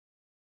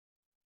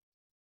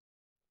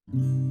It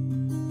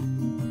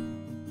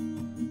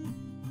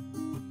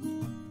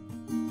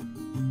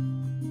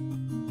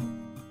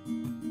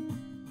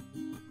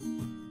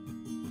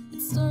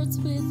starts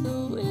with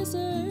a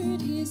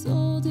wizard. He's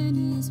old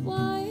and he's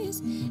wise,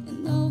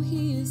 and though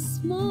he is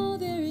small,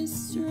 there is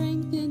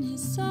strength in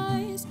his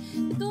size.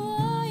 The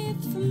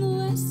Goliath from the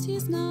west,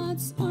 he's not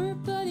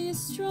smart, but he's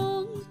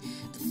strong.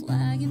 The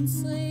Flagon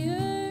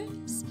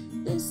Slayers,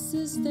 this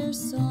is their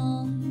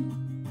song.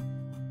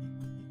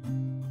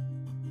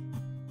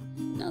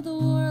 Now the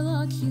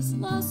warlock, he's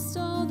lost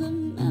all the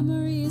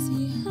memories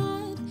he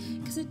had,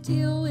 'cause to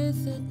deal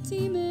with a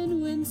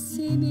demon went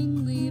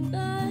seemingly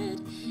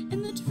bad.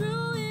 And the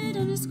druid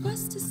on his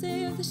quest to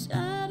save the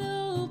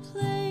shadow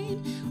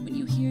plane, when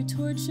you hear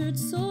tortured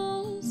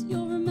souls,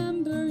 you'll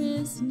remember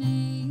his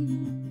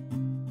name.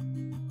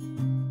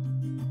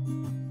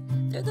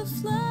 They're the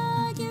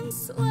Flagon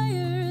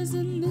Slayers,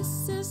 and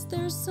this is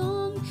their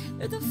song.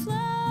 They're the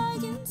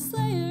Flagon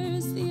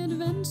Slayers, the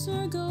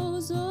adventure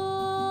goes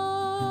on.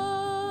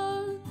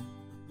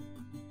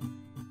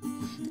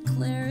 The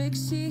cleric,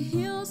 she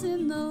heals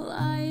in the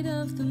light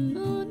of the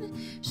moon.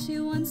 She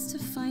wants to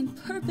find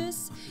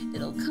purpose,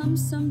 it'll come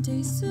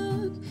someday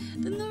soon.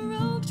 Then the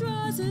rogue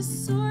draws his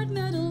sword,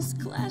 metals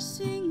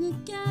clashing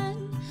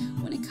again.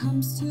 When it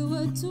comes to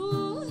a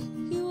duel,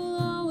 he will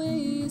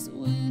always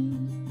win.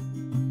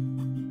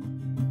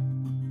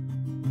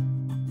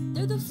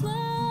 They're the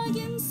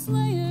Flagon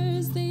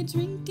Slayers, they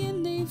drink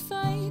and they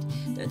fight.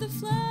 They're the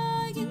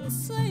Flagon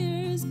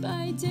Slayers,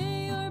 by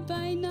day or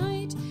by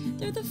night.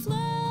 They're the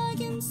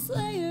Flagon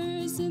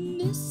Slayers, and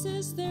this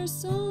is their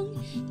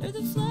song. They're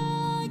the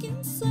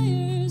Flagon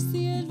Slayers,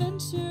 the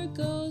adventure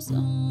goes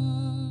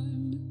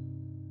on.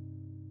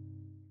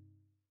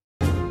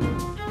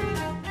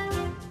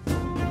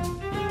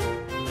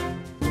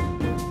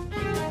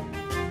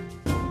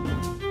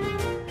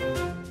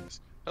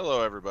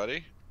 Hello,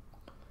 everybody.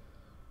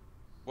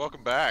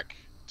 Welcome back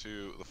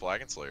to the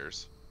Flagon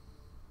Slayers.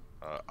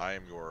 I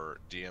am your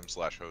DM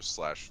slash host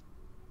slash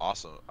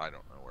awesome. I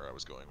don't know where I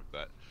was going with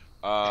that.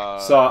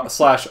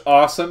 Slash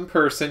awesome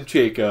person,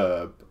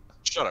 Jacob.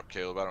 Shut up,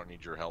 Caleb. I don't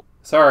need your help.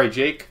 Sorry,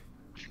 Jake.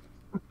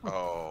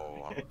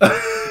 Oh.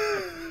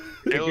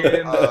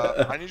 Caleb,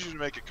 I need you to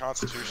make a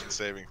Constitution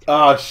saving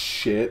throw. Oh,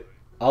 shit.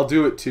 I'll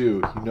do it,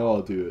 too. You know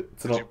I'll do it.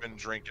 You've been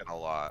drinking a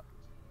lot.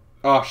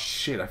 Oh,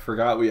 shit. I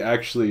forgot we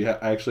actually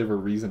have a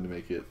reason to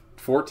make it.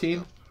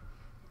 14?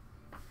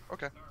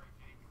 Okay.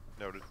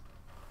 Noted.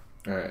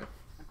 Alright.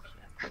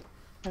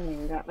 I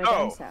haven't got my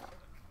dice out.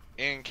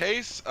 In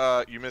case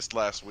you missed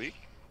last week,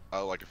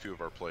 like a few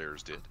of our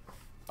players did.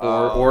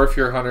 Or if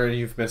you're a hunter and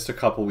you've missed a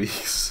couple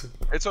weeks.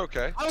 It's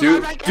okay.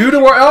 Due to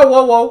work.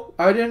 Oh, whoa.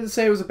 I didn't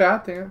say it was a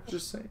bad thing. I'm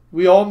just saying.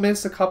 We all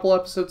miss a couple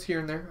episodes here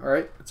and there.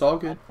 Alright? It's all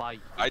good.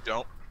 I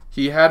don't.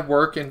 He had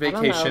work and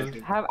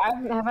vacation. Have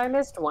I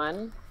missed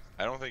one?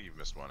 I don't think you've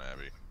missed one,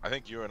 Abby. I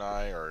think you and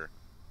I are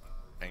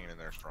hanging in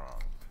there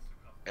strong.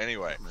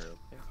 Anyway.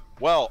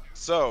 Well,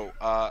 so,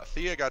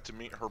 Thea got to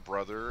meet her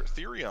brother,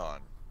 Therion.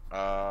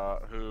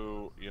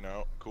 Who, you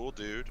know, cool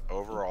dude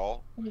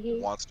overall,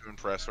 wants to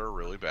impress her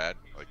really bad.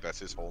 Like, that's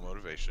his whole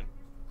motivation.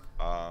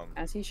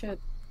 As he should.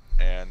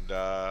 And,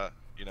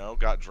 you know,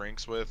 got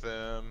drinks with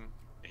him.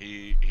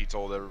 He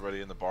told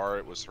everybody in the bar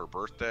it was her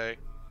birthday.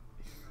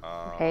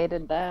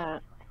 Hated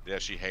that. Yeah,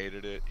 she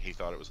hated it. He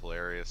thought it was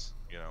hilarious.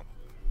 You know,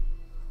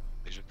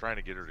 he's just trying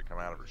to get her to come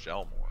out of her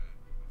shell more.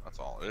 That's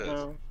all it is.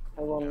 No,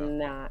 I will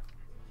not.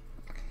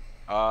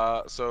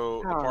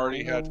 So the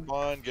party had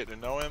fun, getting to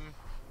know him,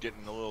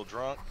 getting a little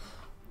drunk,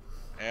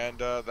 and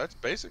that's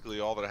basically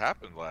all that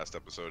happened last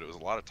episode. It was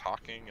a lot of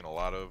talking and a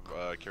lot of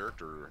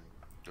character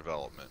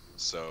development.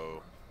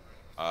 So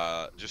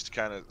just to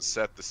kind of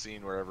set the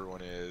scene where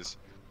everyone is,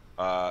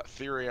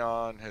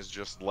 Therion has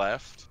just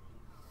left.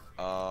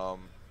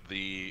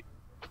 The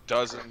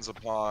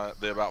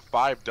about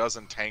 5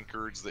 dozen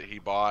tankards that he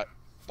bought,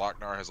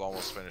 Lochnar has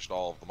almost finished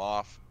all of them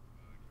off.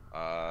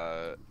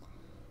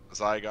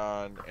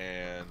 Zygon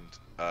and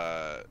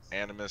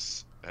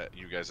Animus,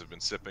 you guys have been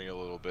sipping a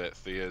little bit.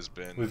 Thea's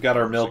been... We've got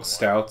our milk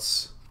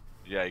stouts.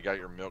 Yeah, you got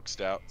your milk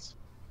stouts.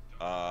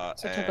 So I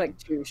took like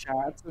 2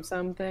 shots of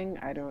something.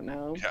 I don't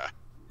know. Yeah.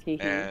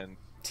 And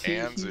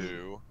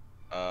Anzu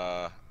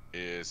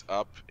is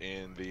up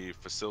in the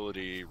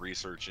facility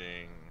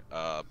researching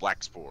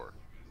Black Spore.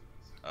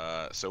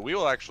 So we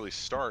will actually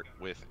start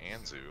with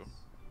Anzu.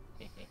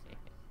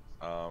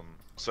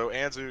 So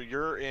Anzu,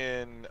 you're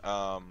in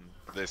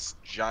this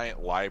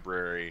giant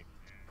library.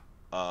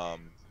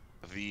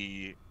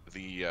 The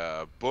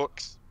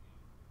books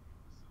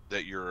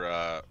that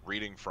you're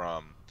reading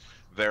from,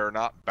 they're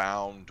not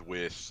bound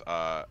with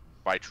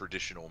by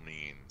traditional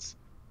means.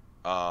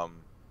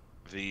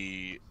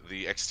 The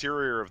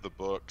exterior of the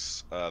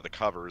books, the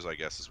covers, I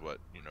guess, is what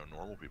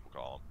normal people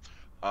call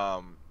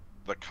them.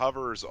 The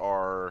covers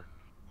are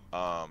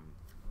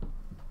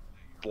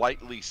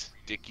slightly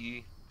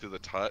sticky to the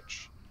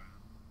touch.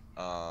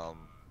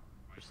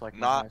 Just like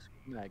not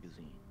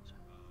magazines.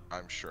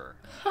 I'm sure.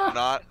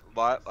 not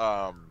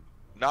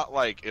not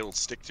like it'll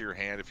stick to your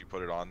hand if you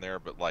put it on there,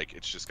 but like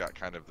it's just got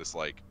kind of this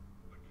like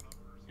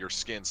your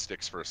skin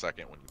sticks for a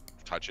second when you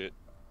touch it.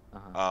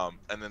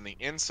 And then the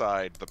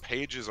inside, the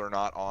pages are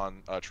not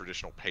on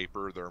traditional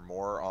paper. They're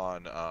more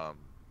on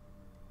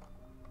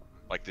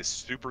like this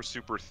super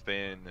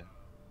thin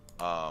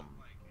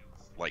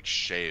like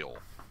shale,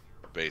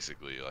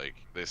 basically. Like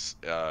this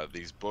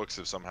these books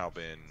have somehow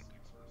been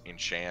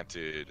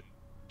enchanted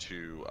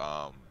to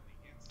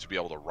be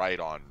able to write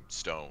on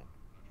stone,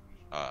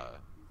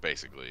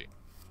 basically.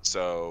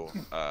 So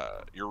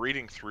you're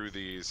reading through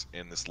these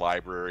in this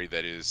library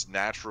that is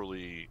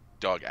naturally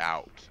dug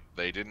out.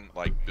 They didn't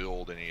like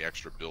build any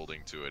extra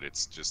building to it.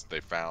 It's just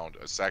they found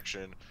a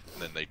section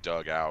and then they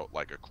dug out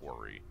like a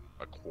quarry.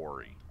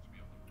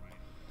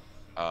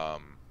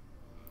 Go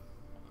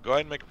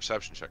ahead and make a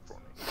perception check for me.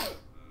 Yes,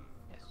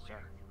 sir.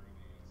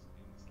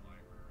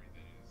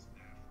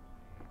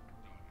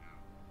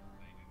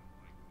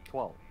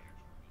 12.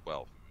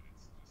 Well,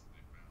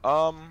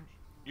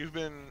 you've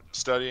been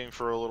studying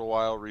for a little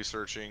while,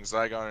 researching.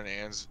 Zygon and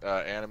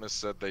Animus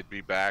said they'd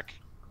be back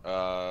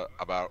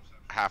about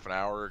half an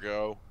hour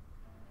ago.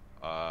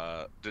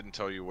 Didn't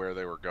tell you where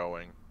they were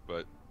going,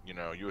 but you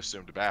know, you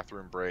assumed a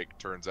bathroom break.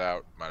 Turns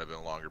out, might have been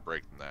a longer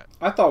break than that.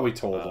 I thought we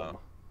told them.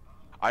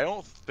 I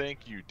don't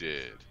think you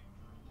did.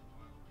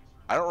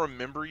 I don't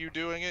remember you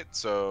doing it,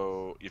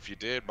 so if you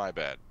did, my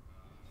bad.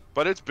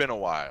 But it's been a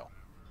while.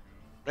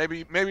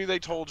 Maybe they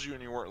told you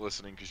and you weren't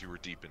listening because you were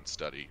deep in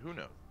study. Who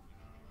knows?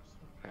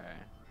 Okay.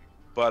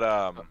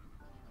 But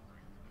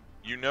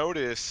you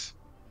notice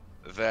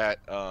that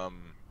the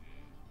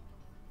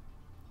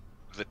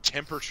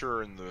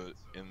temperature in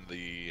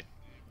the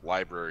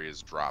library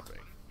is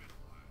dropping,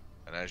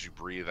 and as you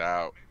breathe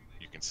out,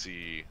 you can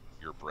see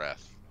your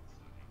breath.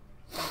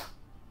 Okay.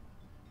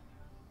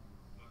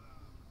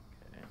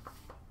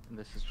 And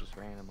this is just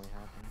randomly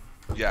happening.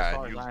 Yeah, As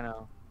far and as I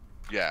know.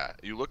 Yeah,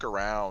 you look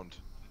around.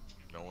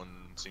 No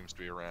one seems to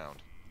be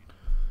around.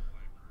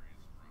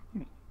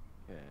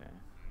 Okay.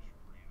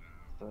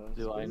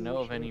 Do I know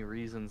of any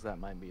reasons that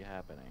might be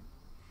happening?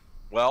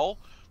 Well,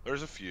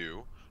 there's a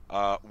few.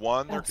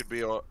 One, there could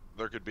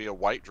be a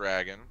white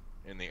dragon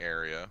in the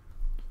area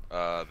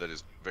that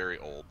is very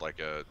old, like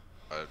a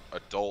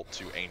adult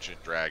to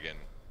ancient dragon.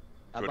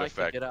 I'd like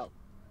to get out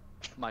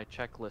my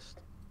checklist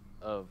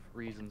of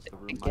reasons the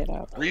room might be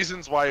cold.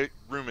 Reasons why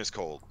room is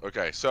cold.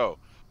 Okay, so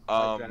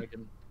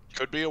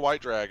could be a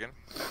white dragon.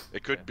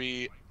 It could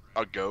be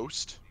a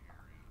ghost.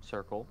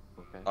 Circle.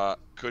 Okay.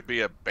 Could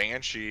be a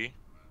banshee.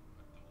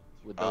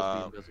 Would those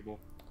be invisible?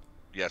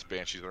 Yes,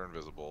 banshees are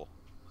invisible.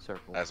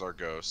 Circle. As are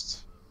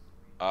ghosts.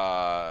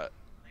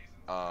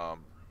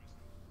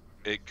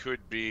 It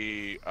could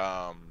be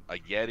a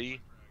yeti.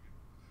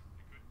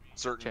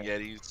 Certain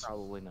yetis.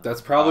 Probably not.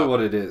 That's probably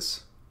what it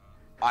is.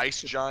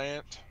 Ice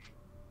giant.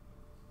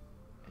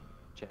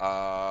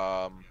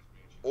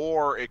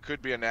 Or it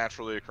could be a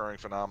naturally occurring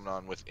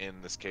phenomenon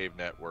within this cave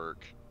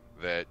network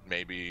that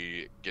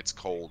maybe gets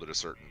cold at a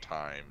certain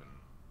time, and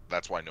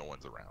that's why no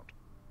one's around.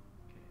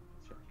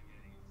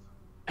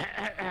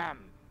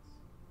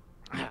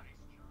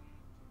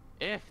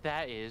 If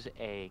that is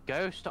a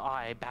ghost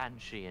eye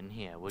banshee in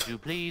here, would you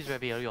please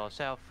reveal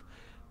yourself?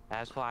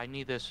 As for I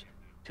need this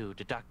to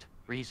deduct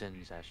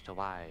reasons as to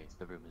why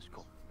the room is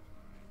cold.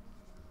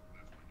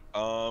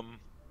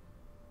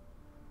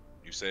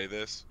 You say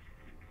this?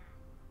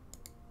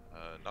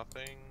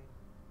 Nothing.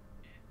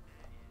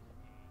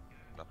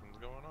 Nothing's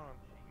going on.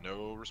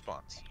 No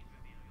response.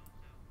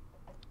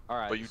 All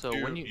right. But you so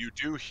do, when you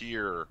do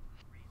hear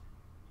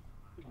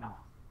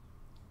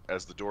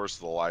as the doors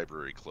to the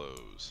library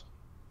close.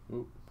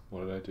 Ooh,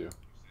 what did I do?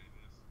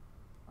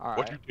 All right.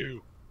 What'd you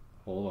do?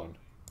 Hold on.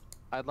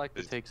 I'd like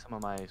to take some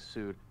of my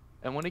suit.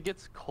 And when it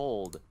gets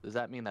cold, does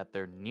that mean that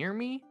they're near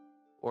me,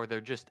 or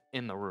they're just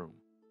in the room?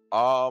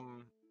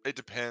 It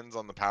depends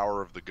on the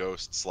power of the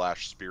ghost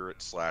slash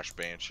spirit slash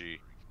banshee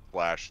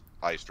slash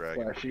ice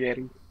dragon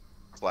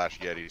slash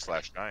yeti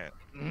slash giant.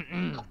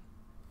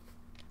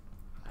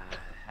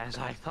 As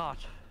I thought,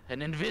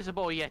 an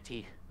invisible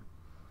yeti.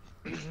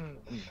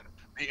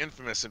 The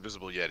infamous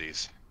invisible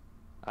yetis.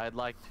 I'd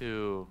like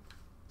to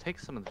take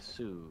some of the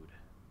sood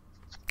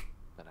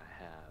that I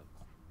have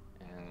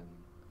and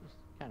just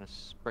kind of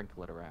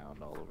sprinkle it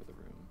around all over the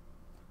room.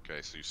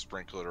 Okay, so you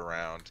sprinkle it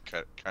around,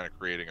 kind of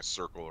creating a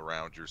circle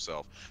around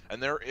yourself.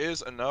 And there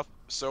is enough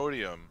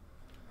sodium,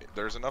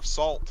 there's enough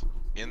salt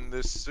in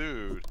this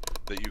sood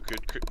that you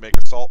could make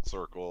a salt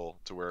circle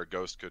to where a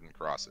ghost couldn't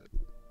cross it.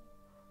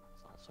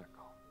 Salt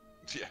circle.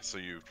 Yeah, so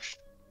you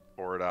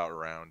pour it out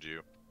around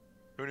you.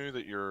 Who knew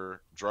that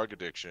your drug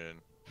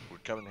addiction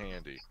would come in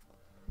handy?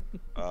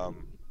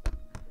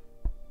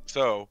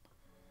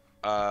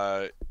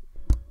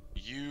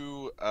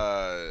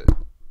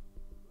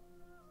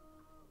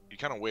 You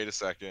kind of wait a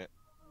second.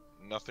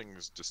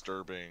 Nothing's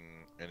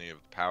disturbing any of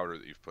the powder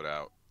that you've put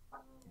out.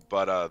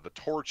 But the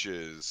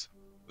torches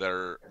that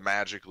are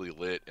magically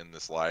lit in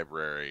this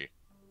library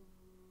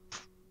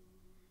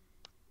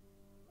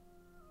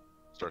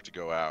start to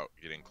go out,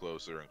 getting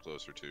closer and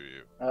closer to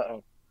you.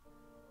 Uh-oh.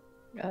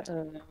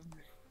 Uh-oh.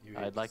 You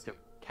hate I'd like to see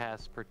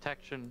cast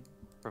protection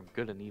from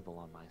good and evil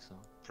on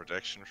myself.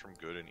 Protection from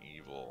good and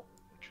evil.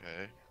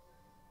 Okay.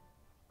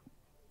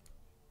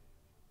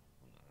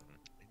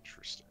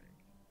 Interesting.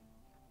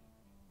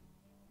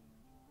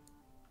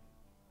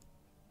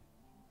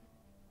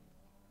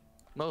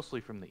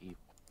 Mostly from the evil.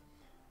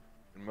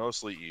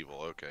 Mostly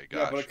evil. Okay, Yeah,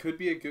 gotcha. but it could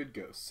be a good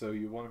ghost, so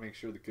you want to make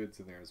sure the good's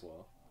in there as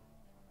well.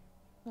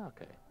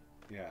 Okay.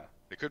 Yeah,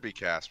 It could be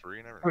Casper.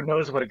 You never Who know.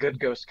 knows what a good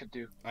ghost could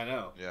do? I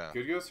know. Yeah.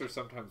 Good ghosts are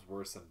sometimes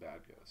worse than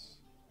bad ghosts.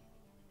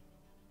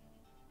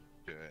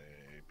 Okay.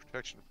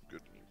 Protection from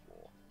good and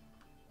evil.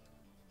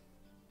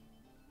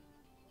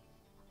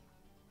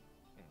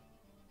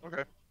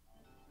 Okay.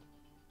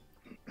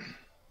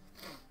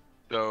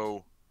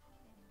 So,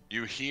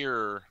 you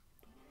hear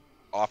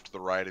off to the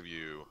right of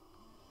you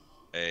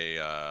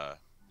a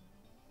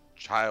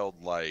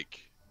childlike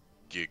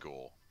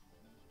giggle.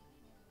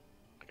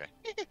 Okay.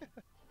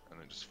 And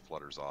then just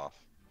flutters off.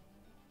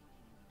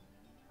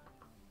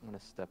 I'm gonna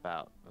step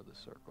out of the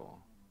circle.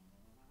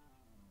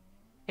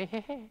 Hey,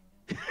 hey, hey.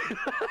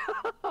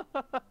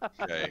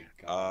 Okay.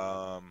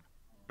 God.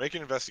 Make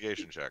an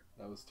investigation check.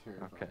 That was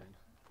terrifying. Okay.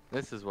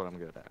 This is what I'm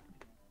good at.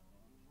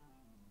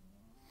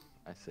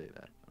 I say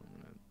that. I'm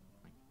gonna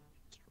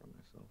destroy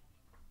myself.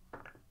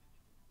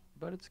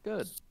 But it's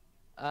good.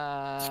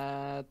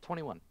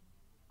 21.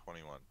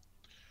 21.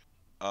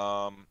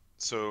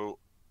 So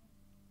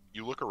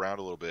you look around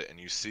a little bit and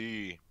you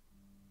see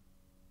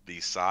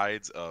the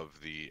sides of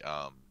the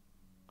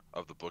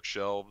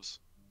bookshelves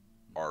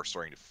are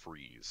starting to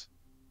freeze,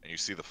 and you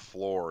see the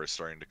floor is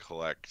starting to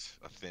collect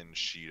a thin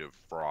sheet of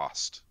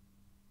frost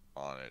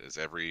on it as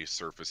every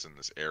surface in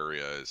this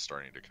area is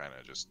starting to kind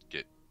of just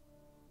get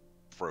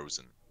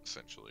frozen,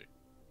 essentially.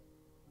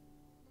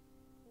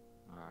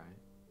 Alright.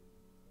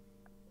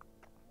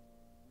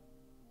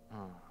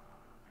 Oh,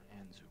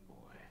 Anzu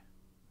boy.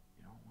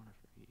 You don't want to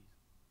freeze.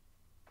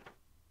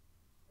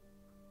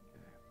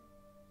 Okay.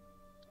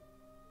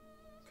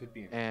 Could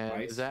be an And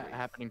ice is that wraith.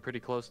 happening pretty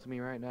close to me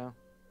right now?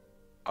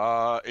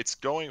 It's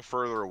going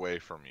further away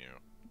from you.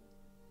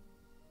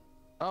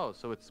 Oh,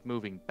 so it's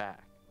moving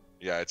back.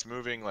 Yeah, it's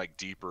moving like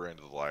deeper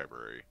into the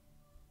library.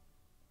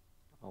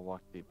 I'll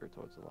walk deeper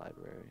towards the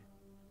library.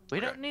 We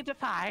Okay. don't need to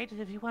fight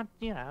if you want,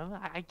 you know.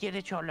 I get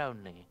it, you're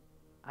lonely.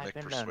 I've Make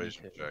been lonely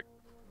persuasion too. check.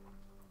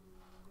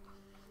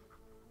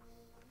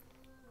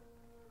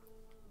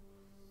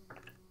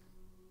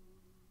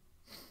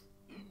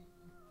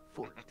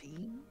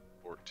 14?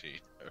 14.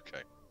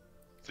 Okay.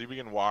 So you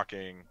begin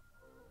walking,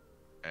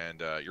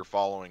 and you're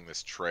following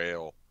this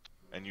trail,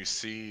 and you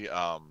see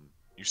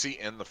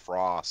in the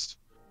frost,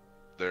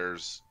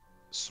 there's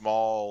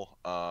small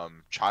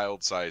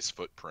child-sized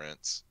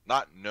footprints,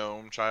 not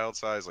gnome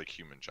child-size, like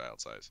human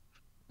child-size,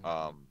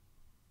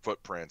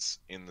 footprints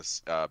in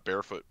this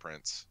bare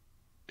footprints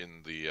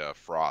in the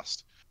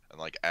frost, and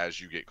like as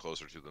you get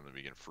closer to them, they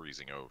begin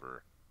freezing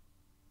over.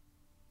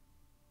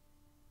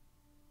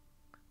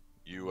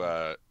 You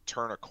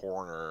turn a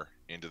corner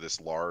into this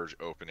large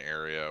open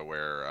area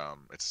where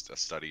it's a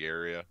study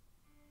area,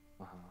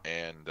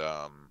 and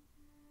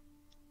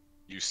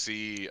you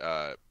see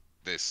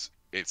this.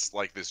 It's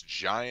like this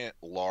giant,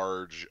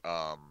 large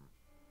dome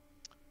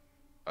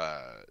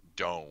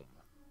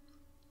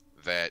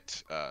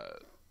that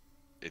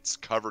it's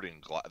covered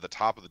in the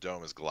top of the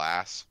dome is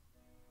glass,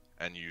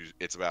 and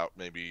it's about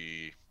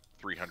maybe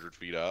 300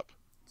 feet up,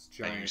 It's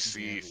giant and you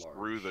see and large.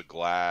 through the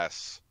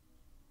glass.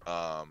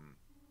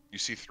 You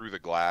see through the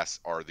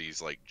glass are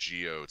these like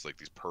geodes, like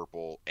these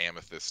purple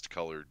amethyst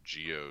colored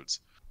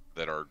geodes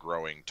that are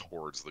growing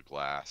towards the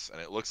glass,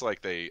 and it looks like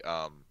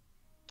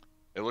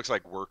it looks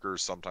like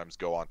workers sometimes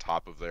go on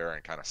top of there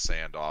and kind of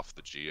sand off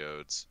the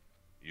geodes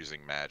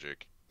using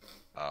magic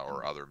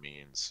or other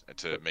means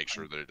to make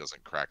sure that it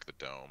doesn't crack the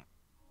dome.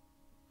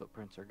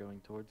 Footprints are going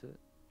towards it?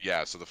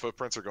 Yeah, so the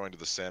footprints are going to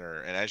the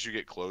center, and as you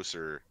get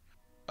closer,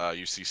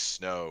 you see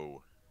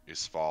snow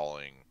is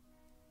falling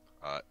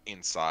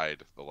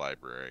inside the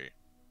library.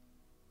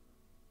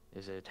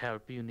 Is it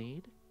help you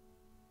need?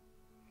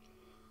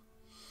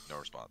 No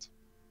response.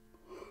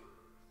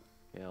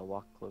 Yeah, I'll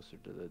walk closer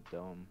to the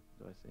dome.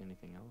 Do I see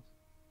anything else?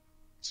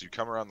 So you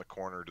come around the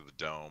corner to the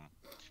dome.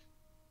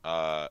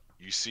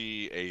 You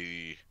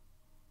see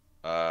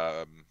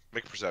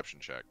make a perception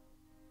check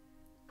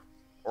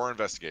or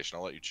investigation.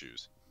 I'll let you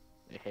choose.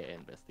 Yeah,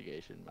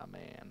 investigation, my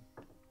man.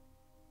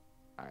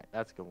 Alright,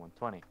 that's a good one.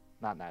 20.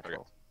 Not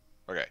natural.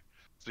 Okay.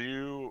 So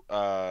you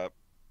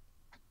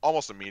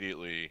almost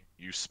immediately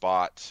you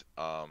spot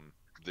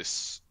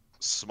this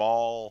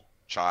small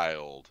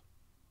child,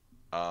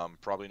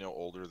 probably no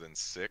older than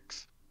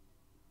 6,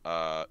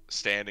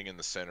 standing in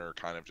the center,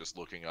 kind of just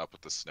looking up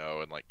at the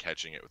snow and like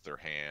catching it with their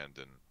hand,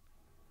 and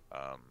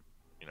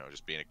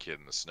just being a kid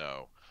in the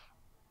snow,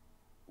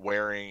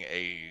 wearing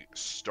a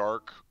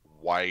stark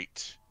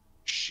white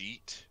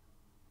sheet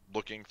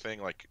looking thing,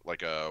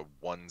 like a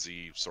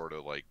onesie sort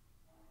of like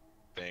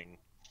thing.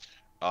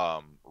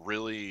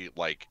 Really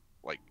like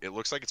it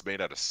looks like it's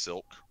made out of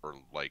silk or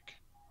like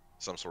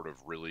some sort of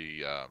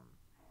really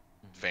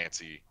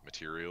fancy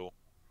material.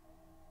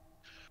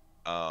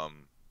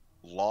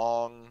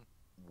 Long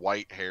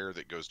white hair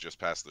that goes just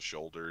past the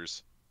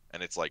shoulders,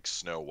 and it's like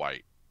snow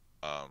white.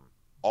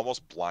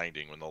 Almost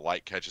blinding when the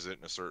light catches it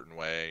in a certain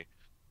way.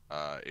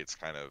 It's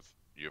kind of,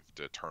 you have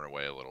to turn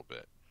away a little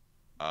bit.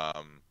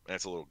 And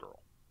it's a little girl.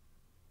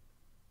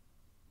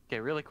 Okay,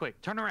 really quick.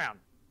 Turn around.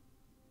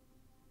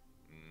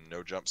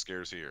 No jump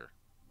scares here.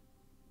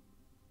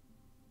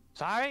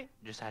 Sorry,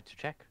 just had to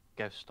check.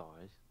 Ghost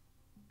stories.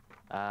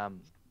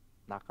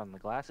 Knock on the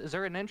glass. Is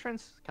there an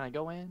entrance? Can I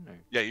go in? Or...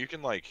 Yeah, you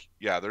can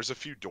there's a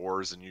few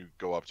doors, and you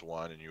go up to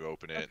one and you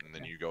open it, and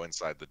then you go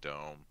inside the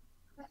dome.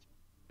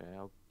 Okay,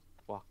 I'll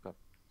walk up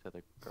to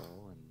the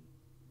girl, and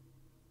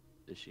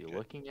is she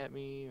looking at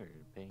me or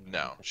paying? No,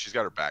 attention? she's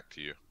got her back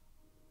to you.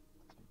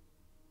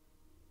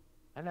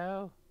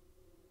 Hello.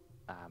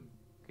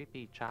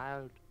 Creepy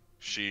child.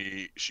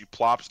 She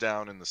plops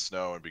down in the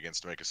snow and begins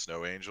to make a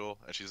snow angel,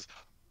 and she's,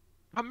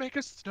 "Come make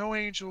a snow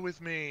angel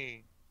with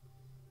me."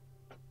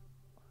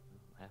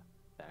 Well,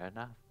 fair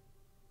enough.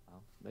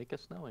 I'll make a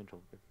snow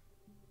angel.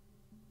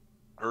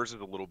 Hers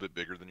is a little bit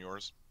bigger than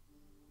yours.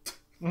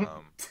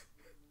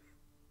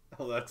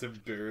 Oh, that's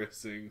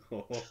embarrassing.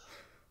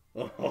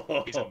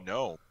 He's a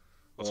gnome.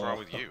 What's wrong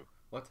with you?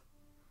 What?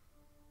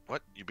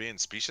 What? You being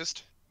specious?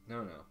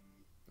 No.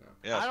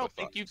 Yeah, I don't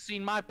think you've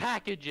seen my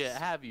package yet,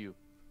 have you?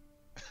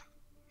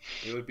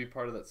 It would be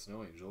part of that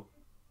snow angel.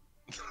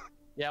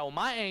 Yeah, well,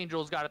 my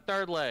angel's got a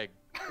third leg.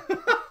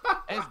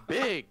 It's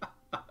big.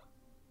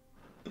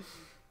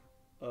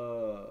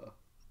 You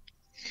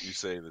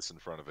say this in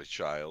front of a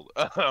child.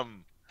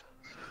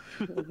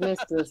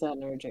 This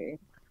energy.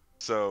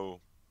 So,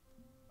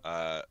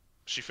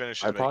 she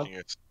finishes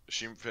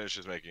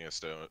making a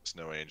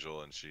snow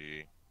angel, and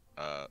she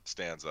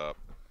stands up,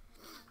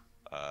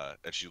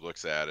 and she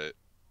looks at it,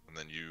 and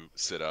then you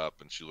sit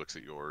up, and she looks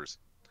at yours.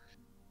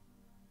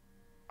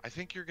 I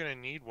think you're gonna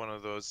need one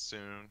of those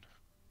soon.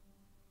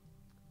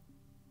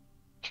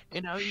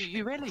 You know,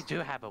 you really do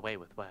have a way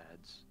with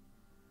words.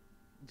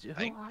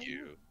 Thank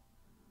you.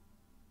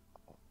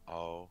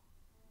 Oh,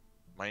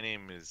 my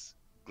name is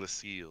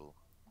Glacial.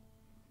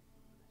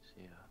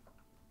 Yeah.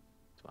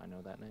 Do I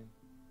know that name?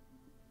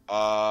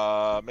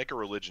 Make a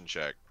religion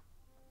check.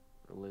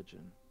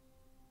 Religion.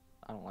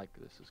 I don't like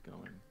where this is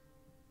going.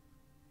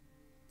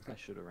 I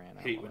should have ran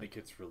out. Hate when it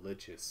gets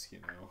religious, you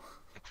know.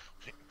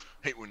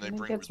 Hate when they When it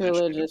bring gets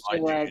religion religious,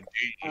 into you're my like,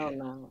 D&D. oh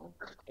no.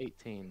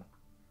 18.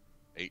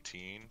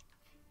 18.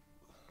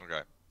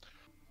 Okay.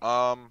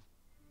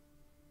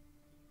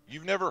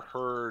 You've never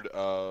heard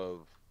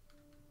of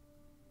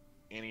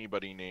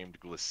anybody named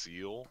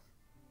Glacial.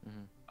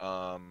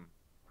 Mm-hmm.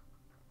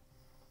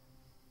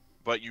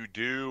 But you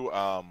do,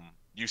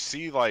 you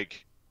see,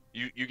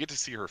 you get to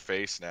see her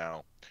face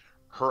now.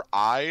 Her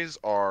eyes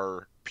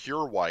are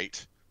pure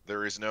white.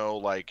 There is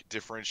no,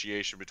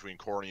 differentiation between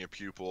cornea and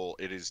pupil.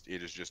 It is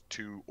just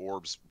two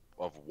orbs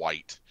of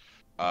white.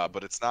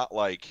 But it's not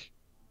like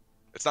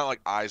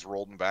eyes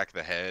rolled in the back of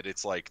the head.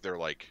 It's like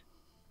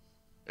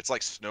it's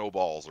like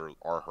snowballs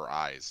are her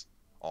eyes,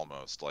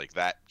 almost. Like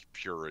that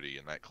purity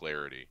and that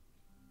clarity.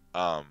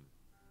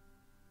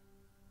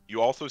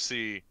 You also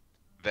see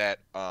that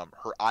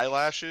her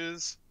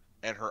eyelashes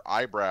and her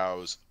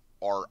eyebrows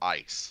are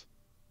ice.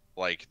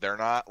 Like, they're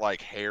not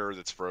like hair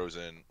that's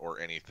frozen or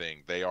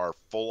anything. They are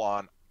full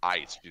on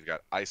ice. She's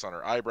got ice on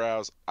her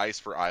eyebrows, ice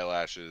for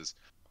eyelashes.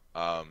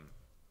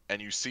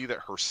 And you see that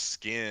her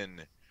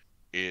skin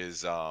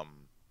is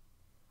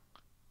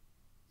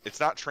it's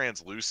not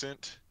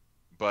translucent,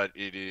 but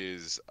it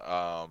is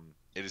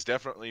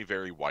definitely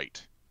very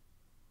white.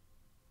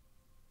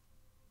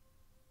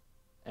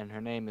 And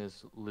her name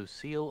is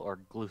Lucille or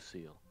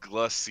Glucial?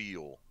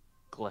 Glacial.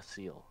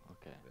 Glacial.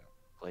 Okay. Yeah.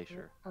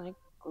 Glacier. I like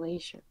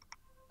glacier.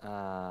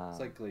 It's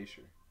like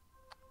Glacier.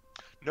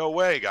 No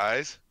way,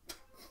 guys.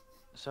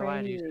 So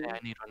why do you say I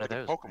need one of Like a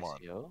those, Pokemon.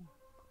 Glacio?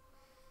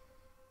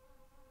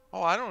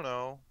 Oh, I don't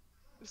know.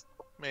 Just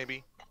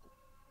maybe.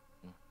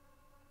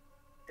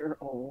 You're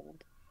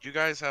old. You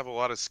guys have a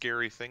lot of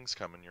scary things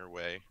coming your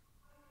way.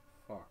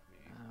 Fuck me.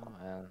 Oh,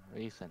 well,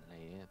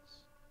 recently it's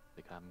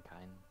become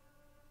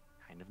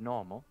kind of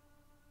normal.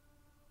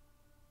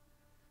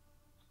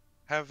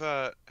 Have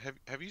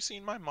you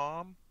seen my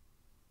mom?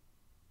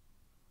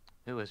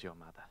 Who is your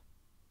mother?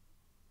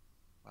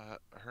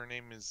 Her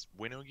name is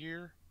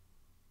Winnogear.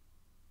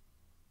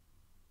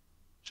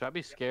 Should I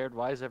be scared?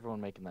 Why is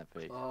everyone making that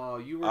face? Oh,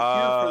 you were here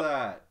for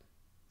that.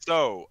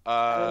 So,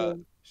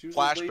 She was a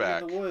lady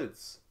flashback. in the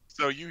woods.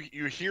 So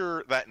you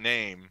hear that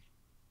name,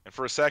 and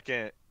for a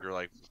second you're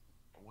like,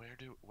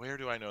 where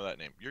do I know that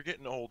name? You're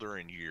getting older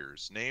in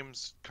years.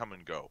 Names come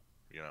and go,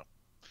 you know.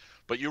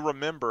 But you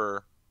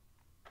remember,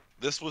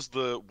 this was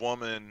the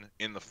woman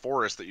in the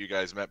forest that you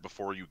guys met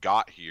before you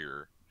got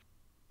here,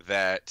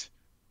 that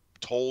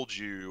told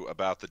you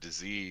about the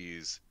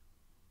disease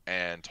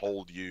and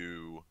told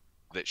you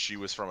that she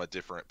was from a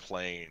different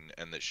plane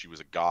and that she was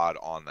a god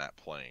on that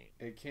plane.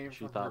 It came She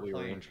from thought her we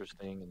were plane.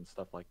 interesting and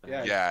stuff like that.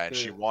 Yeah. Yeah, and the-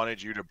 she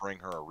wanted you to bring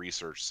her a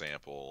research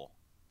sample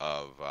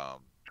of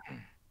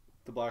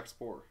The Black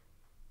Spore.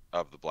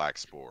 of the Black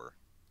Spore.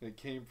 It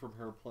came from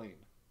her plane.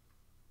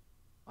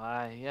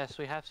 Yes,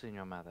 we have seen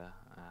your mother.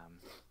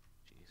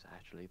 She's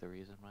actually the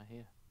reason we're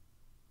here.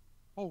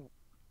 Oh.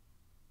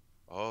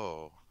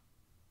 Oh.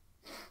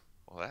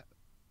 Well,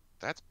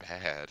 that's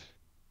bad.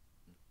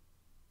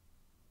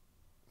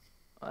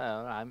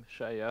 Well, I'm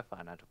sure you're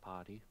fine at a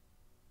party.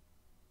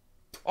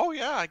 Oh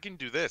yeah, I can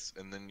do this.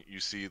 And then you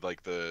see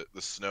like the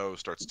snow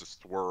starts to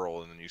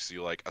swirl, and then you see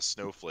like a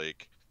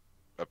snowflake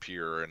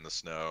appear in the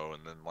snow,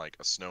 and then like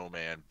a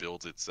snowman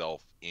builds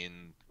itself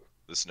in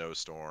the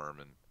snowstorm,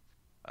 and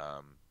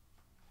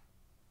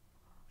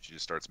she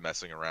just starts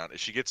messing around.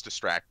 She gets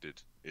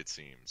distracted, it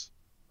seems.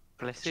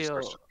 She starts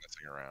Glacio, just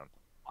messing around.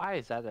 why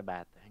is that a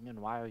bad thing, and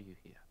why are you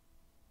here?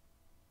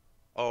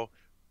 Oh,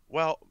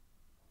 well,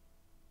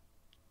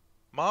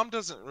 Mom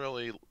doesn't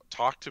really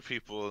talk to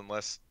people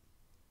unless,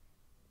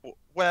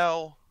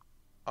 well,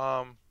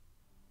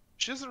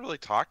 she doesn't really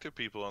talk to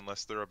people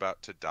unless they're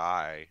about to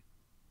die.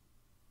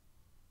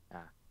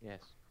 Ah, yes.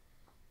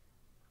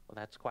 Well,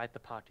 that's quite the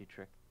party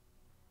trick.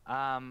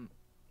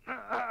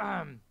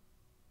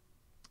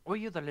 Were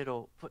you the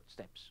little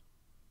footsteps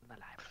in the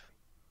library?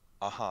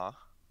 Uh-huh.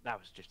 That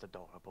was just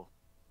adorable.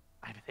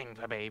 I have a thing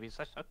for babies.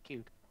 They're so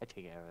cute. I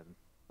take care of them.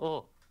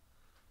 Oh.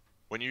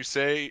 When you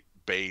say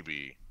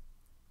baby,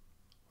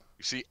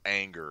 you see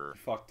anger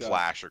Fucked up.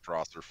 flash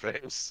across her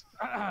face.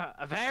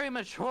 A very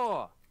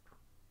mature,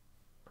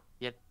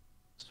 yet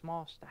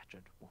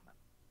small-statured woman.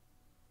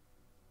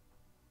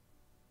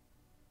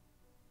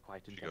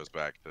 Quite She intense. goes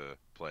back to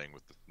playing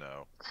with the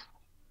snow.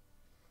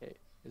 Okay.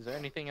 Is there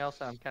anything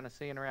else I'm kind of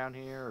seeing around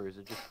here, or is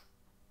it just...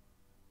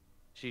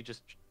 She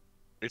just...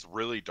 It's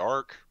really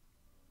dark.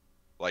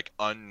 Like,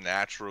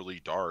 unnaturally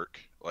dark.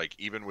 Like,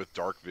 even with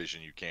dark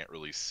vision, you can't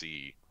really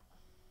see.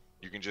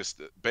 You can just...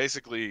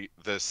 Basically,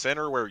 the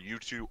center where you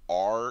two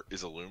are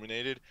is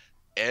illuminated.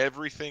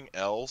 Everything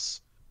else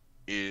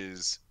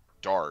is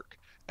dark.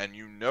 And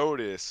you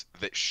notice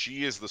that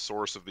she is the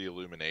source of the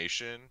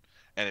illumination,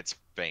 and it's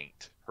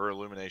faint. Her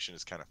illumination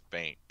is kind of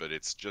faint, but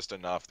it's just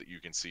enough that you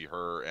can see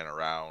her and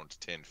around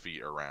 10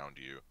 feet around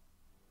you.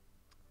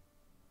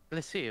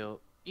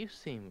 Lucille, you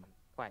seem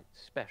quite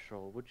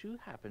special. Would you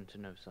happen to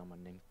know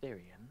someone named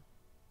Therian?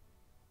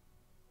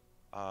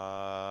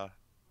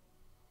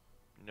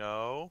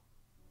 No.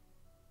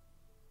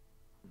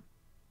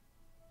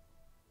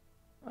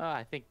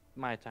 I think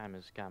my time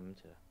has come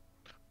to...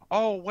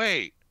 Oh,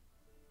 wait.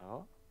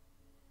 Oh?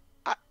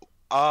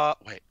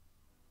 Wait.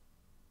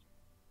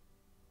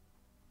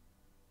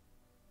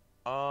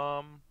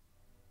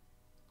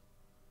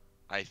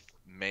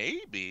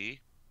 Maybe.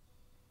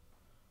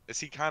 Is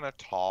he kind of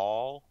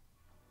tall?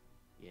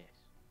 Yes.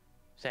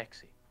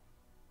 Sexy.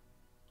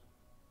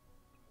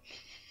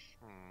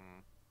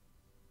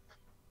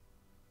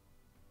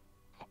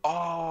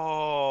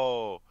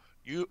 Oh,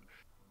 you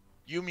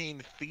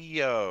mean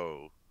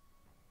Theo?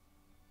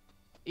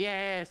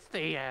 Yes,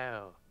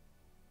 Theo!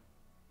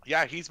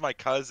 Yeah, he's my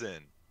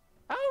cousin.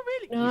 Oh,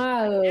 really?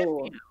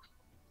 No.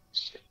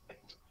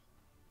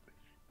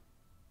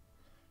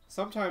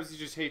 Sometimes you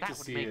just hate That to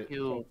would see make it.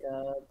 you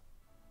Jacob.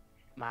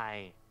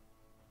 my...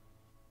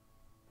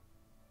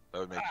 That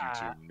would make you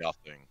two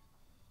nothing.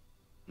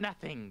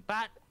 Nothing,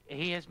 but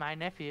he is my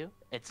nephew.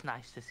 It's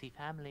nice to see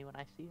family when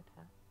I see it.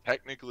 Huh?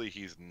 Technically,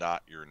 he's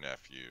not your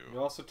nephew. You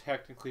also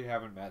technically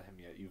haven't met him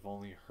yet. You've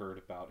only heard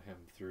about him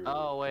through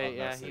Oh, wait, a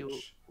yeah,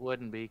 message.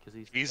 wouldn't be,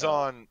 because He's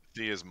on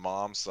Thea's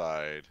mom's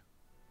side,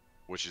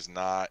 which is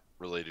not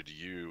related to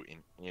you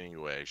in any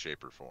way,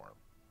 shape, or form.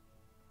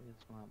 His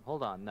mom.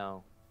 Hold on,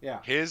 no. Yeah.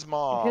 His I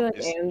mom feel like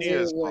is Andrew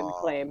Thea's would mom.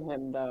 claim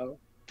him though.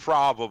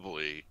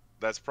 Probably.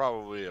 That's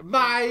probably a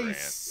My brand.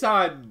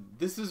 son!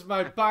 This is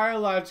my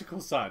biological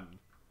son.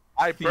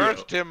 I Theo.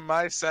 birthed him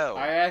myself.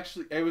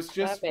 It was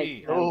just That makes me.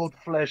 sense. Old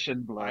flesh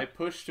and blood. I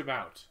pushed him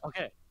out.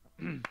 Okay.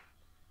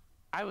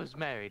 I was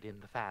married in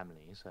the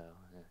family, so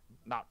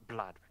not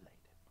blood related.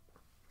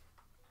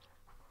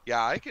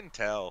 Yeah, I can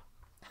tell.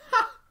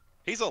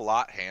 He's a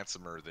lot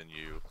handsomer than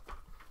you.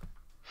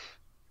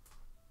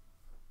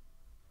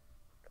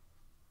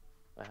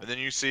 And then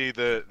you see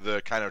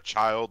the kind of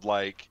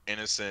childlike,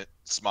 innocent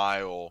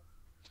smile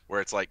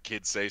where it's like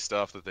kids say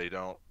stuff that they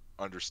don't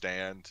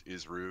understand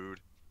is rude.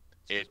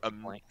 It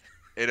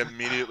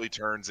immediately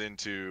turns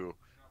into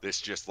this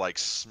just like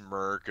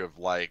smirk of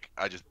like,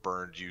 I just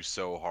burned you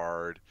so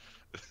hard.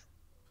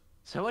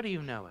 So what do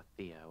you know of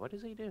Theo? What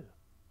does he do?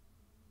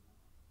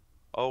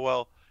 Oh,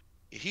 well,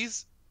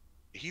 he's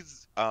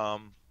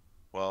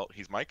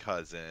my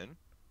cousin.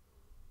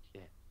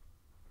 Yeah.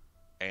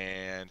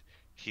 And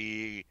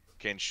he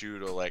can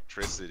shoot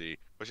electricity,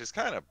 which is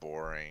kind of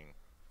boring,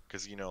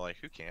 because like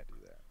who can't do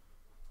that?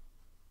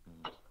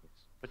 Yes.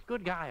 But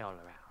good guy all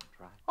around,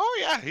 right? Oh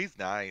yeah, he's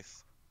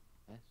nice.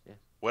 Yes, yes.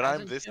 When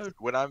Hasn't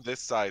killed- I'm this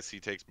size, he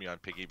takes me on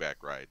piggyback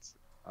rides.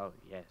 Oh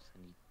yes,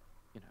 and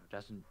he,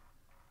 doesn't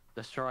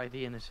destroy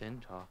the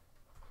innocent or.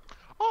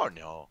 Oh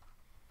no.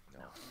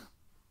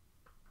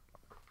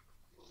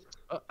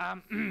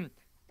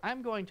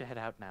 I'm going to head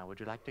out now. Would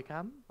you like to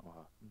come, or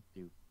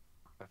do you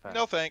prefer?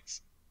 No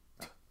thanks.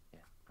 Yeah.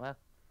 Well,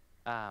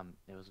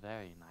 It was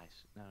very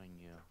nice knowing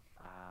you.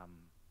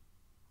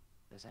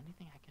 If there's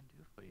anything I can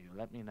do for you,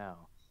 let me know.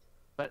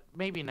 But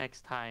maybe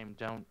next time,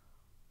 don't,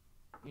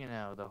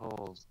 the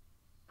whole,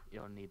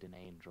 you'll need an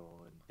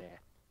angel and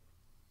death.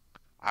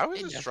 I was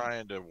It just doesn't-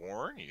 trying to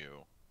warn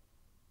you.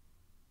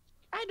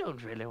 I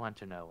don't really want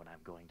to know when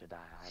I'm going to die.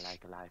 I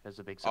like life as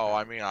a big Oh,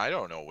 I surprise. mean, I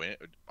don't know when.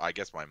 I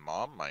guess my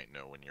mom might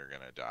know when you're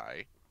gonna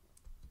die.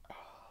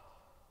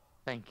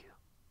 Thank you.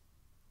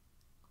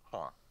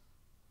 Huh.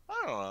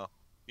 I don't know.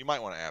 You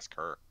might want to ask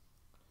her.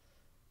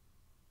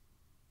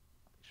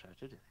 I'll be sure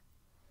to do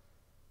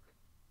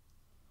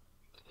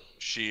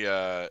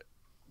that.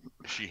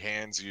 She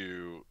hands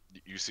you.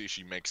 You see,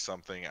 she makes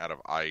something out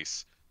of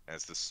ice, and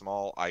it's this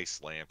small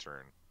ice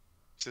lantern.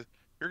 She says,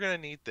 "You're gonna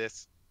need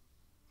this.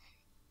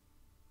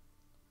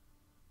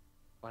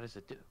 What does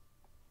it do?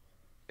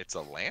 It's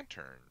a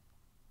lantern.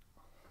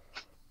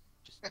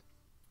 Just a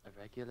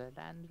regular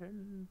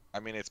lantern? I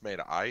mean, it's made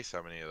of ice.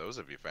 How many of those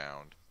have you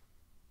found?"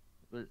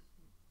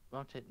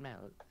 Won't it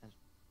melt?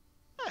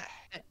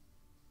 Eh.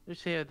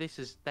 Lucia,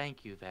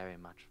 thank you very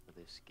much for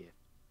this gift.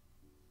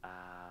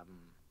 Let me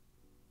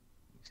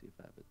see if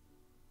I have it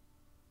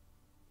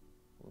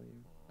for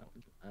you.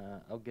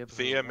 I'll give her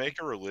Thea, one.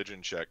 make a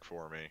religion check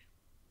for me.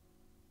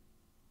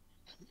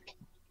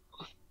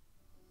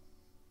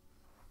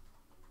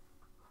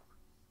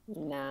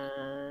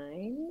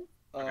 Nine.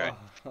 Okay.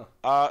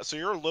 So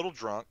you're a little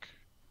drunk.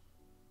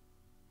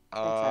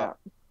 What's up?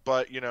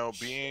 But Checks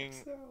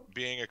out.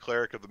 being a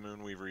cleric of the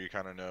Moonweaver, you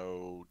kind of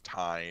know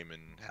time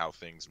and how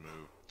things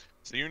move.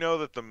 So you know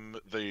that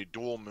the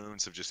dual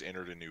moons have just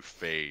entered a new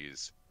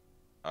phase.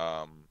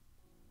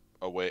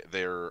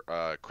 They're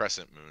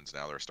crescent moons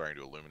now. They're starting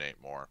to illuminate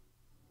more.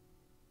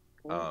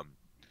 Cool.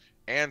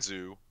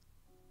 Anzu,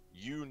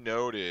 you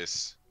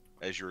notice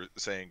as you're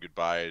saying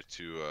goodbye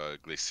to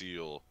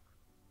Glacial,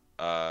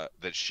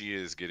 that she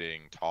is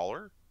getting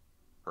taller.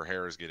 Her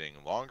hair is getting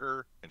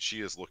longer, and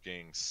she is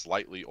looking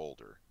slightly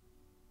older.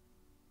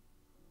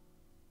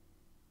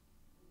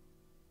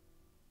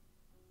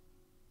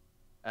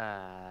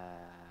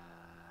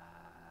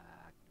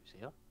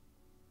 Lucia,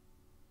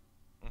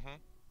 Mm-hmm.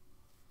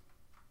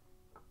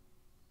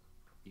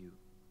 you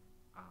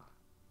are.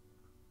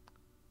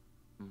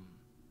 Hmm.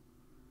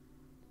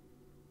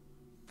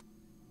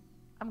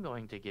 I'm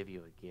going to give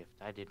you a gift.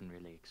 I didn't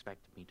really expect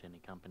to meet any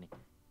company.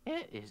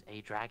 It is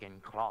a dragon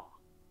claw.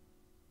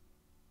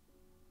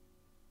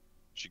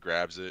 She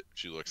grabs it.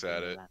 She looks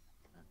at it.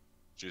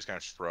 She just kind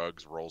of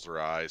shrugs, rolls her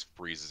eyes,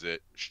 freezes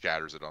it,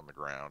 shatters it on the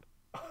ground.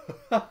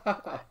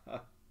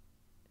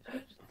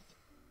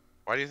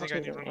 Why do you think I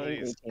She's need an one of angry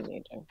these?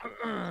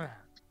 teenager.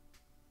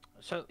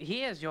 So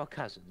he is your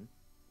cousin,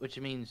 which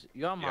means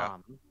your Yeah.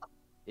 mom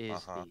is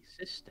Uh-huh.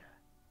 the sister.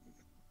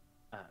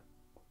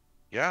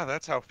 Yeah,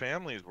 that's how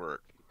families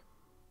work.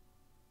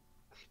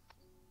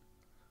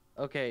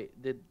 Okay,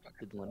 did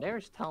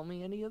Linares tell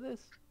me any of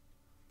this?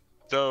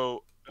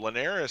 So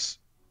Linares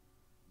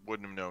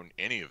wouldn't have known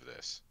any of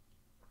this.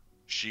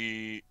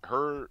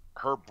 Her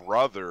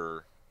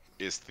brother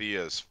is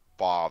Thea's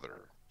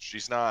father. She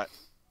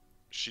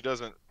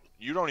doesn't,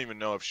 you don't even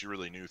know if she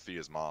really knew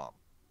Thea's mom.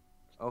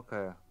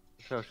 Okay,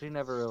 so she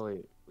never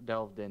really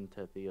delved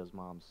into Thea's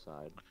mom's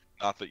side.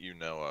 Not that you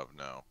know of,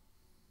 no.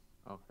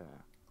 Okay.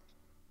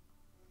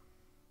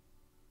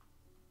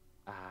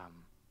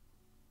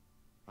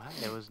 Well,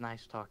 it was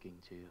nice talking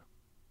to you.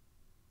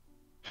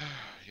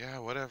 Yeah,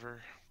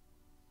 whatever.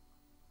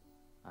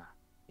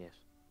 Yes.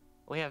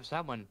 We have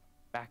someone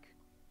back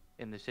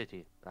in the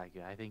city like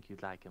you. I think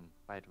you'd like him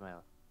quite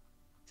well.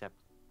 Except,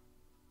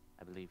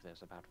 I believe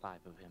there's about 5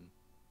 of him.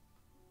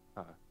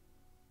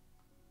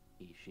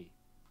 He, she.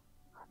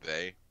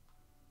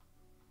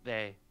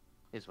 They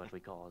is what we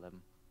call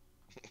them.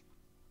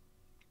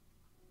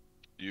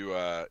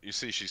 You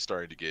see she's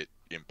starting to get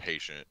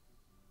impatient.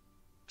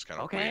 Just kind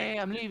of Okay, waiting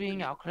I'm for you to leaving.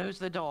 leave. I'll close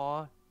the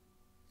door.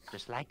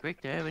 Just like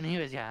Richter when he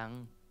was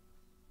young.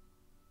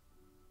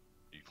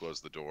 You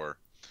close the door.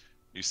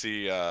 You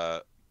see,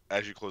 as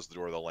you close the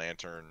door, the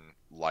lantern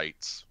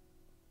lights,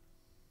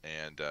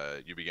 and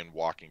you begin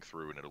walking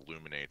through, and it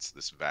illuminates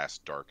this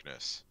vast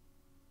darkness,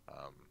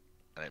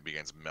 and it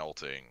begins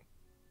melting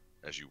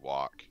as you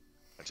walk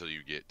until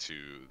you get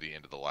to the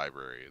end of the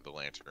library. The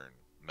lantern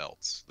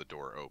melts, the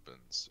door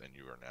opens, and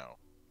you are now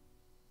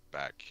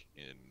back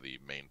in the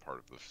main part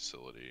of the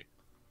facility.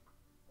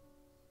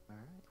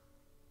 Alright.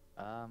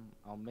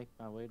 I'll make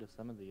my way to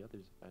some of the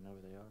others if I know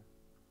where they are.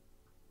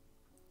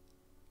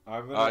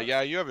 I'm gonna,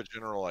 Yeah, you have a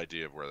general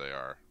idea of where they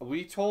are.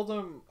 We told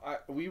them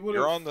we would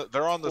They're have.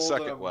 on the told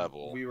second them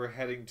level. We were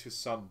heading to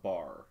some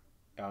bar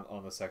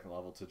on the second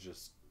level to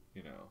just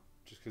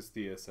because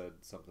Thea said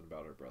something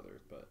about her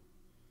brother, but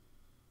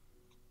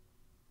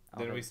I'll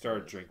then we head to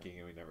started the drinking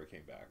and we never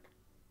came back.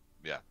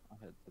 Yeah. I'll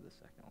head to the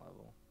second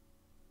level.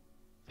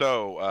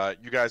 So,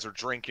 you guys are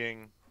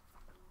drinking,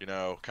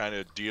 kind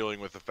of dealing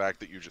with the fact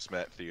that you just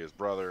met Thea's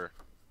brother.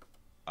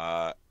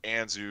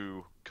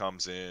 Anzu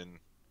comes in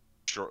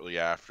shortly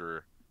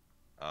after.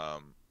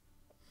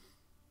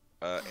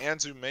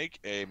 Anzu, make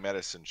a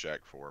medicine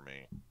check for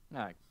me.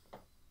 Alright.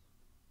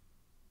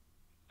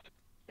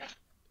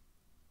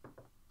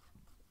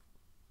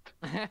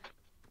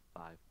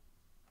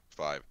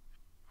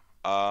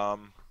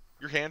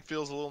 hand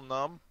feels a little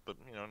numb, but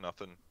you know,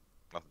 nothing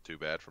too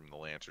bad from the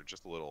lantern.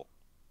 Just a little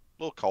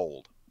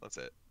cold. That's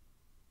it.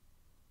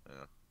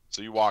 Yeah.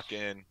 So you walk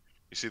in,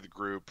 you see the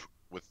group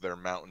with their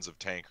mountains of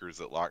tankers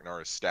that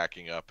Lochnar is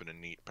stacking up in a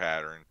neat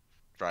pattern,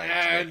 trying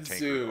to make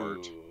tankard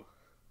art.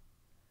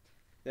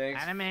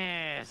 Thanks.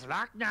 Enemies,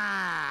 Lochnar!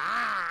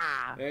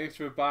 Ah! Thanks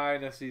for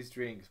buying us these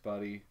drinks,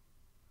 buddy.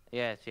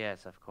 Yes,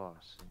 of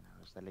course. You know,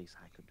 it's the least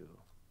I could do.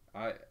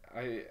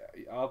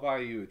 I'll buy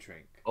you a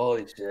drink.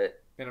 Holy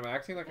shit. Man, I'm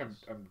acting like I'm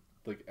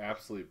like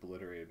absolutely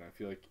obliterated, and I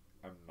feel like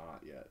I'm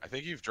not yet. I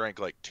think you've drank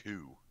like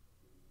 2.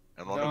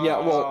 And one No, of them Yeah,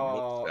 was well-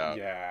 milk stout.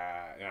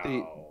 yeah, The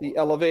no. the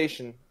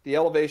elevation.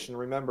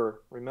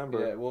 Remember.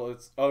 Yeah, well,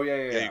 it's Yeah,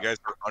 yeah. you guys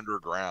are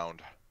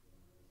underground.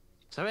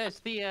 So where's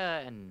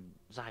Thea and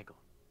Zygo?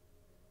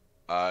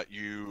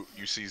 You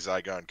see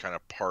Zygon kind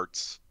of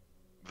parts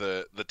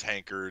the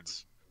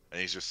tankards, and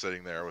he's just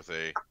sitting there with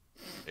a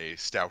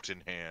stout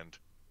in hand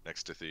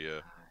next to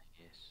Thea.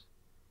 Yes.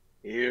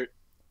 Here.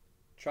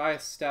 Try a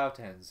stout,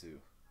 Anzu.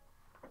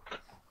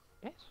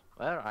 Yes.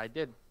 Well, I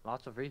did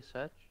lots of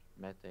research.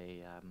 Met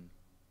a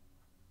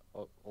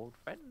old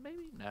friend,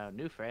 maybe? No,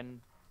 new friend.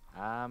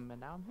 And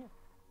now I'm here.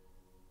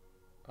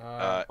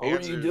 What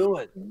were you Anzu-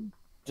 doing?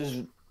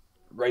 Just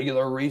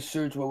regular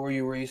research? What were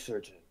you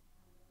researching?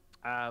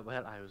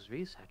 Well, I was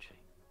researching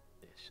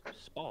this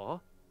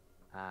spore,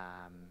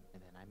 and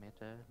then I met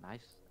a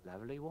nice,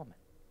 lovely woman.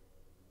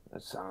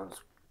 That sounds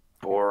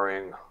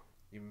boring.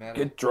 You met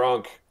Get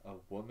drunk. a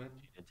woman?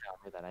 She did tell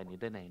me that I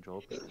need an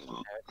angel because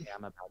apparently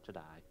I'm about to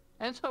die.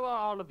 And so are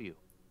all of you.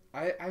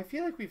 I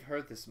feel like we've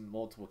heard this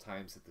multiple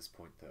times at this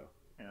point, though.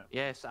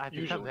 Yes, I've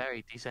become Usually.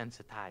 very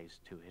desensitized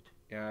to it.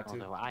 Yeah, too.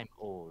 Although I'm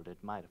old, it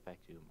might affect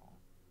you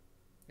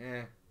more.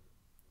 Eh,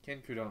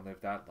 Kenku don't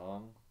live that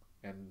long,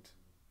 and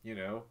you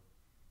know,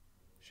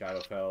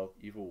 Shadowfell,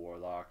 evil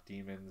warlock,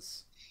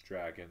 demons,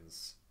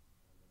 dragons,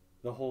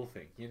 the whole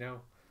thing. You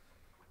know.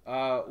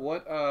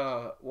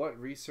 What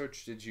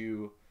research did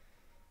you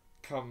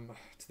come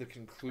to the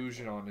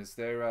conclusion on? Is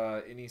there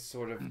any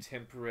sort of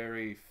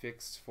temporary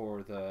fix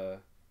for the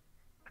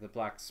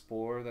Black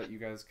Spore that you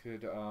guys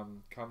could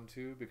come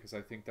to? Because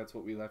I think that's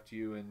what we left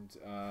you and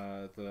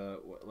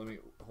let me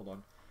hold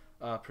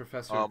on.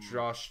 Professor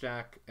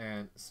Drawstack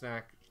and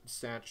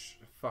Snatch.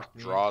 Fuck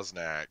me.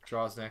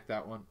 Drawsnack,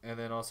 that one, and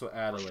then also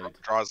Adelaide.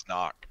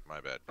 Drawsnack,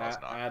 my bad.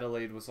 Drawsnack.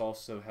 Adelaide was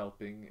also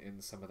helping in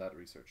some of that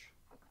research.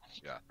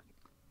 Yeah.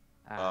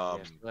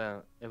 Yes,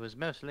 well, it was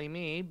mostly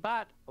me,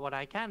 but what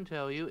I can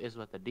tell you is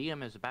what the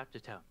DM is about to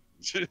tell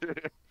me.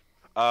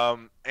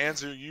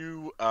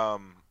 Anzu,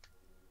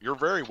 you're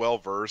very well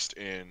versed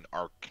in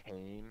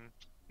arcane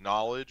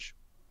knowledge.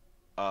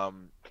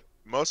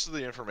 Most of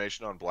the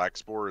information on Black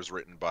Spore is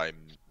written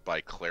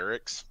by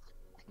clerics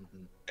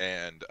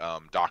and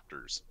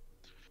doctors.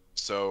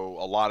 So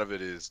a lot of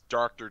it is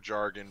doctor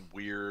jargon,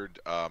 weird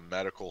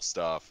medical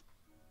stuff.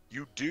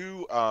 You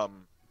do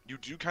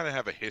kind of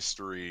have a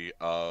history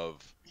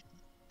of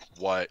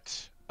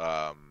what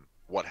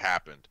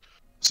happened.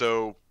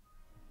 So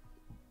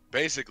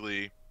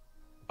basically,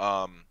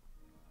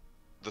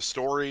 the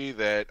story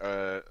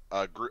that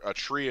a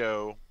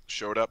trio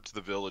showed up to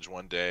the village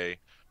one day,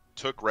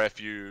 took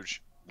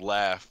refuge,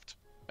 left,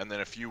 and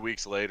then a few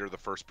weeks later, the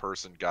first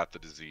person got the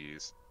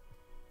disease,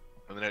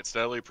 and then it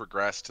steadily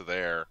progressed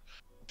to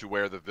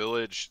where the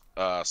village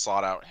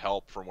sought out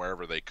help from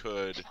wherever they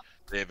could.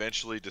 They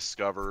eventually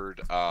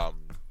discovered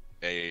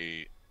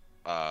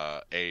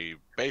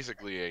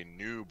basically a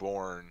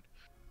newborn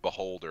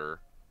beholder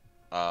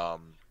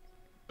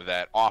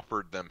that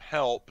offered them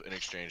help in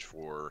exchange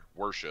for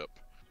worship.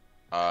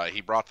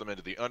 He brought them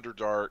into the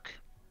underdark.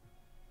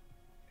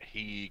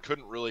 He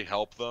couldn't really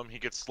help them. He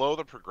could slow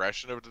the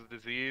progression of the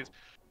disease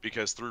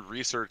because through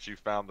research you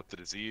found that the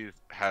disease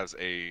has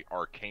a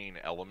arcane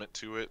element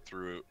to it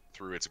through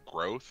its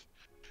growth,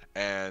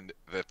 and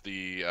that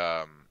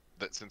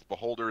that since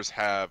beholders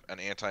have an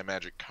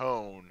anti-magic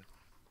cone,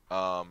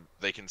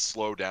 they can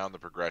slow down the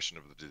progression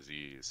of the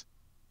disease.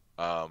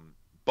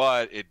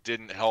 But it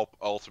didn't help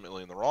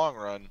ultimately in the long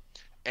run,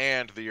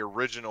 and the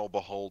original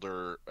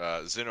beholder,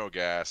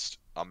 Xenogast,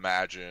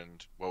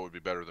 imagined what would be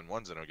better than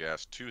one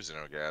Xenogast, 2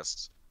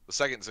 Xenogasts. The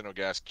second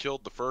Xenogast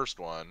killed the first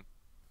one,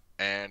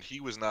 and he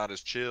was not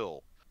as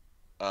chill.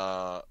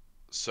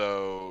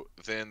 So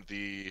then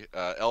the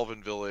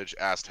Elven village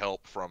asked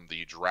help from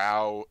the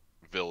Drow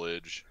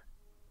village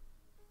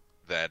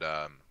that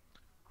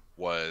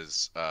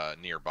was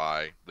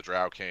nearby. The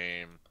Drow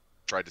came,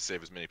 tried to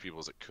save as many people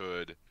as it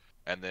could,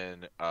 and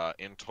then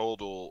in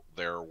total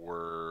there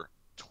were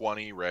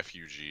 20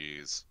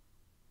 refugees,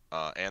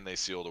 and they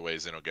sealed away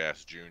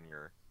Xenogast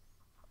Jr.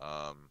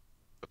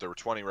 But there were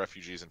 20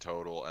 refugees in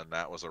total, and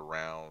that was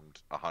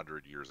around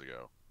 100 years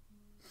ago.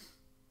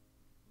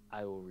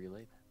 I will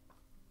relay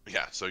that.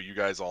 Yeah, so you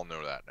guys all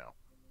know that now.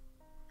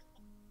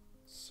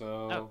 So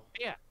Oh,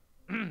 yeah.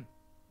 I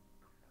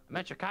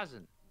met your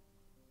cousin.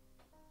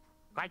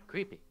 Quite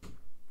creepy.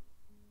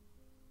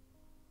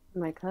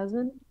 My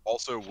cousin?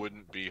 Also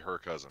wouldn't be her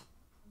cousin.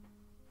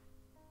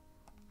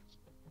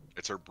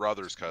 It's her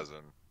brother's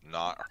cousin,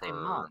 not Same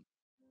her. mom.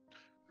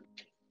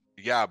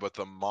 Yeah, but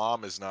the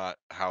mom is not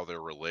how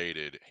they're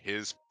related.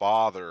 His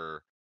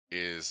father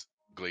is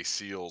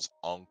Glacial's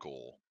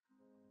uncle.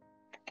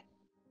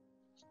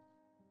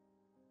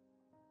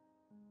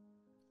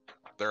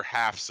 They're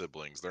half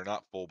siblings. They're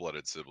not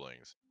full-blooded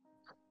siblings.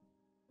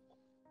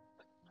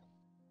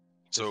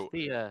 So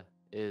Thea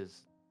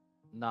is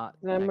not.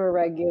 I'm a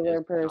regular is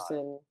God.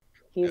 person.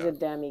 He's Yeah. a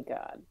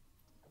demigod.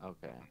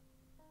 Okay.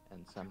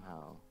 And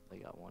somehow they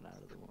got one out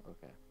of the one.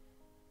 Okay.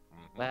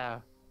 mhm.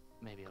 Well,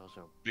 maybe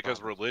also.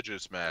 Because Robert's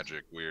religious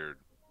magic, weird.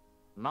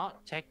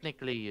 not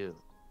technically you.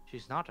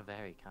 She's not a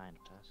very kind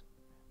person.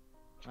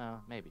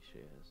 Well, maybe she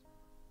is.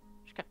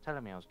 She kept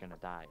telling me I was gonna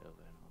die over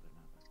and over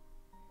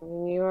and over.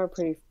 I mean, you are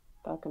pretty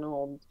fucking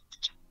old.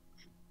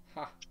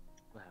 Ha.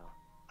 Well,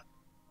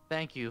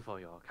 thank you for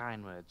your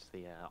kind words,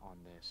 Thea, on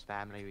this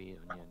family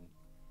reunion.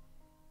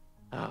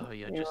 Oh,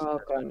 you're You're just as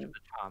much welcome. of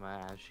a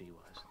charmer as she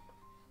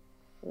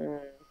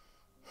was.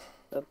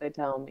 What they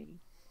tell me.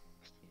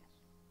 Yes.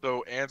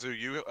 So Anzu,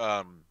 you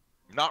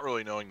not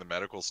really knowing the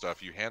medical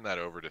stuff, you hand that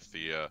over to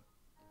Thea.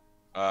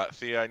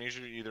 Thea, I need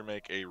you to either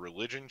make a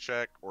religion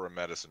check or a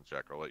medicine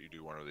check. I'll let you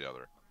do one or the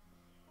other.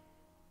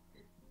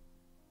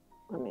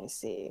 Let me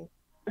see.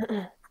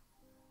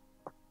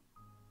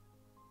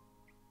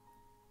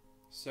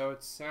 So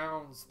it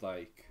sounds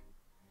like,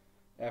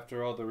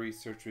 after all the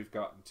research we've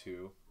gotten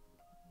to,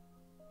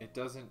 it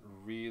doesn't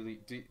really...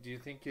 Do you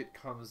think it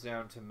comes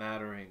down to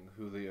mattering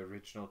who the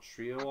original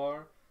trio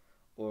are?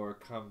 Or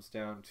comes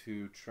down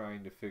to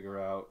trying to figure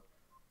out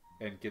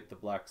and get the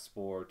Black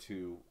Spore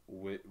to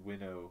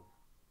winnow...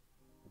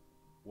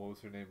 What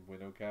was her name?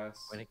 Winnowgas?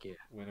 Winnegear.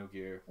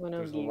 Winnowgear. Winnowgear.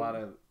 There's a lot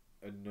of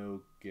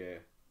Enoge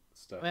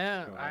stuff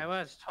Well, going I on.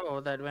 was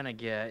told that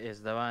Winnegear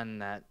is the one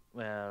that,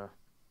 well,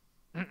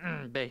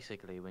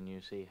 basically when you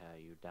see her,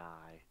 you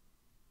die.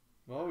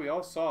 Well, we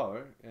all saw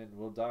her, and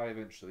we'll die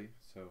eventually,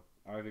 so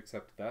I've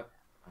accepted that.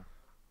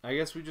 I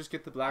guess we just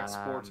get the Black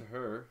Spore to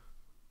her.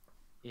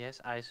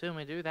 Yes, I assume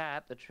we do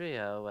that. The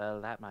trio,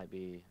 well, that might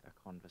be a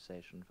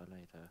conversation for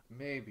later.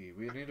 Maybe.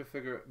 We need to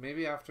figure...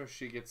 Maybe after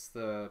she gets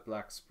the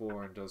Black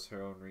Spore and does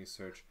her own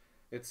research.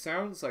 It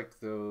sounds like,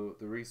 though,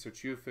 the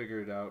research you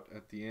figured out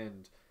at the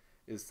end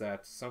is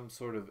that some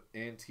sort of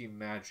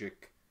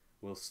anti-magic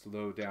will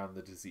slow down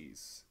the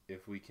disease.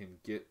 If we can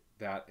get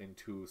that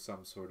into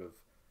some sort of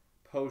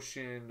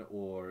potion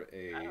or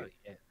a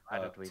Why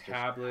don't we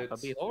tablet.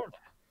 just have a behold?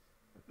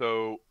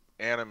 So,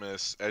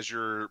 Animus, as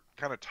you're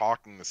kind of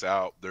talking this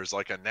out, there's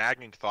like a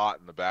nagging thought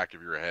in the back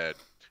of your head.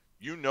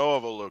 You know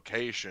of a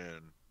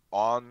location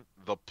on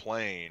the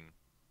plane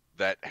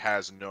that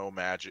has no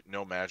magic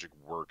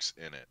works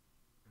in it.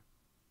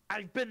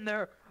 I've been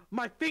there.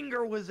 My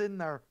finger was in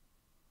there.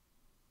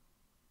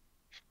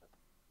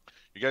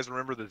 You guys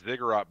remember the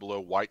ziggurat below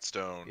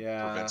Whitestone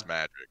Yeah. prevents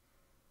magic.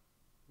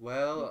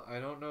 Well, I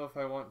don't know if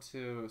I want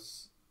to...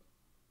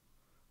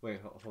 Wait,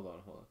 hold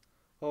on.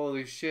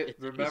 Holy shit, It's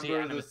remember easy, the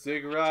Animus.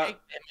 ziggurat? Take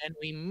them and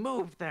we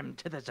move them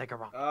to the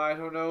ziggurat. I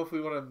don't know if we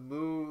want to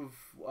move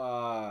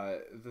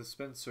the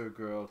Spencer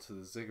girl to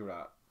the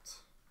ziggurat.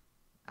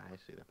 I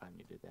see the plan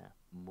you did there.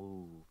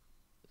 Move.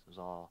 This was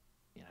all,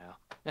 you know.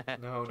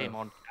 No, Came no.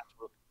 on.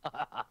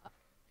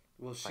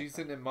 Well, she's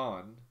in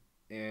Iman,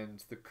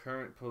 and the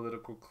current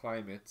political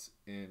climate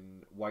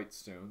in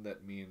Whitestone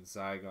that me and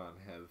Zygon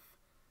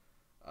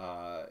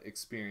have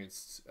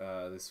experienced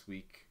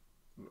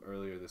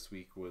earlier this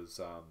week was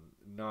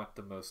not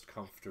the most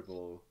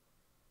comfortable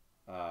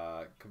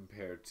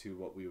compared to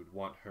what we would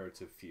want her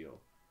to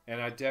feel.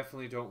 And I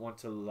definitely don't want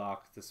to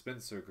lock the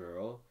Spencer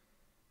girl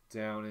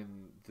down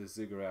in the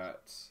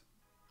ziggurat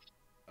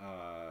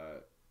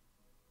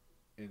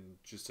in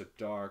just a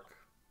dark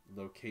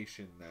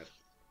location that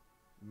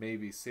may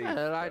be safe.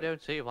 Well, I but-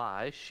 don't see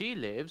why. She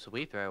lives.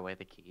 We throw away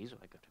the keys.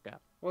 We're good to go.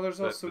 Well,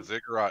 there's also... The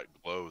ziggurat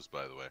glows,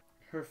 by the way.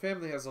 Her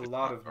family has a It's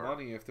lot not of dark.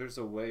 money. If there's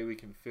a way we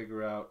can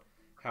figure out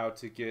how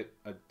to get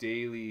a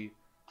daily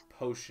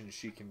potion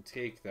she can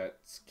take that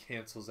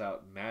cancels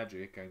out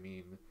magic, I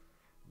mean,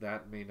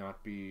 that may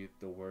not be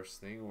the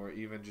worst thing. Or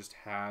even just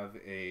have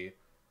a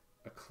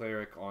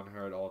cleric on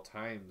her at all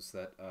times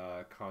that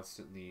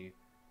constantly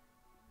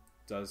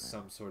does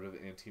some sort of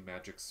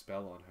anti-magic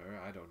spell on her.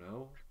 I don't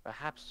know.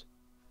 Perhaps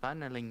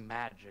funneling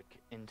magic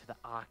into the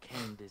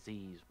arcane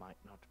disease might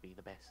not be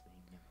the best thing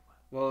in the world.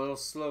 Well, it'll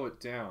slow it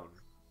down.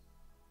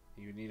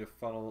 You need to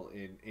funnel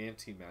an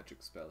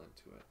anti-magic spell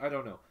into it. I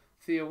don't know.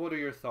 Thea, what are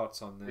your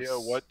thoughts on this?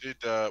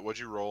 Thea, what'd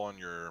you roll on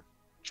your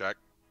check?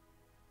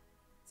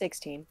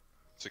 16.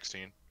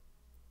 16.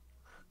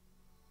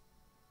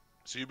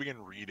 So you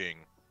begin reading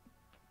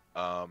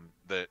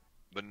that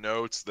the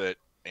notes that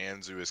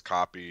Anzu has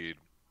copied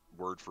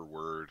word for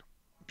word.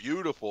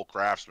 Beautiful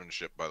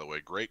craftsmanship, by the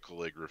way. Great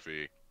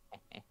calligraphy.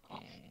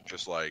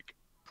 Just like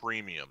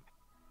premium.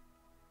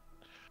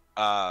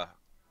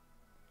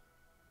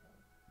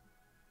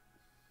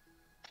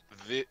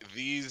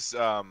 These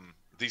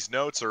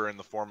notes are in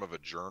the form of a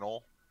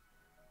journal,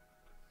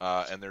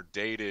 and they're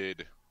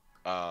dated.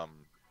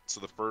 So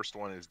the first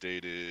one is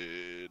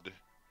dated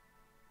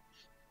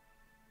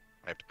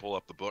I have to pull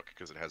up the book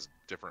because it has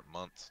different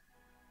months.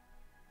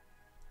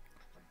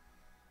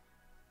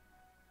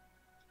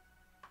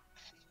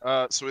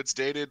 So it's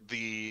dated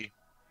the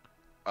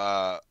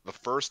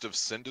first of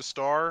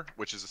Sindastar,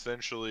 which is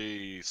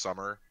essentially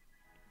summer.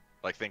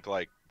 Think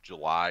like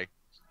July.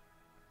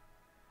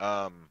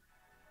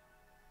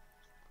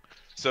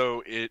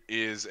 So it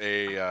is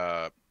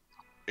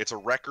it's a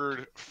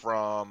record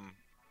from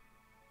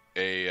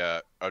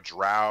a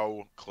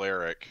drow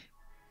cleric,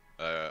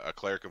 a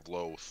cleric of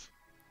Loth,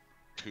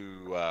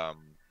 who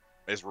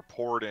is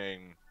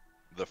reporting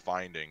the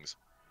findings,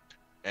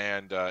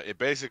 and it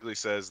basically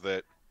says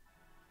that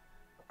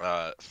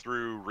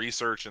through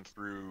research and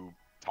through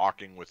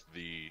talking with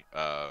the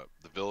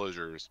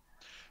villagers,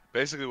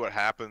 basically what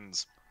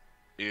happens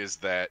is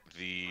that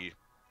the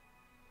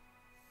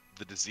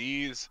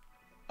disease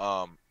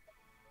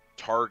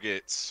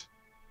targets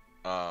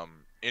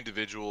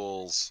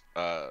individuals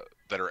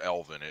that are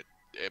elven.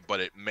 But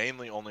it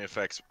mainly only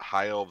affects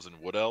high elves and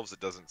wood elves. It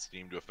doesn't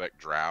seem to affect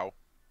drow.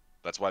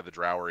 That's why the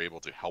drow are able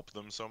to help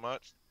them so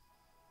much.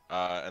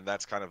 And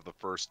that's kind of the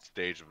first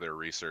stage of their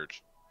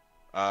research.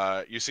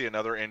 You see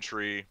another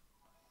entry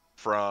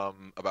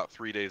from about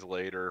 3 days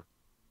later,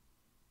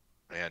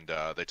 and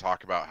they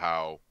talk about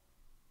how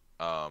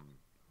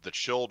the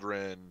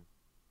children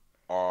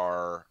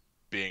are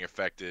being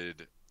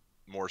affected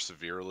more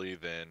severely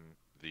than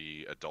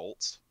the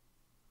adults.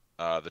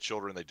 The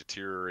children, they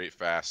deteriorate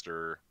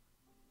faster,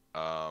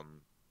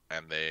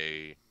 and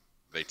they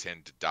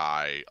tend to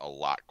die a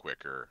lot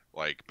quicker.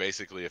 Like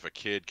basically, if a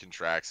kid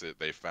contracts it,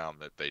 they found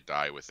that they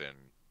die within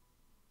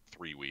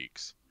 3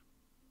 weeks.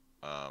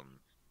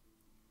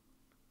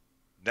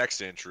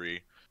 Next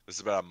entry, this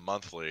is about a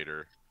month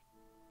later.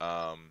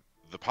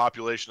 The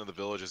population of the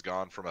village has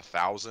gone from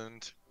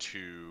 1,000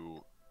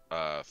 to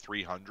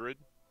 300,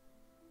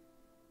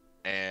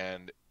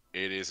 and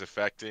it is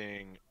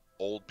affecting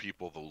old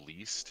people the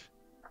least.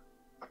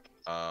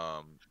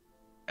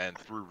 And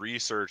through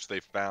research, they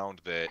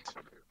found that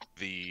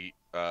the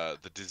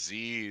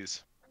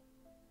disease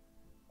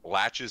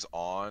latches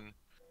on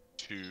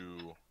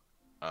to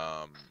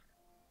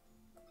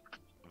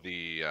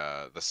the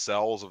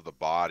cells of the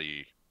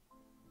body,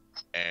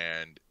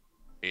 and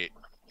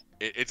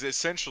it's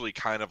essentially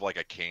kind of like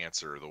a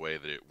cancer the way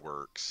that it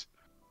works.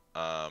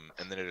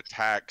 And then it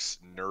attacks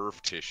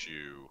nerve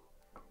tissue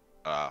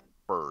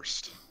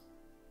first,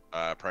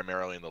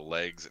 primarily in the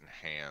legs and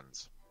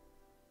hands.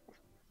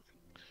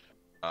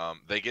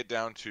 They get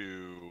down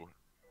to,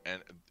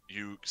 and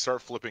you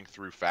start flipping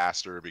through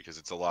faster because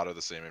it's a lot of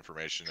the same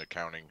information,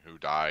 accounting who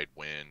died,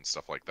 when,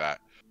 stuff like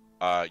that.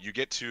 You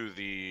get to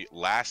the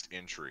last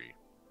entry,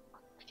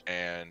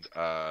 and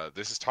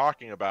this is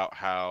talking about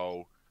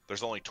how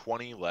there's only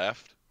 20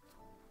 left.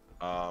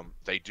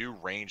 They do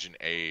range in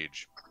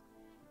age,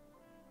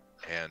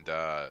 and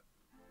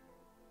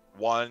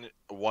one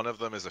of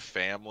them is a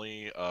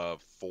family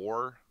of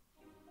 4.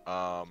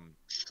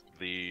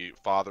 The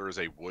father is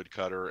a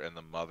woodcutter and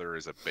the mother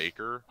is a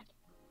baker.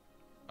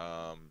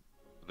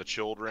 The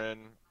children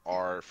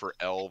are, for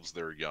elves,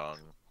 they're young.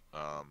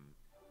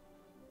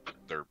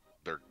 They're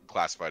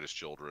classified as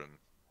children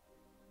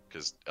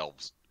because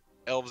elves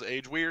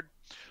age weird.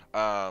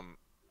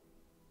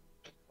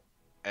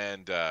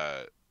 And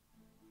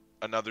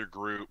another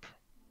group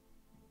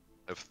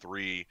of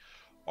 3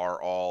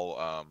 are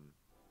all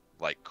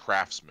like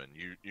craftsmen.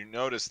 You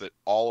notice that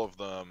all of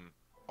them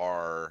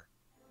are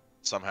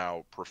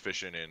somehow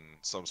proficient in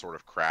some sort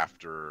of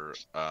craft, or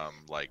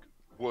like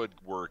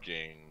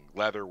woodworking,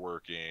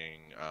 leatherworking,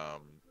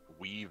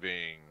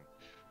 weaving,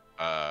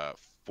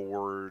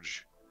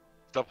 forge,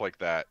 stuff like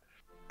that.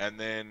 And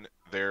then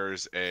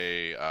there's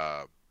a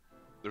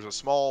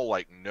small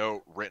like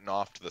note written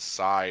off to the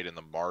side in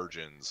the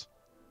margins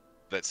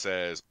that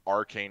says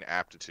arcane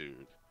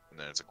aptitude, and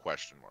then it's a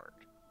question mark.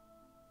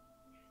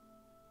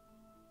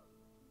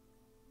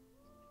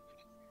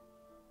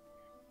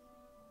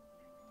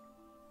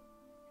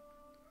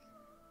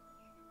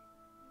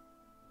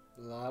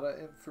 A lot of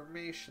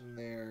information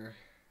there.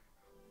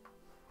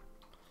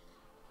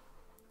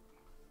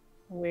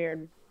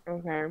 Weird.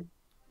 Okay.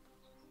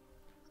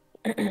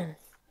 Here,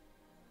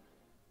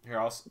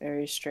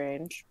 Very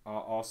strange.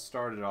 I'll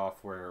start it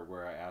off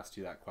where I asked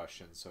you that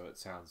question, so it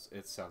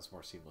sounds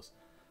more seamless.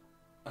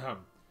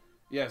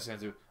 Yes,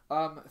 Andrew.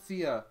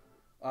 Thea,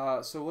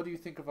 so what do you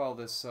think of all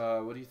this?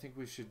 What do you think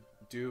we should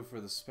do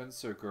for the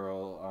Spencer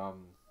girl?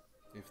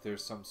 If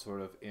there's some sort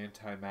of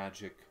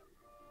anti-magic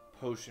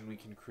potion we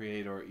can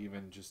create, or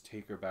even just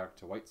take her back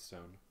to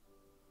Whitestone.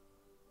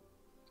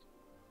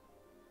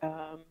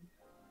 I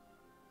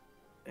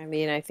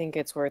mean, I think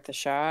it's worth a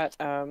shot.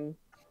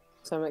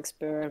 Some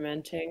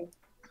experimenting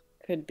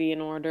could be in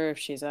order if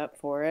she's up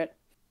for it.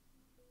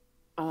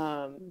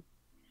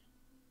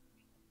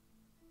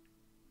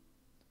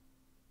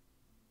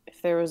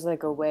 If there was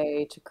like a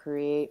way to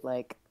create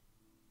like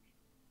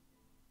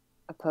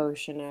a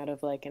potion out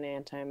of like an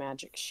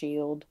anti-magic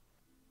shield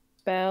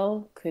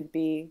spell, could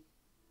be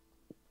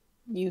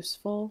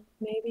useful,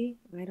 maybe.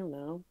 I don't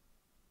know.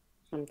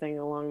 Something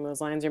along those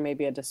lines, or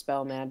maybe a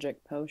dispel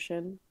magic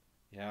potion.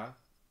 Yeah.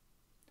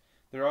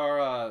 There are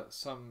I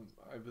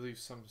believe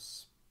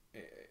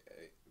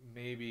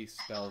maybe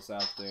spells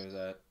out there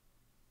that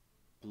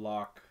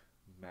block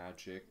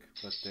magic,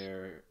 but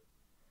they're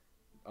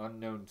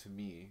unknown to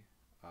me.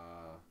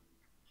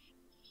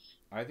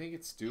 I think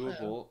it's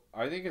doable.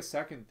 I think a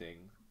second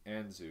thing,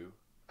 Anzu,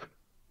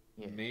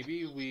 Yes.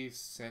 maybe we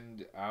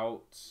send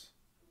out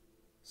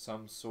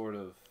some sort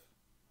of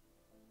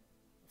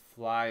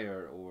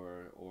flyer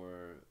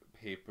or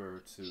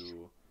paper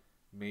to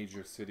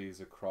major cities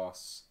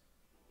across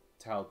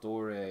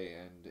Taldore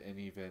and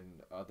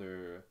even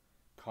other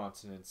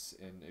continents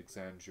in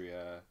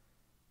Exandria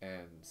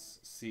and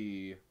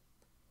see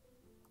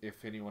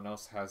if anyone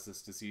else has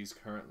this disease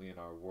currently in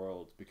our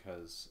world,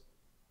 because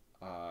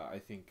I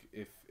think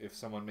if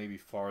someone may be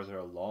farther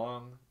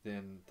along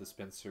than the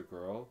Spencer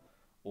girl,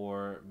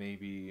 or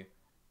maybe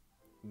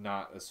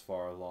not as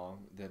far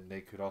along, then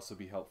they could also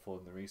be helpful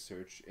in the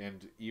research,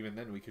 and even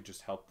then we could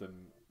just help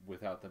them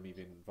without them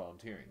even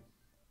volunteering,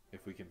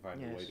 if we can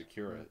find a way Yes. to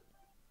cure it.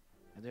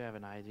 I do have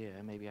an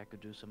idea. Maybe I could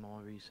do some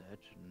more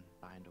research and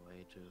find a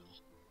way to,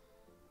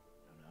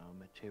 I don't know,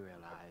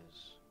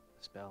 materialize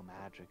spell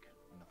magic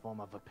in the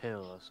form of a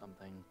pill or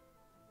something.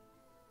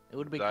 It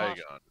would be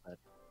costly, Diagon. but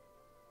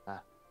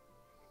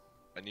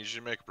I need you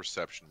to make a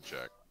perception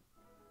check.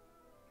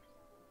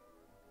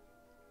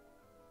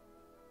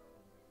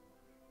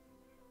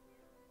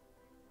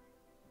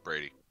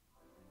 Brady.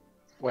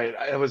 Wait,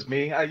 it was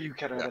me? You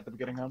cut out Yeah. at the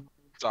beginning, huh?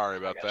 Sorry I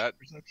about got you. that.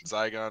 Perception.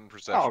 Zygon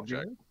perception Oh,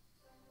 check. good.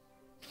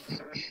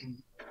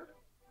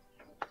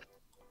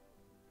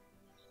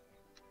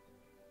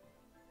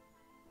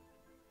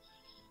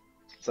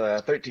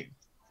 It's 13.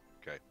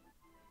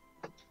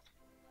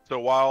 So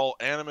while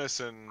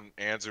Animus and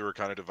Anzu are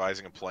kind of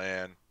devising a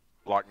plan,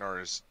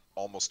 Lochnar is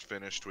almost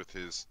finished with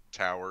his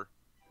tower.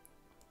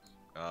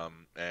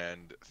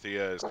 And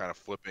Thea is kind of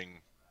flipping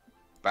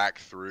back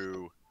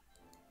through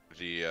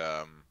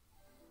the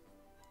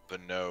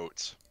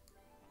notes.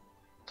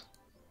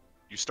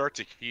 You start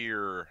to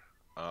hear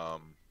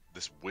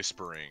this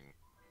whispering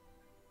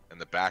in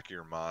the back of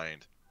your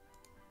mind.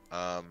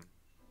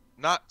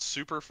 Not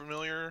super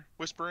familiar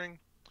whispering,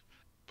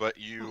 but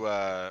you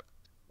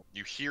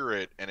hear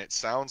it, and it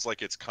sounds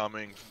like it's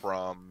coming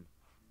from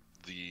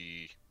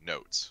the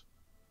notes.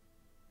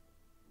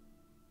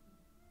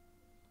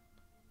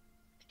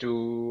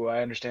 Do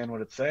I understand what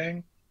it's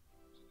saying?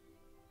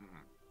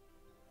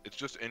 It's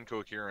just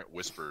incoherent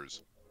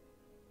whispers.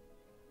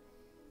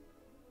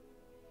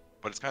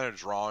 But it's kind of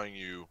drawing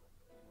you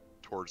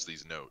towards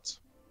these notes.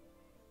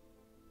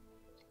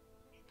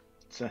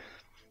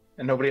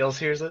 And nobody else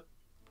hears it?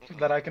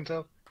 That I can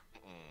tell?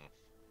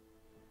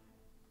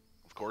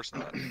 Of course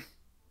not.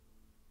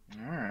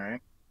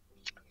 Alright.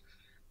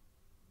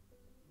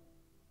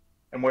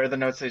 And where are the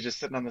notes? They just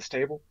sitting on this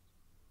table?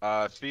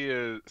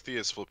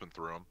 Thea's flipping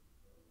through them.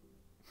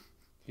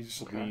 He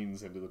just Okay.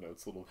 leans into the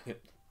notes a little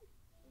bit.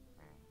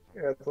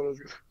 Yeah, that's what I was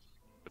gonna...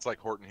 It's like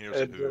Horton Hears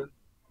a Who.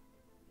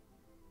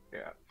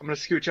 Yeah, I'm gonna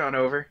scooch on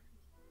over.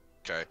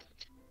 Okay.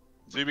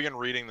 So you begin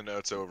reading the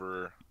notes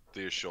over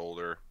Thea's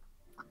shoulder.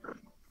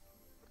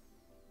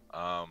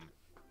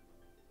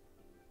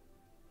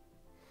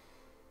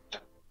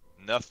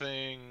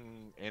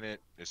 Nothing in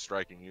it is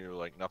striking you,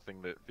 like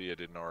nothing that Thea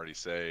didn't already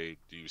say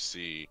do you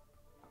see.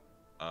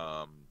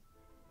 But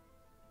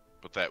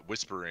that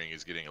whispering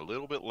is getting a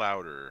little bit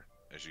louder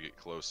as you get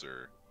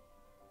closer.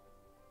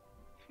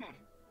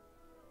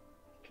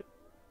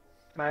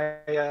 Can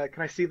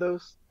I see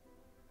those?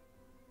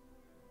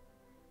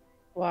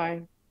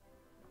 Why?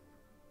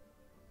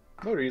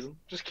 No reason.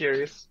 Just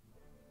curious.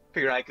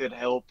 Figured I could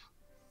help.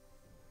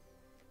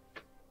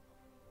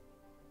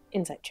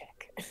 Insight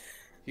check.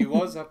 He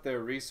was up there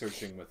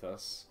researching with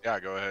us.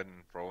 Yeah, go ahead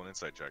and roll an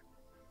insight check.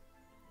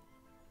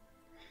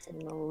 It's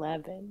an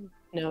 11.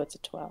 No, it's a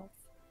 12.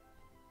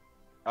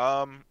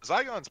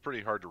 Zygon's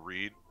pretty hard to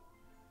read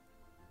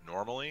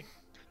normally,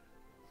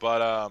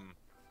 but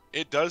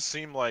it does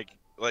seem like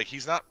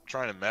he's not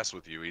trying to mess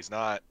with you. He's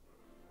not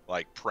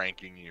like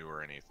pranking you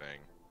or anything.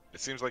 It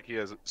seems like he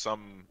has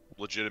some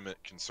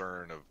legitimate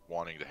concern of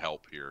wanting to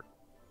help here.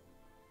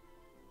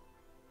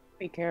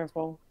 Be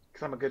careful.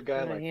 Because I'm a good guy.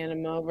 I'm gonna hand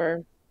him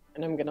over,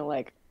 and I'm gonna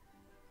like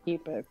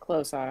keep a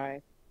close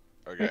eye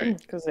Okay.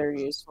 because they're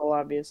useful,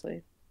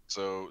 obviously.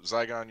 So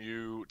Zygon,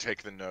 you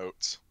take the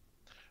notes.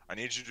 I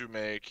need you to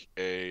make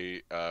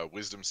a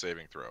wisdom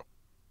saving throw.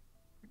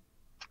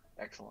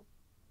 Excellent.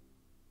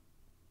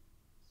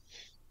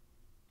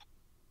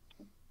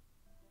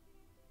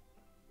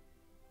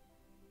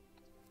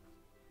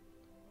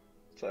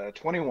 It's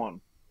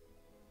 21.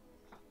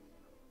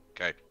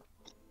 Okay.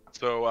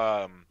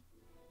 So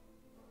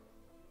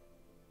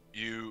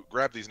you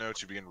grab these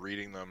notes, you begin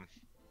reading them.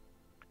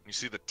 You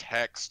see the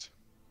text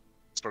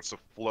starts to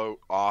float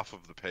off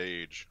of the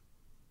page.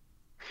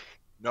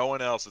 No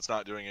one else is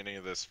not doing any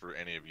of this for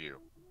any of you.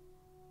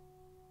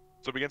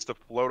 So it begins to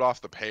float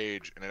off the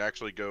page, and it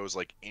actually goes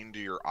like into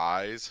your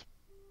eyes,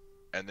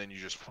 and then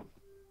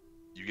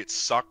you get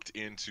sucked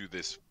into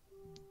this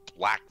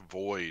black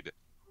void.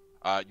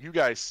 You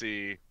guys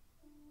see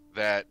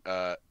that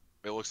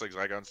it looks like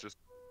Zygon's just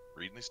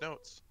reading these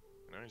notes.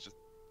 You know, he's just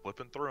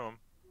flipping through them.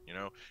 You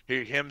know,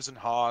 he hems and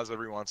haws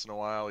every once in a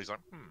while. He's like,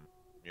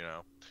 you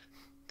know,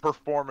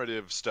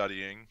 performative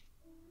studying.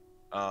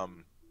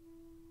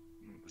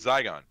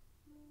 Zygon,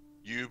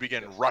 you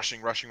begin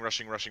rushing,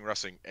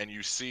 and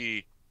you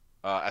see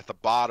at the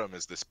bottom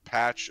is this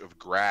patch of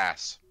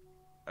grass,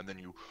 and then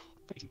you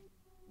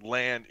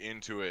land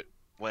into it,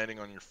 landing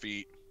on your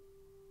feet.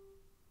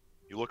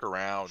 You look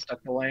around.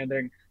 Stuck the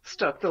landing.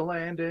 Stuck the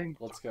landing.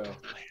 Let's go.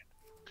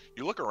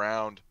 You look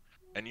around,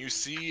 and you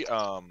see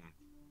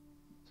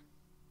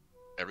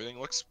everything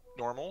looks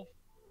normal.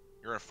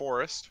 You're in a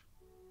forest.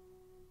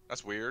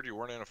 That's weird. You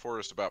weren't in a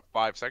forest about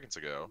 5 seconds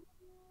ago.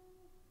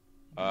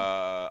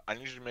 I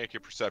need you to make a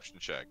perception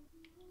check.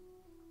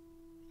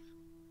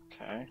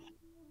 Okay.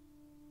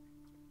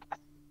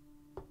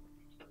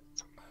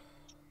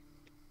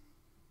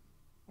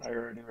 I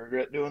already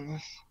regret doing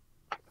this.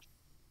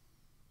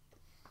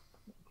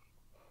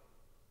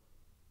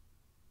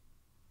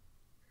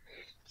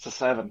 It's a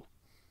 7.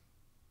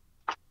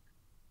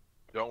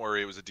 Don't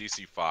worry, it was a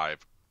DC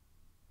 5.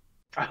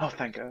 Oh,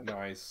 thank God.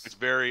 Nice. It's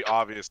very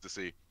obvious to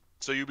see.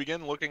 So you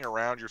begin looking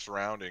around your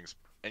surroundings,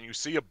 and you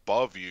see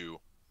above you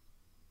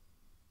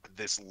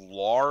this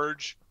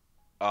large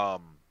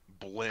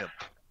blimp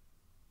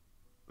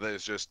that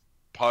is just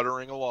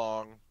puttering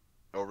along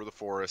over the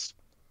forest.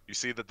 You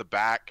see that the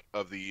back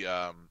of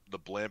the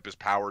blimp is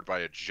powered by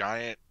a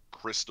giant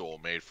crystal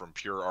made from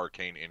pure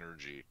arcane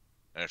energy,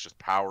 and it's just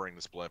powering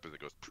this blimp as it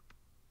goes.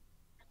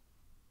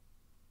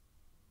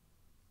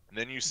 And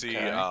then you see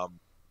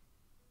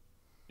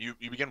you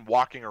begin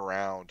walking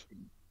around,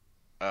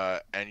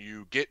 and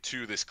you get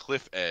to this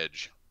cliff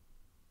edge.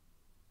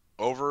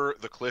 Over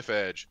the cliff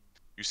edge,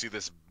 you see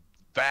this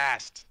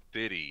vast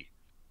city,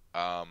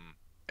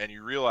 and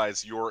you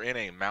realize you're in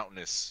a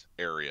mountainous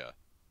area.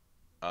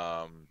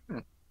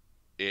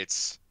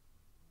 There's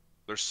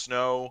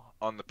snow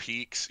on the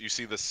peaks. You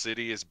see the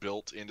city is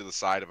built into the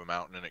side of a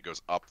mountain, and it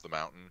goes up the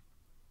mountain.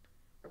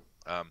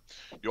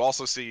 You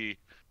also see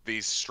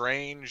these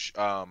strange,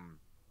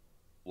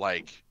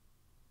 like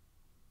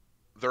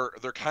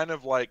they're kind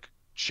of like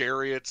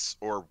chariots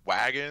or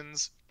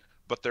wagons,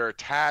 but they're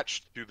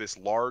attached to this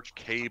large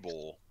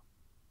cable,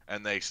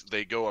 and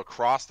they go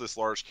across this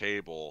large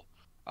cable.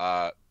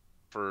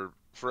 For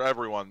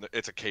everyone,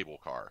 it's a cable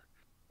car,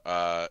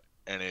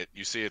 and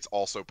you see it's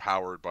also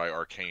powered by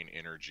arcane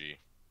energy,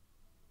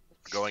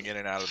 going in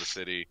and out of the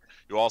city.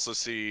 You also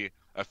see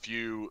a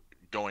few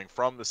going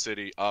from the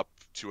city up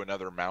to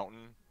another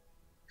mountain,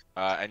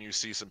 and you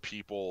see some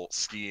people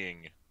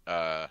skiing,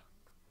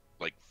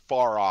 like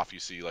far off. You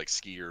see like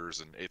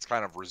skiers, and it's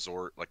kind of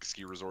resort, like a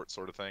ski resort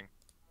sort of thing.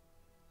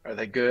 Are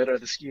they good? Are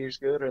the skiers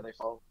good? Or are they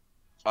fall?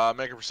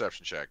 Make a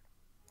perception check.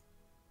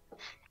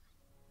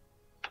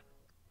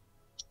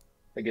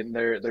 They getting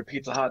their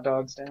pizza hot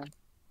dogs down?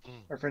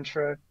 Or French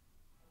fry?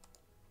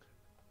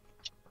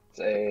 It's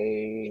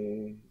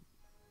a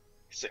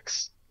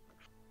 6.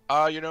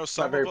 You know,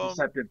 some Not very of them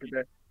perceptive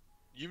today.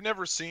 you've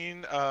never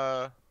seen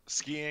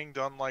skiing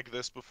done like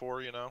this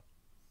before, you know.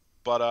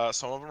 But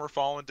some of them are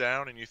falling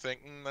down, and you think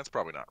that's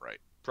probably not right.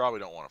 Probably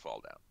don't want to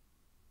fall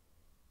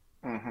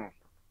down.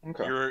 Mm-hmm.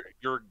 Okay.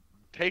 You're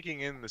taking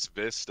in this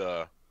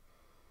vista,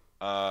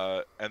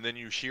 and then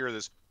you hear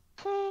this,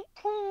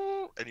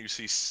 and you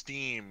see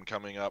steam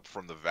coming up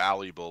from the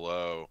valley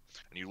below,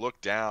 and you look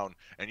down,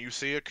 and you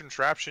see a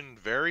contraption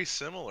very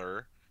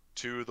similar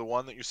to the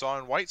one that you saw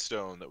in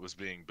Whitestone that was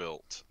being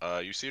built.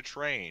 You see a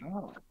train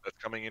that's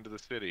coming into the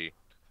city.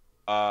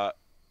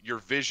 Your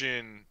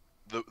vision,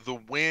 the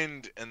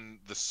wind and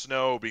the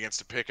snow begins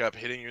to pick up,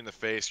 hitting you in the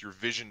face. Your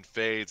vision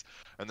fades,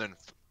 and then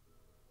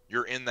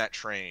you're in that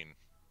train.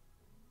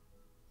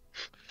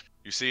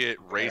 You see it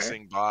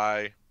racing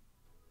by.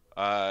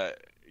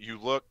 You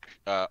look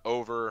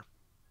over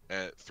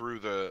through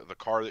the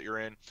car that you're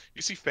in.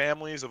 You see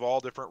families of all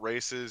different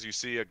races. You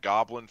see a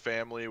goblin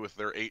family with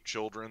their 8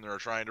 children that are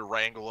trying to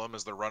wrangle them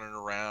as they're running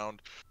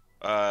around.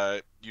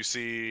 You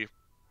see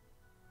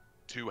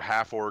 2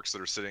 half-orcs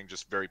that are sitting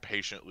just very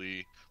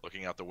patiently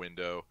looking out the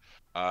window.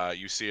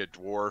 You see a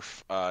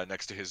dwarf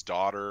next to his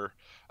daughter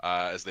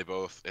as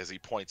he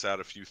points out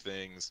a few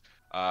things,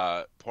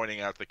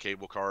 pointing out the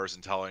cable cars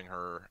and telling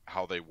her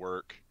how they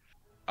work.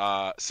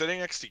 Sitting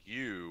next to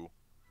you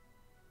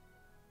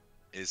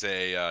is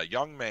a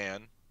young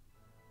man.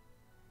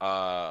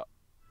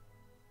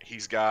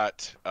 He's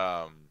got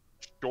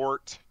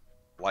short,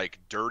 like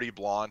dirty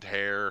blonde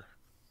hair.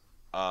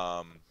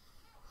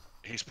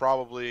 He's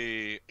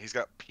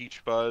got peach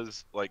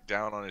fuzz like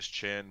down on his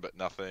chin, but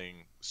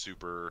nothing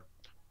super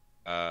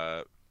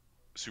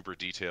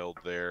detailed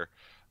there.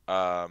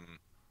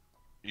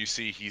 You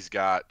see he's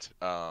got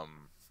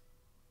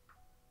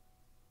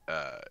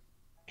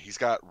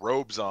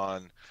robes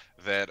on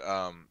that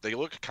they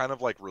look kind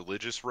of like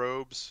religious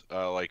robes,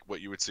 like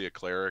what you would see a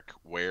cleric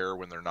wear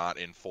when they're not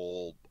in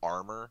full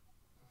armor.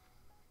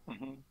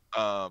 Mm-hmm.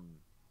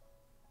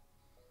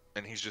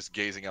 And he's just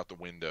gazing out the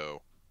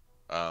window.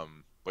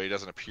 but he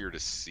doesn't appear to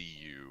see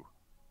you.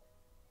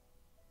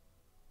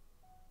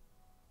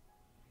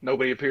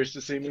 Nobody appears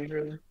to see me,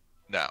 really.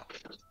 No,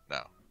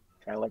 no,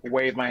 I like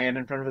wave my hand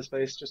in front of his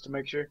face just to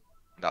make sure.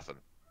 nothing.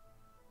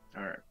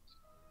 All right.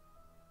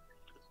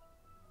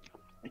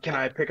 Can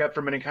I pick up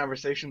from any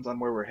conversations on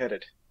where we're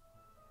headed?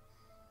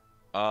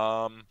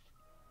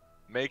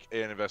 Make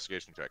an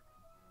investigation check.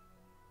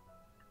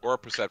 Or a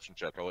perception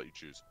check, I'll let you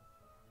choose.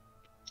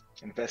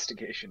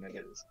 Investigation it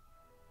is.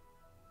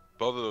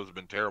 Both of those have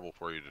been terrible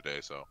for you today,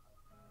 so.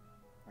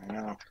 I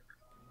know.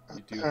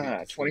 You do hate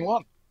to see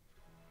 21.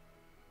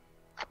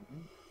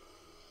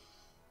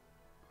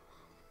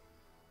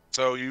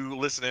 So you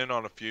listen in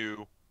on a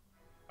few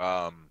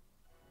of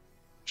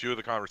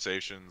the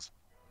conversations,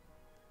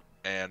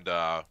 and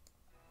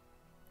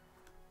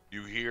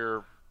you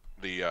hear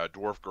the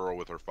dwarf girl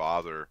with her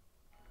father.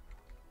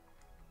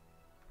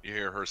 You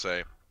hear her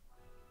say,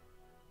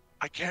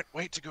 "I can't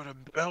wait to go to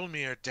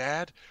Belmere,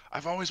 Dad.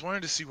 I've always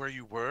wanted to see where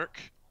you work."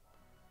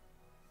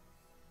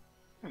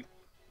 Do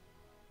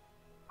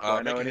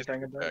I know make a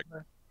anything history about check.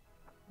 that?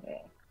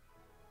 Yeah.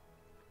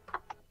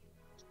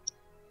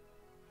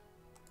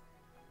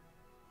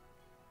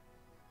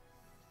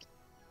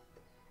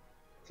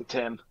 It's a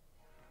 10.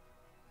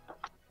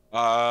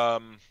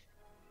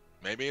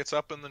 Maybe it's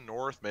up in the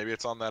north, maybe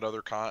it's on that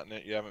other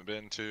continent you haven't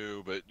been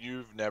to, but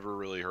you've never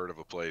really heard of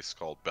a place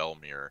called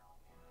Belmere.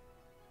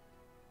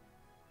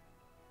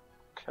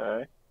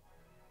 Okay.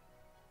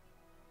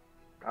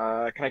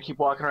 Can I keep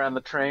walking around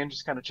the train,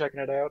 just kind of checking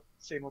it out,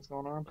 seeing what's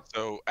going on?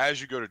 So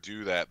as you go to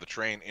do that, the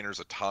train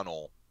enters a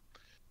tunnel,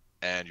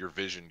 and your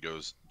vision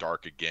goes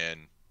dark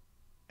again,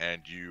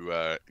 and you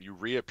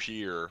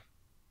reappear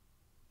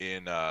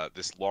in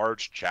this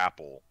large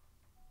chapel.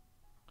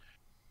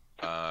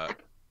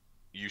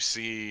 You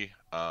see,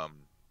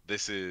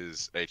 this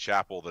is a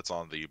chapel that's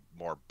on the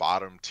more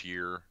bottom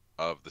tier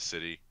of the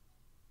city.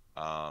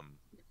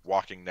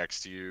 Walking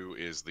next to you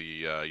is the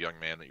young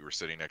man that you were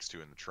sitting next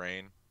to in the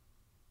train.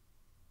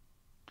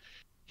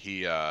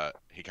 He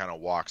kind of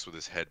walks with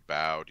his head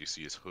bowed. You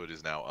see his hood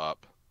is now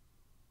up,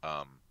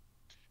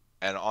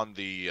 and on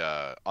the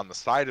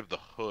side of the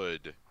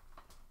hood,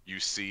 you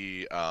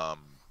see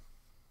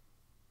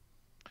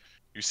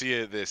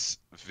this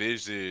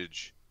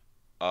visage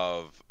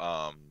of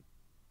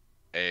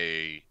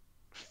a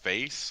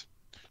face,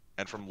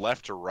 and from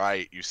left to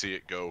right, you see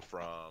it go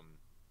from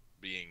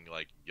being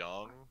like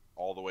young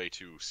all the way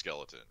to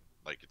skeleton.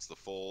 Like it's the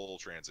full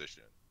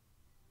transition.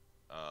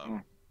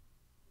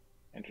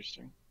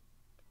 Interesting.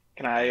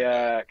 Can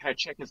I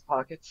check his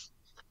pockets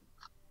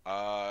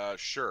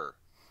Sure,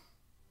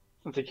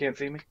 since he can't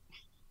see me?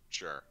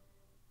 sure.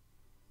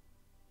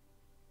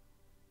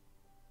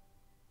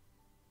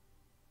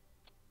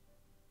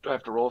 Do I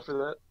have to roll for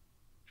that?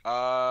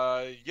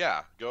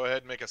 Yeah. Go ahead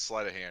and make a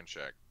sleight of hand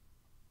check.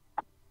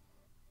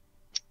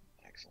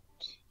 Excellent.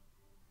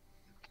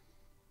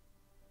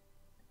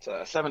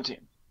 It's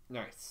 17.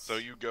 Nice. So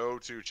you go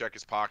to check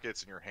his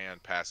pockets, and your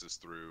hand passes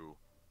through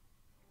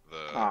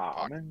the Aw,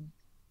 pocket. man.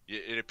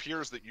 It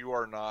appears that you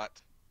are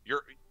not.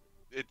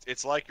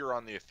 It's like you're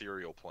on the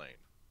ethereal plane,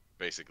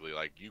 basically.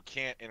 Like you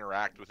can't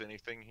interact with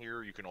anything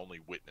here. You can only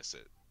witness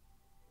it.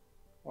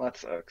 Well, that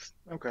sucks.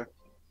 Okay.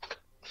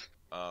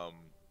 Um.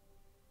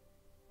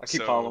 I'll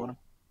keep So, following him.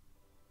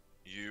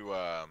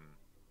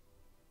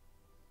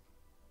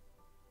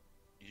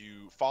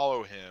 You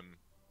follow him,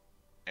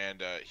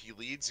 and he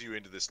leads you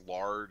into this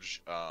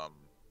large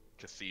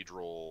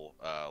cathedral,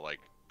 like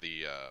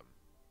the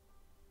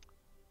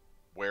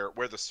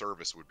where the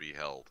service would be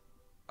held.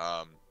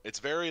 It's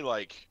very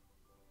much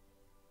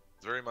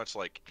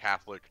like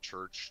Catholic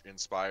church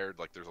inspired.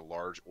 Like there's a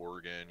large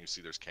organ. You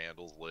see there's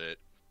candles lit.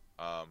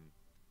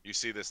 You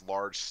see this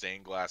large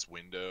stained glass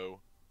window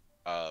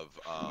of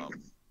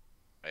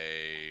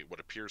what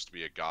appears to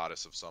be a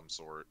goddess of some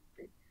sort.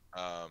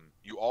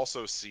 You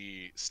also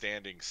see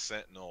standing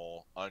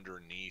sentinel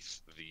underneath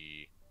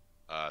the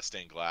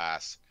stained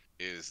glass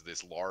is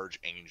this large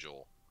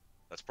angel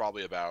that's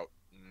probably about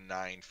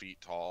 9 feet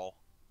tall.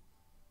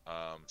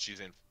 She's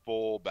in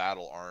full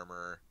battle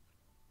armor,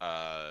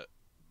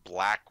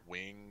 black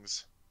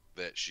wings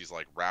that she's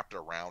like wrapped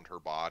around her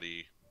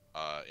body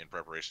in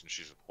preparation.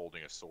 She's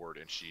holding a sword,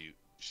 and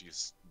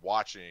she's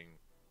watching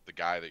the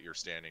guy that you're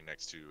standing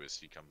next to as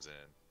he comes in.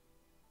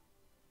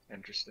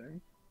 Interesting.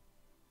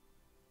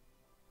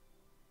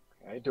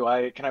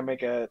 Okay. Can I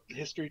make a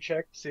history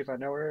check to see if I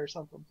know her or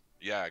something?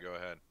 Yeah, go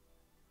ahead.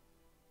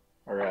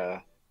 Or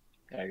yeah,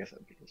 I guess that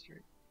would be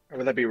history. Or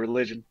would that be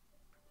religion?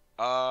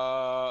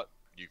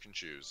 You can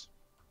choose.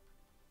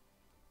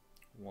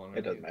 One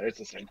It doesn't matter. It's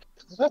the same.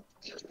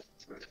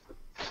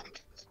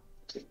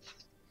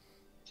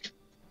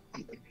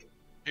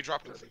 He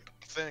dropped a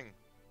thing.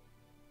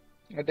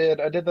 I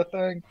did the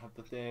thing. Have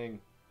the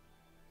thing.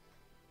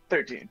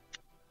 13.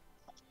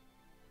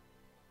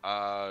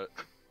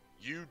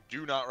 You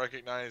do not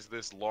recognize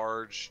this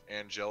large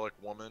angelic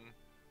woman.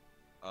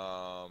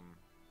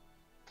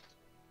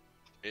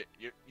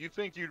 You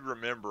think you'd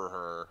remember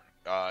her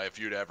if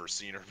you'd ever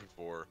seen her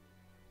before.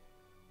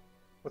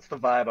 What's the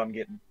vibe I'm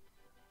getting?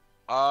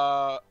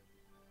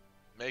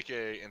 Make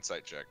a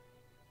insight check,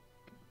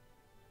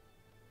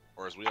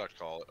 or as we like to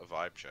call it, a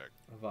vibe check.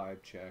 A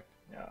vibe check.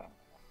 Yeah.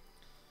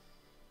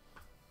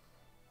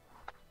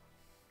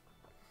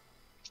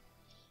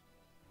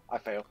 I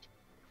failed.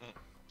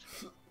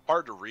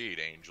 Hard to read,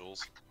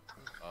 angels.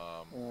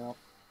 Yeah.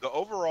 The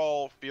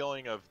overall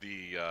feeling of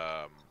the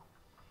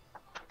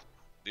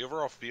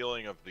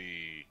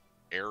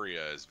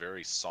area is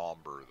very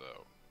somber,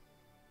 though.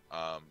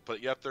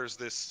 But yet there's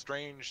this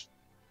strange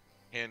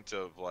hint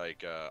of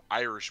like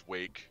Irish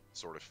wake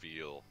sort of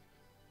feel.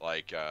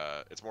 Like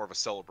it's more of a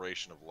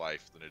celebration of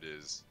life than it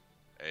is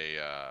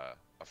a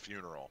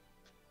funeral.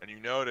 And you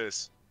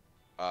notice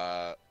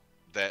that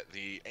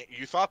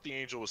you thought the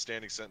angel was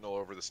standing sentinel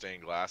over the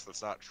stained glass.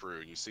 That's not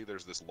true. You see,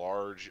 there's this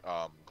large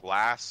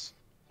glass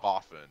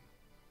coffin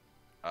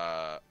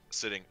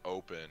sitting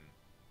open,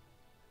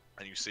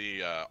 and you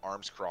see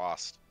arms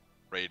crossed,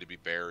 ready to be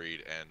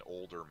buried, an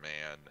older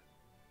man,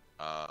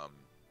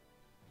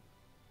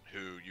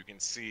 who you can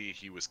see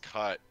he was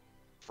cut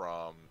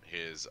from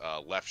his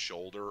left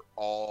shoulder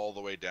all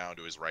the way down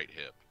to his right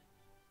hip.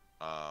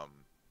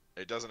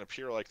 It doesn't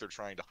appear like they're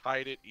trying to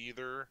hide it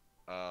either.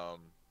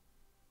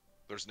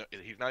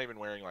 He's not even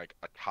wearing like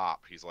a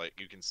top. He's like,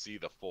 you can see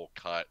the full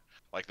cut.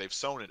 Like they've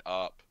sewn it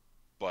up,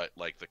 but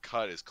like the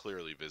cut is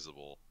clearly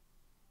visible.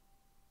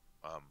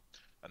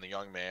 And the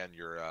young man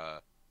you're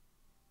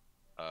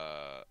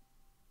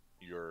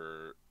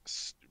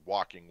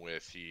walking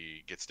with,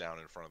 he gets down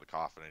in front of the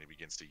coffin and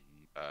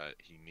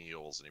he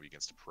kneels and he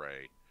begins to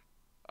pray.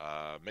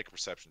 Make a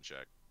perception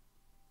check.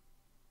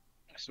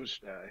 I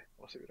switched die.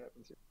 We'll see what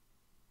happens here.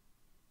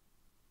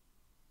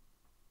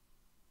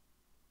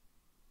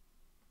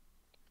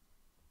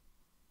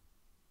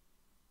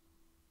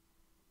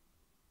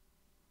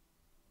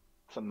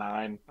 It's a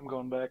 9. I'm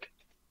going back.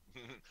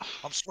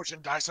 I'm switching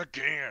dice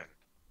again.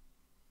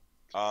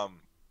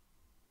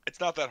 It's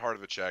not that hard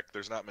of a check.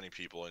 There's not many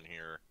people in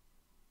here.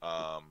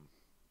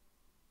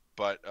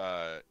 But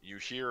you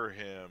hear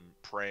him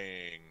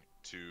praying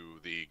to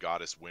the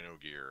goddess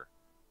Winogir,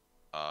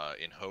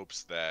 in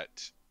hopes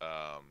that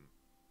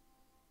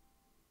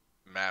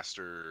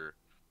Master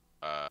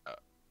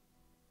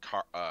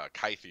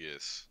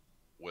Kythius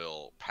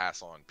will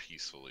pass on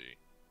peacefully.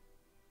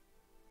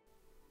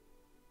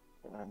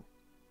 Fine.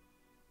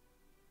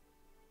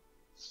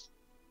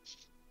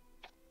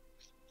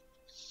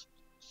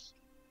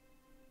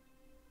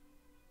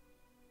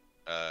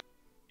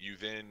 You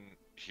then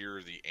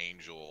hear the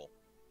angel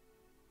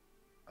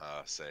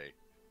say,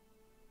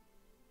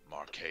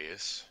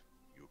 Marqueus,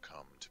 you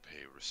come to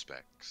pay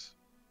respects.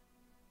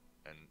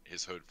 And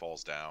his hood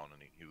falls down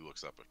and he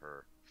looks up at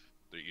her.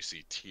 There you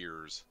see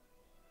tears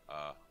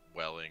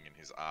welling in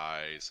his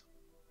eyes.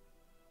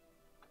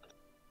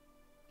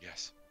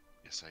 Yes,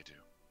 I do.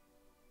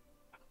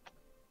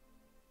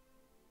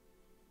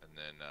 And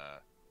then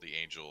the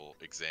angel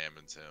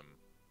examines him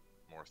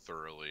more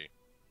thoroughly.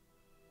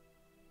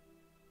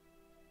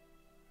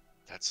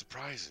 That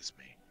surprises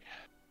me.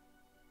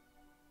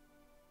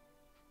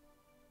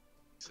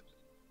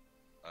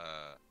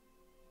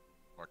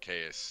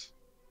 Marqueus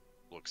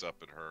looks up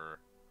at her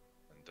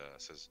and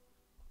says,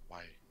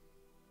 Why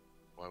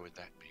would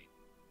that be?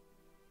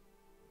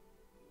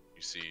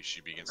 You see,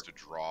 she begins to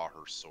draw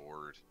her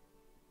sword.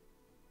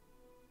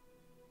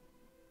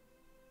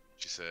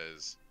 She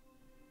says,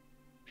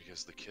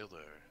 because the killer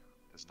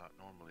does not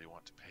normally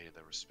want to pay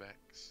their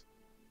respects.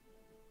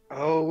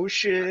 Oh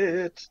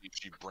shit!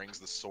 She brings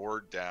the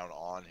sword down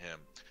on him,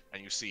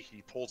 and you see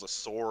he pulls a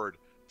sword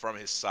from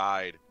his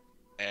side,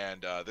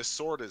 and this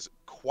sword is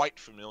quite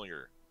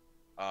familiar.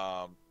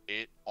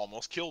 It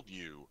almost killed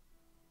you.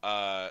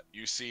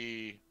 You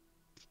see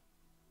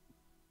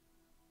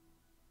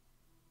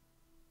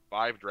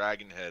 5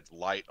 dragon heads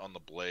light on the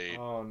blade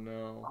Oh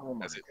no. Oh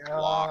my as it god!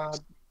 blocks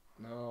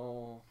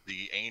No.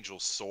 the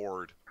angel's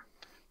sword,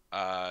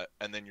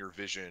 and then your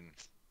vision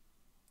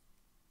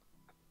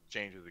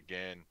changes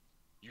again.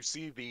 You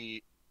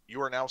see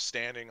you are now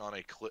standing on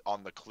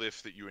on the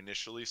cliff that you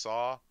initially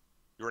saw.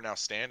 You are now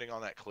standing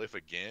on that cliff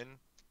again.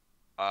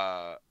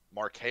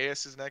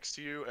 Marqueus is next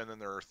to you, and then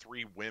there are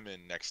 3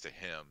 women next to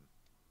him,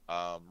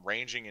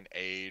 ranging in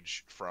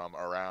age from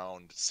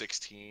around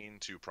 16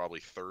 to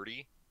probably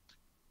 30.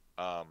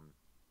 And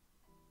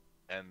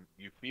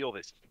you feel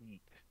this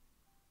heat,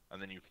 and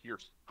then you hear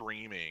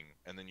screaming,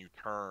 and then you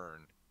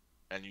turn,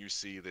 and you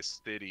see this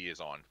city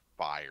is on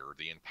fire.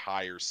 The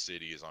entire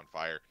city is on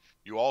fire.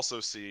 You also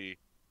see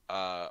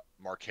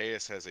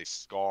Marqueus has a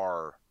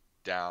scar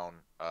down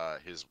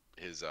his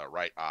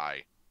right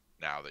eye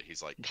now that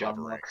he's like John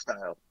covering. Locke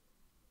style.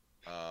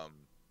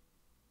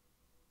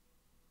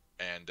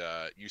 And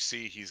you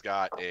see he's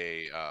got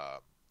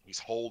he's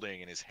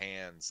holding in his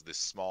hands this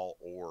small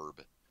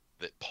orb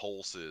that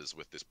pulses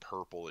with this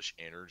purplish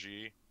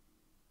energy.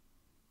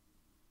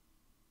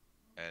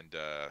 And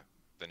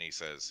then he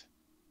says,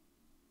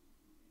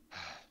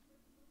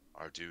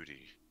 our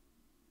duty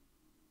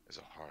is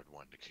a hard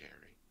one to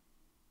carry.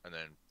 And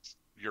then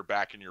you're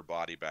back in your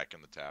body, back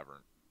in the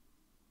tavern.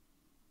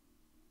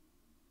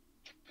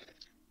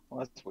 Well,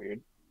 that's weird.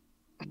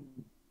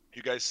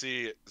 You guys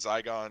see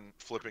Zygon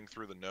flipping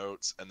through the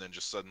notes, and then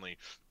just suddenly,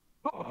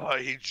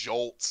 he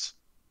jolts,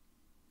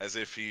 as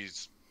if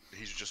he's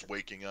just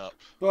waking up.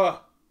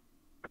 Ah!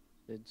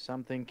 Did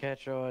something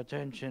catch your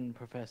attention,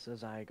 Professor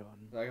Zygon?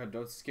 Zygon,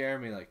 don't scare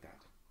me like that.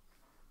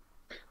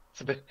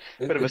 It's a bit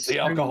of a It's the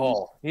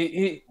alcohol.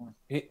 He's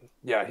a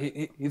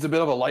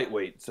bit of a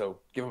lightweight, so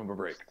give him a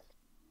break.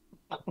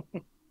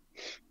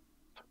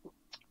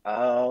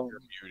 You're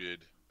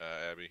muted,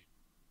 Abby.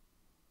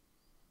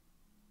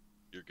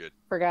 You're good.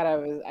 Forgot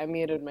I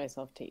muted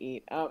myself to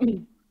eat.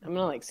 I'm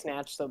gonna like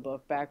snatch the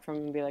book back from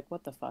him and be like,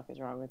 "What the fuck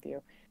is wrong with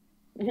you?"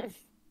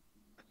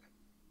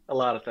 a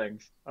lot of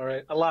things. All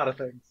right, a lot of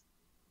things.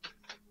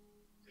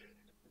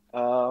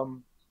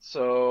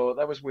 So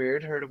that was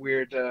weird. Heard a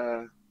weird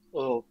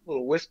little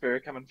whisper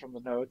coming from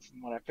the notes,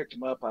 and when I picked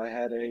them up, I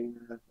had a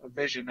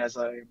vision, as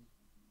I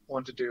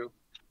want to do.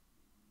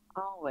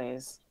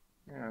 Always.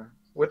 Yeah,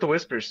 with the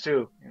whispers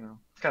too. You know,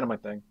 it's kind of my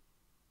thing.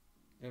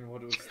 And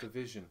what was the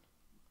vision?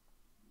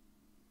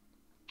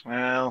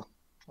 Well,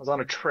 I was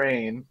on a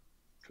train,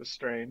 which was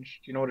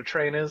strange. Do you know what a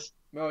train is?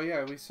 Oh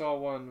yeah, we saw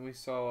one. We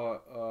saw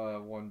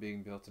one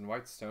being built in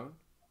Whitestone.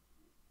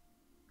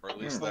 Or at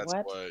least A that's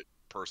what? what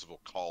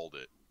Percival called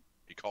it.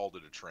 He called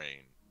it a train.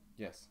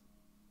 Yes.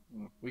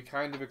 Mm. We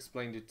kind of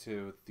explained it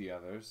to the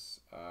others.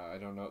 I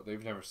don't know.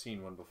 They've never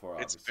seen one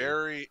before, It's obviously.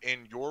 very,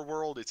 in your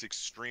world, it's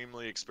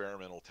extremely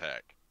experimental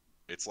tech.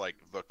 It's like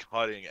the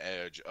cutting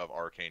edge of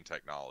arcane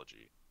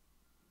technology.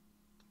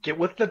 Get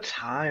with the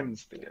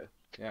times, Thea.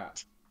 Yeah.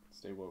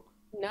 Stay woke.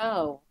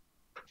 No.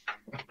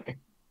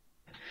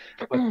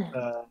 But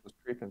Was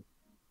creeping.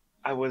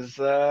 I was,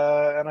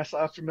 and I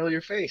saw a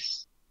familiar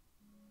face.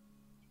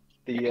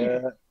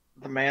 The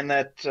man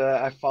that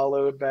I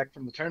followed back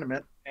from the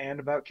tournament and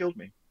about killed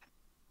me.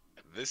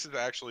 This is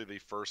actually the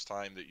first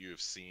time that you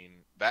have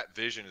seen, that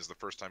vision is the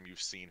first time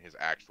you've seen his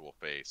actual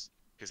face.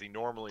 Because he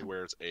normally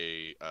wears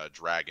a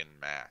dragon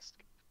mask.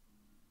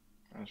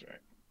 That's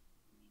right.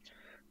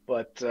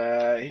 But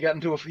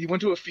he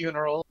went to a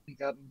funeral. He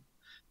got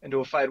into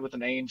a fight with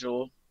an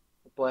angel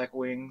with black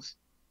wings,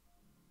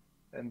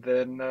 and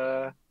then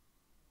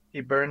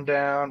he burned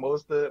down. What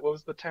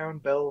was the town?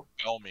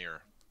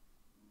 Belmere.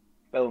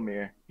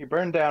 Belmere. He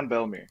burned down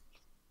Belmere.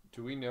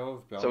 Do we know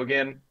of Belmere? So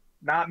again,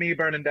 not me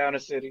burning down a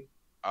city.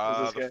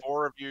 Was this The guy?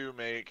 four of you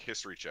make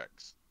history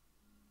checks.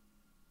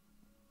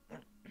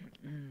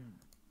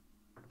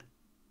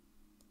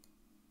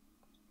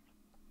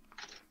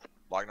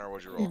 Lagnar,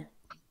 what'd you roll?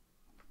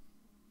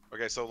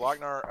 Okay, so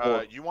Lagnar,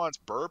 Four. you once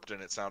burped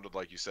and it sounded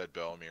like you said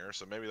Belmere,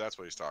 so maybe that's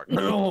what he's talking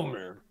about. Oh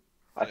man.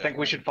 I think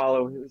we should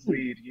follow his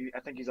lead. I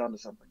think he's onto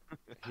something.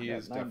 He Yeah,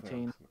 is definitely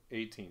 19.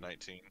 18.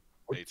 19,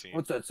 What's, 18.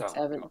 what's that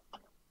sound?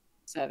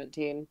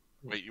 17.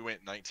 Wait, you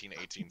went 19,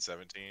 18,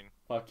 17?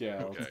 Fuck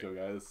yeah, let's Okay. go,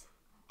 guys.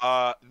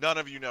 None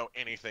of you know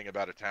anything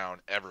about a town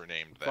ever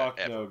named that. Fuck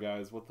ever. no,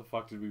 guys. What the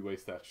fuck did we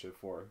waste that shit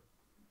for?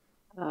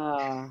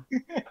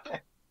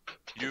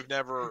 You've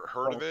never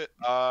heard of it?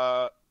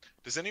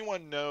 Does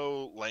anyone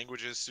know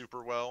languages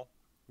super well?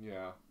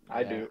 Yeah.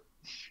 I do.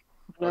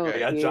 Okay.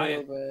 I got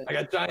giant. I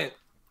got giant.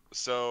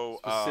 So,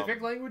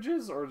 Specific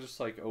languages or just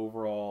like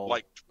overall?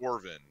 like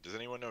Dwarven. Does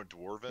anyone know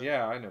Dwarven?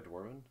 Yeah, I know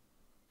Dwarven.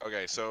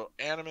 Okay, so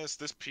Animus,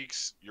 this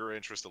piques your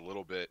interest a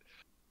little bit.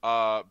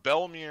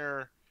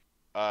 Belmere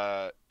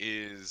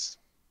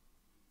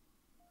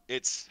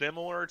it's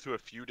similar to a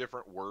few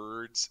different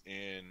words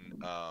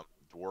in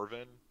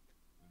Dwarven,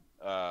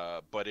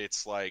 but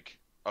it's like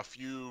a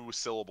few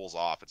syllables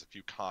off. It's a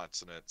few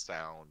consonant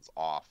sounds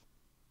off.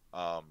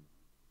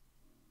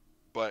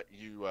 But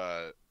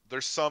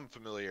there's some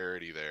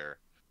familiarity there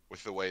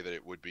with the way that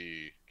it would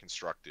be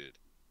constructed.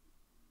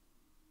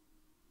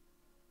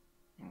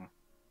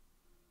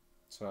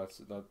 So that's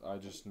that. I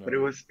just know. But it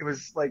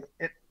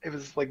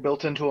was like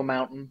built into a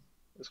mountain.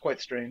 It was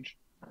quite strange.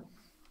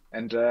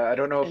 And I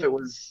don't know if it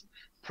was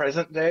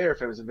present day or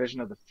if it was a vision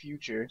of the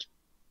future,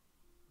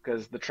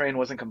 because the train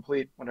wasn't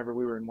complete whenever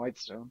we were in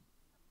Whitestone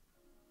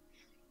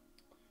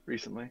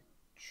recently.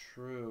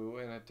 True,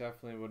 and it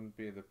definitely wouldn't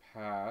be the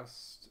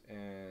past.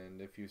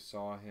 And if you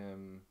saw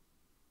him,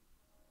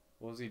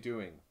 what was he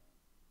doing?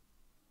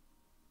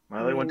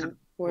 Well, they went to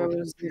Where went to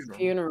was the the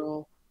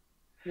funeral?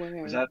 Where?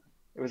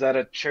 It was at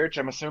a church,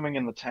 I'm assuming,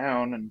 in the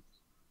town, and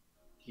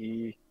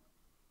he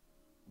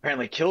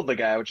apparently killed the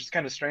guy, which is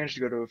kind of strange to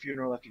go to a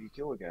funeral after you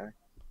kill a guy.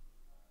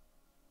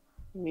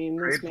 I mean,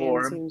 this Prayed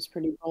for man him. seems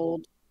pretty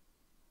bold.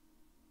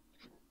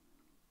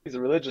 He's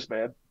a religious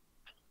man.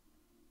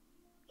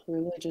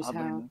 Religious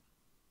Oddly how? enough.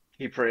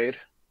 He prayed.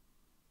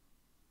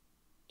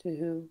 To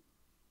who?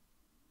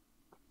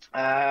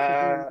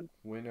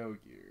 Winnow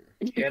Gear.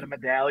 He had a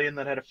medallion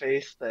that had a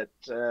face that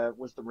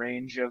was the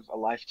range of a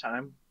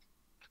lifetime.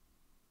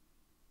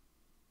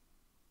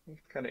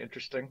 Kind of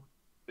interesting.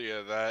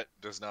 Yeah, that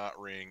does not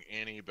ring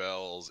any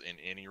bells in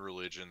any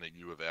religion that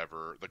you have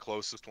ever. The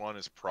closest one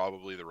is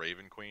probably the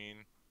Raven Queen.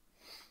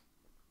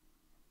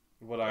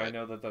 Would I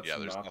know that that's yeah,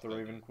 there's not the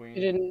nothing. Raven Queen?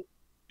 You didn't.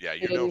 Yeah,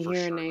 You you know didn't for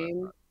hear sure. a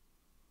name.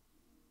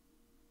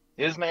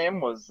 His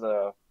name was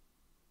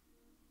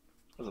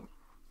Was it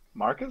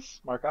Marcus?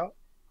 Markout?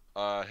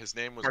 His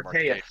name was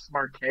Marquet. Marqueus.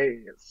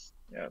 Marqueus.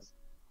 Yes.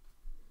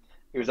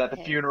 He was at the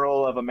Okay.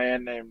 funeral of a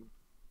man named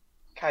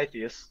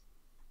Kythius.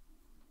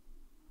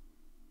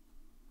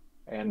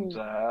 And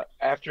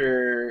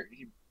after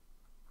he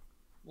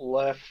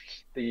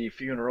left the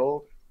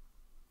funeral,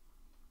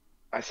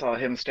 I saw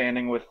him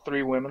standing with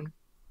three women,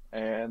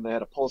 and they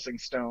had a pulsing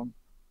stone.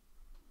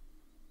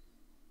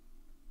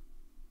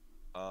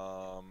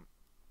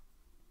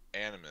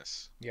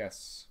 Animus.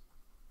 Yes.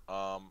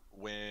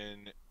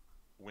 When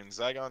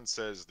Zygon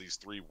says these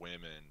three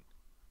women,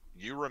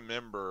 you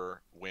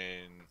remember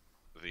when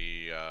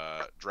the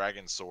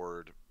dragon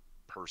sword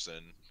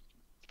person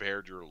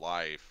spared your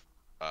life,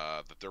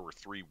 that there were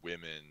three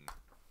women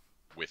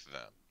with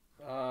them.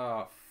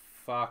 Oh,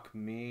 fuck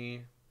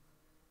me.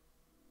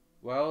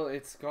 Well,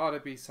 it's gotta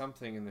be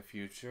something in the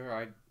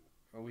future.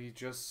 We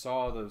just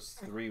saw those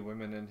three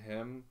women and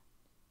him.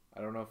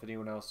 I don't know if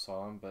anyone else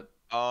saw him, but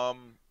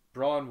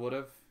Braun would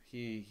have.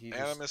 He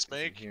Animus, just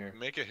isn't here.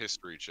 make a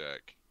history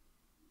check.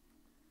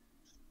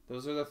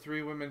 Those are the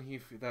three women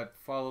that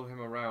follow him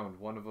around.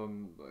 One of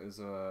them is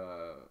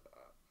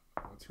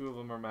two of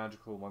them are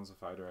magical. One's a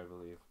fighter, I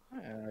believe.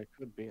 It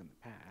could be in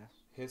the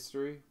past.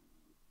 History.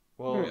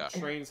 Well, Yeah.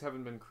 trains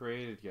haven't been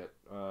created yet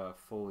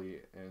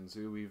fully, and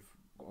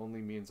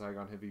only me and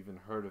Zygon have even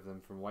heard of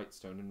them from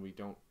Whitestone, and we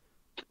don't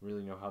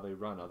really know how they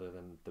run other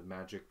than the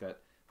magic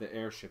that the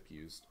airship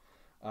used.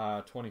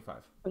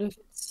 25.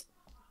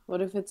 What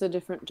if it's a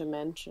different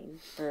dimension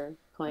or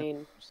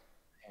plane?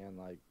 And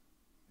like,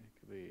 it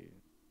could be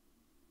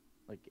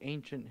like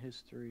ancient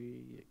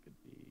history. It could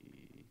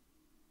be.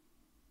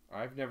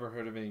 I've never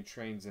heard of any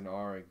trains in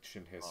our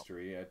ancient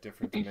history. A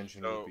different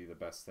dimension would be the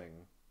best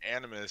thing.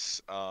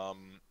 Animus,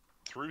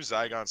 through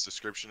Zygon's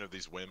description of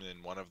these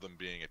women, one of them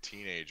being a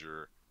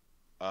teenager,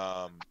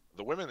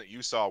 the women that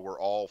you saw were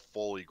all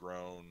fully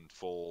grown,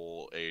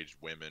 full-aged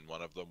women.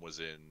 One of them was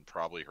in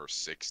probably her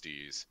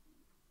 60s.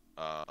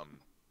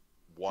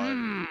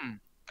 One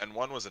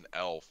was an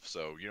elf,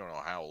 so you don't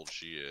know how old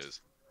she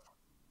is.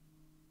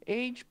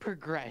 Age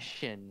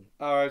progression.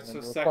 All right, so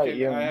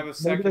I have a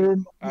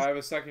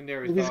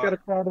secondary He's got a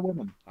thought. crowd of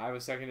women. I have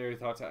a secondary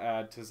thought to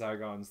add to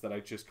Zygon's that I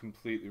just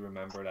completely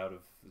remembered out of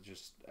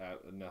just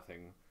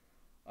nothing.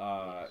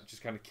 It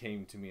just kind of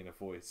came to me in a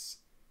voice.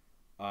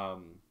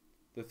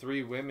 The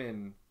three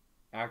women,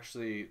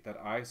 actually, that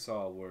I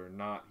saw were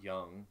not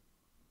young.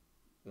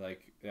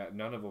 Like,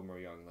 none of them were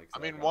young. Like, I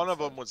mean, Zygon one of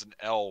said. them was an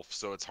elf,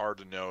 so it's hard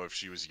to know if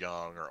she was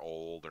young or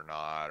old or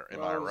not.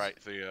 Am I right,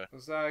 Thea?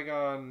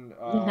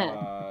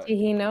 Zygon,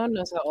 He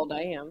knows how old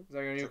I am.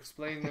 Zygon, you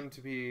explain them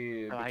to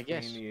be So I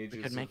guess between the we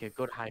ages could make a of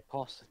good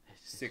hypothesis.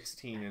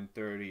 16 and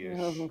 30-ish.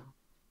 No.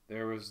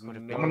 There was Could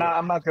have no... been.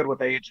 I'm not good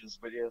with ages,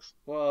 but yes.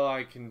 Well,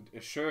 I can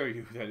assure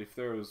you that if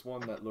there was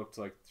one that looked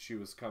like she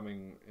was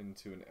coming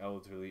into an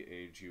elderly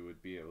age, you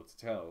would be able to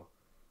tell.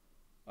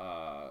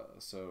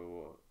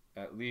 So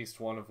at least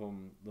one of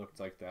them looked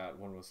like that.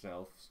 One was an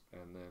elf,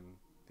 and then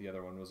the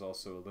other one was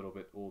also a little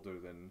bit older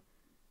than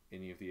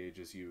any of the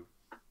ages you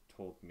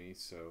told me.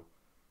 So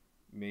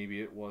maybe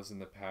it was in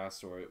the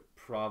past, or it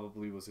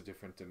probably was a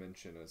different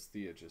dimension, as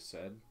Thea just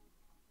said.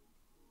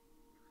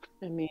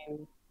 I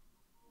mean,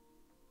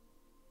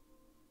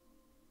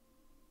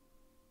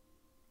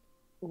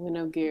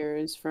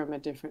 Winnogear is from a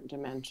different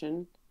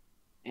dimension,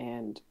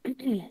 and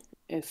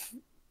if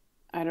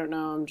I don't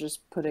know, I'm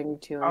just putting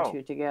two and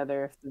two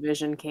together. If the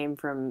vision came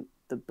from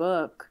the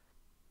book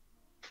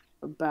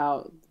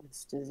about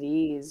this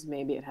disease,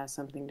 maybe it has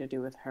something to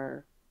do with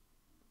her.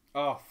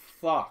 Oh,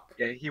 fuck.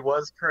 Yeah, he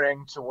was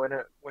praying to win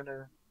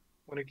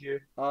a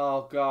gear.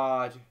 Oh,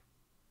 God.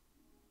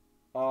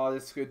 Oh,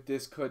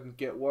 this couldn't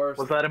get worse.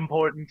 Was that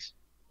important?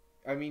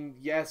 I mean,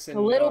 yes and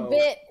A little no.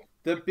 bit.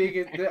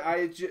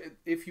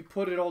 If you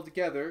put it all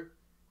together,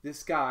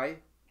 this guy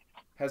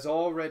has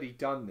already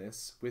done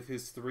this with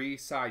his three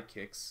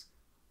sidekicks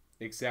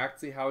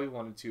exactly how he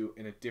wanted to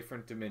in a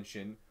different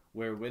dimension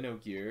where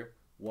Winnogear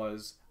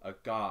was a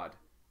god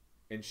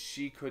and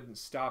she couldn't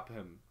stop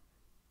him.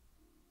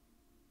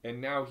 And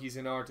now he's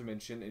in our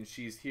dimension and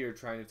she's here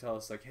trying to tell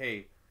us like,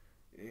 hey,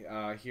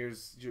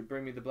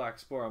 bring me the Black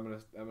Spore. I'm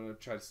gonna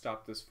try to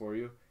stop this for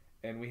you.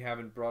 And we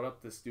haven't brought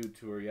up this dude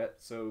to her yet,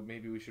 so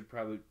maybe we should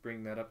probably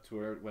bring that up to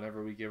her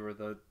whenever we give her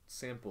the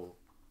sample.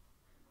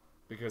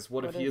 Because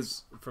what if he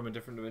is from a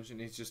different dimension?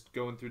 He's just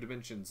going through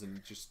dimensions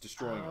and just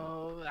destroying them.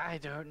 Oh, I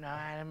don't know.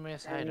 I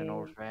had an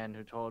old friend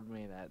who told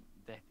me that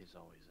death is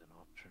always an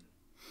option.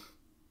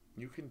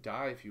 You can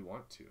die if you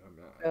want to. I'm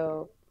not.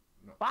 So,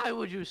 no. Why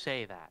would you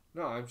say that?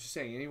 No, I'm just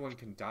saying anyone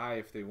can die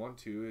if they want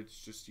to.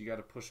 It's just you got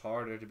to push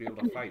harder to be able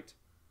to fight.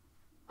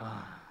 Alright,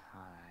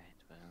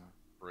 well.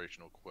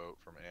 Inspirational quote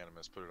from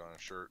Animus. Put it on a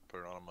shirt.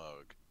 Put it on a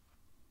mug.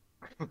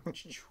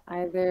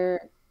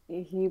 either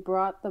he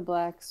brought the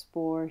Black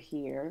Spore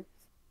here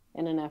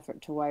in an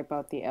effort to wipe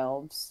out the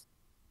elves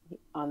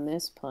on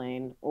this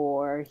plane,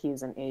 or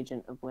he's an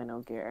agent of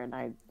Winnogear,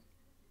 and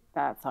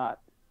that thought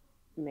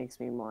makes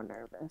me more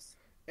nervous.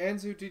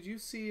 Anzu, did you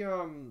see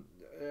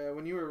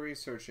when you were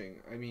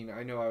researching? I mean,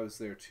 I know I was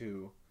there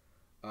too.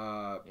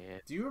 Yeah.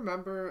 Do you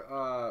remember,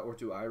 or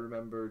do I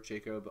remember,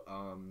 Jacob,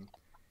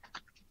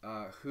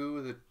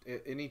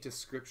 any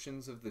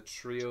descriptions of the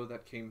trio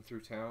that came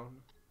through town?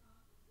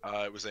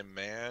 It was a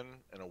man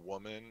and a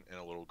woman and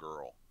a little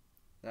girl.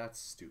 That's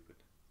stupid.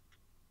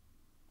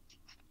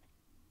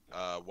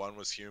 One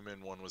was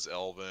human, one was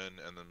elven,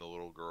 and then the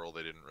little girl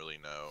they didn't really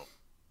know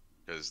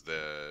because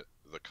the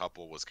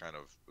couple was kind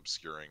of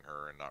obscuring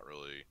her and not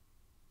really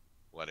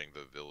letting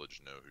the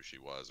village know who she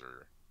was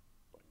or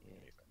like, Yeah.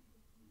 anything.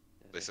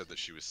 They said that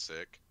she was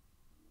sick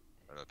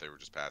and that they were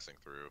just passing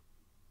through.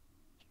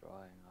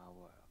 Destroying our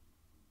world.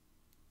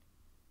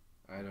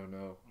 I don't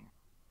know.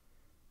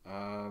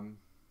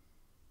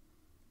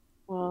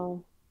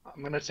 Well,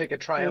 I'm gonna take a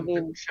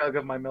triumphant chug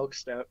of my milk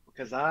stout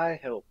because I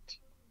helped.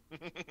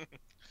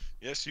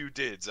 Yes, you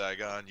did,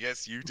 Zygon.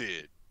 Yes, you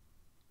did.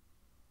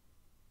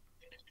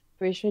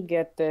 we should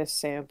get this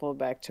sample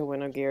back to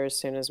Winnogear as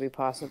soon as we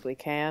possibly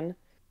can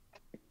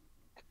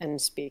and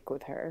speak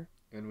with her.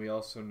 And we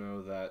also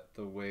know that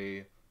the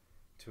way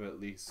to at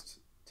least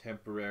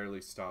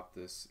temporarily stop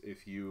this,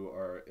 if you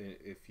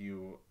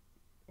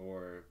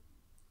or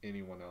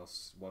anyone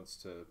else wants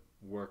to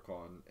work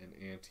on an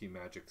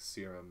anti-magic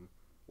serum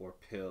or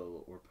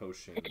pill or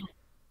potion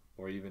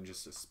or even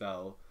just a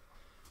spell,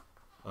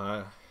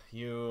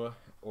 you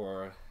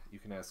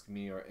can ask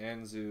me or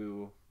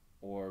Anzu,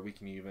 or we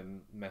can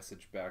even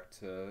message back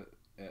to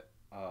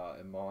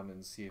Iman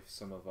and see if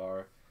some of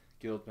our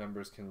guild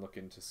members can look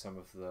into some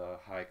of the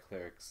high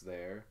clerics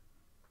there.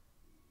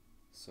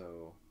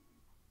 So,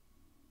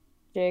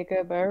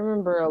 Jacob, I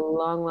remember a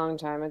long, long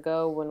time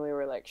ago when we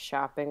were like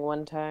shopping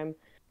one time.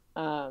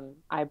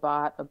 I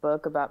bought a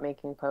book about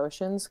making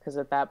potions because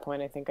at that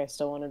point I think I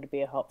still wanted to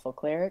be a helpful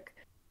cleric.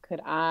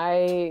 Could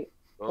I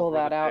pull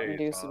that out and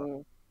do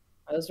some?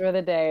 Those were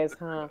the days,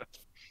 huh?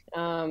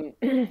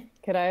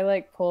 Could I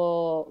like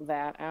pull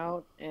that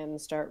out and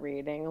start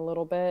reading a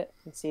little bit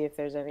and see if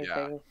there's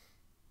anything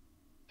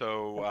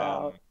So,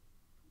 about...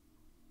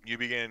 you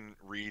begin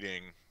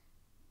reading.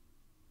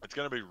 It's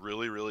going to be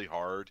really, really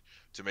hard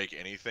to make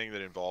anything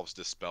that involves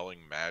dispelling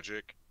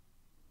magic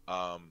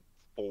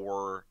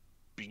for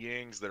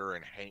beings that are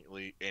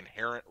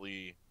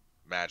inherently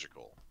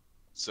magical.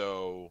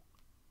 So,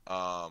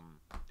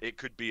 it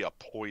could be a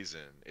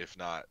poison if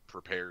not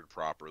prepared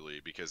properly,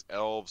 because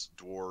elves,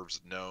 dwarves,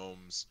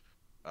 gnomes,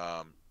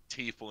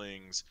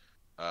 tieflings,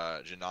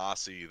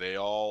 genasi, they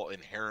all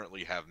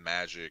inherently have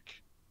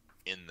magic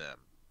in them.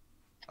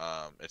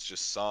 It's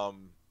just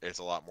it's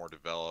a lot more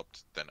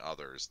developed than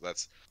others.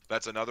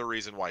 That's another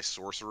reason why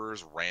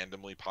sorcerers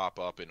randomly pop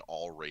up in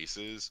all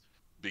races,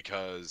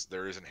 because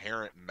there is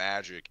inherent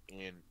magic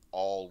in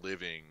all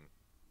living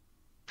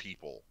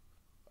people.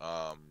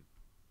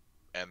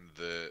 And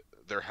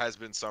there has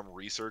been some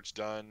research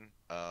done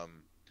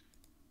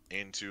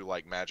into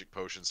like magic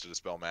potions to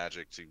dispel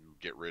magic to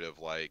get rid of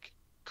like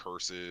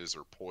curses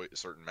or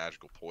certain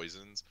magical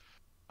poisons.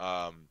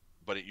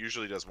 But it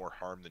usually does more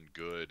harm than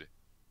good,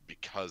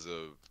 because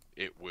of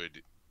it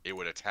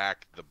would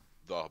attack the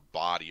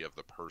body of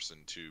the person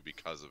too,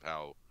 because of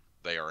how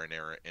they are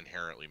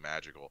inherently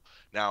magical.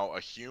 Now, a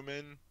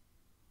human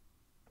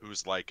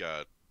who's like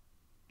a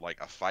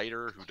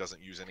fighter who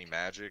doesn't use any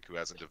magic, who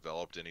hasn't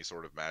developed any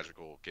sort of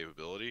magical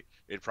capability,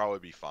 it'd probably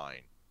be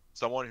fine.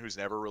 Someone who's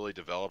never really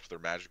developed their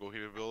magical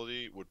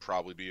capability would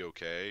probably be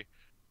okay,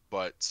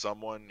 but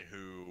someone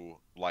who,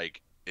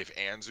 like, if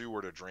Anzu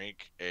were to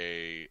drink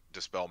a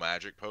dispel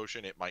magic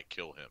potion, it might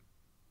kill him.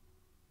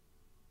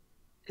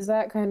 Is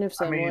that kind of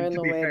I similar mean, in to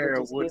the be way fair,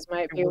 the it would disease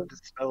might be?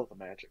 dispel the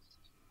magic.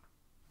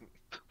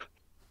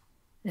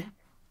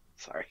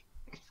 Sorry.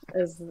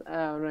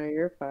 Oh no,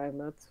 you're fine.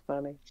 That's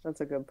funny.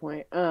 That's a good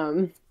point.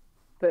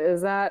 But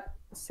is that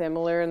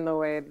similar in the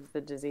way that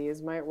the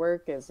disease might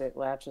work? Is it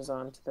latches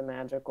on to the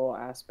magical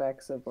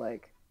aspects of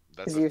like,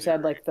 That's because a you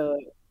said theory. like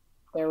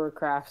there were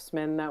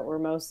craftsmen that were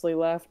mostly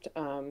left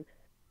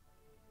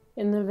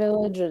in the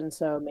village, and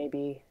so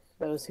maybe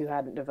those who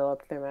hadn't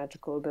developed their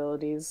magical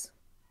abilities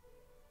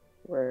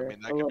I were mean,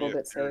 that a could be little a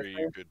bit theory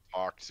safer. you could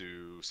talk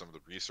to some of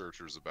the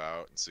researchers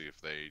about and see if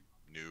they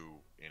knew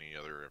any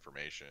other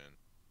information.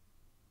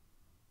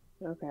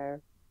 Okay.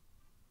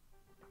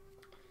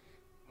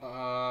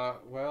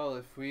 Well,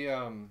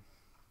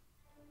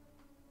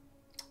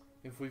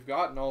 if we've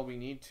gotten all we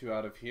need to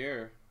out of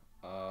here,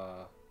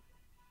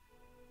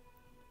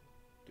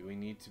 do we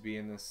need to be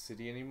in this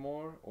city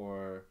anymore,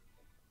 or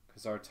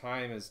because our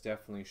time is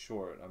definitely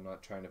short? I'm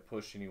not trying to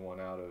push anyone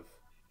out of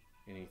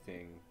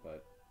anything,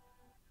 but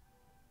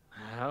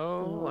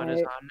Oh, what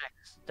is our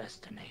next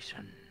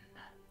destination?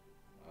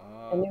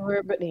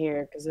 Anywhere but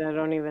here, because I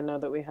don't even know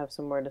that we have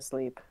somewhere to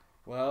sleep.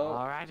 Well,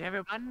 All right,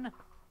 everyone,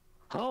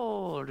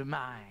 hold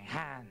my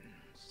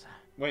hands.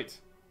 wait,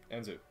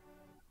 Enzu,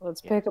 Let's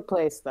pick a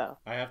place, though.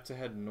 I have to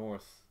head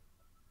north.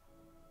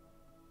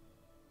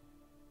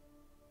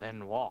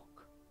 Then walk.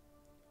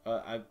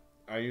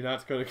 Are you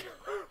not going to?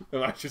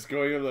 Am I just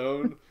going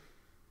alone?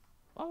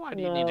 Well, why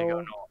do you need to go No.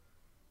 north?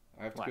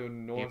 I have What, to go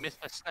north. you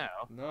missed the snow?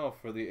 No,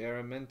 for the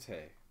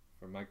Aramente,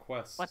 for my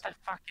quest. What the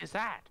fuck is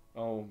that?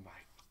 Oh my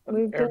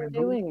We've been Airman move.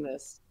 doing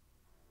this.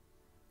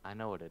 I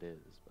know what it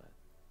is, but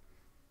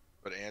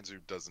But Anzu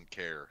doesn't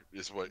care,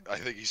 is what I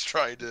think he's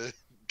trying to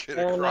get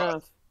Fair across.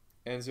 enough.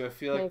 Anzu, I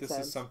feel like Makes this is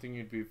sense. something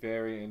you'd be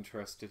very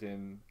interested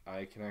in.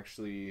 I can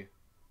actually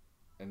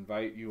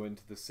invite you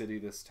into the city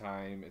this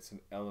time. It's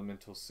an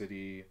elemental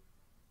city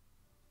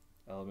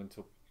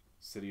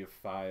of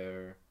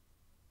fire.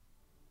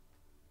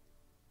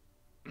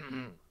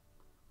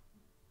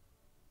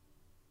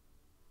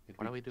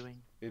 what are we doing?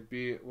 It'd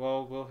be,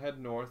 well, we'll head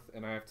north,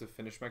 and I have to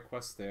finish my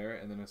quest there,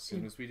 and then as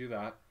soon as we do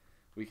that,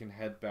 we can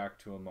head back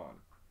to Amon,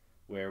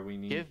 where we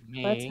need... Give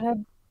Let's me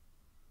head.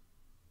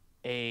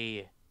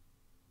 a.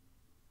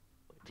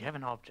 Do you have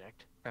an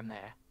object from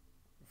there?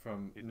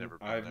 From... He's never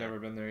been I've there. never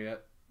been there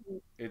yet.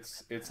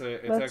 It's Let's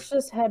actually...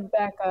 just head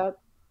back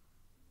up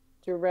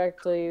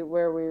directly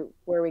where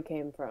we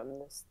came from.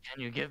 This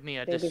Can you give me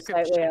a maybe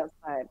description? slightly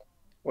outside.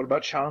 What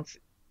about Chauncey?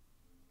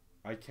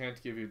 I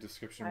can't give you a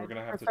description. We're I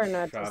gonna have prefer to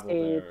not travel to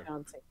see there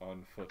Chauncey.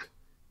 on foot.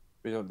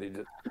 We don't need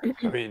it.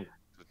 I mean,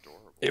 It's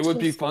adorable. it would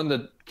be Just- fun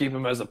to keep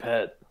him as a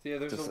pet. Yeah,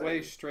 there's Just a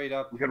way saying. straight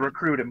up. We could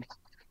recruit him.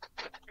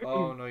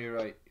 Oh, no, you're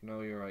right.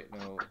 No, you're right.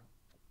 No.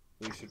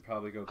 We should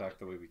probably go back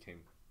the way we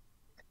came.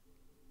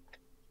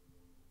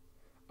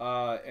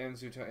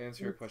 Anzu, to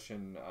answer your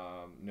question,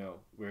 no.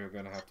 We're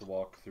going to have to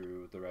walk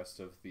through the rest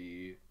of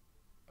the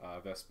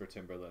Vesper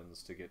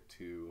Timberlands to get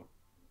to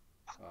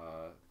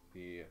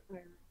the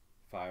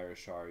Fire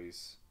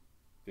Shari's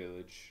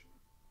village.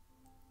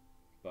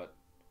 But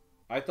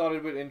I thought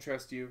it would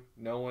interest you.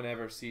 No one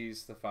ever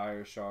sees the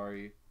Fire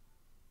Shari.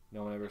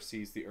 No one ever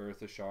sees the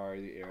Earth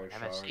Ashari, the Air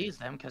Never Ashari. sees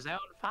them because they're on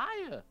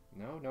fire.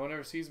 No one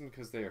ever sees them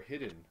because they are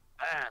hidden.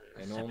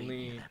 Burn, And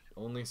Sabine.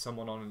 only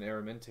someone on an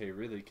Aramente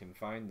really can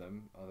find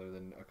them, other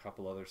than a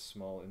couple other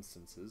small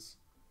instances.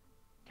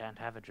 Can't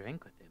have a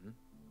drink with him.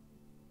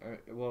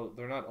 Well,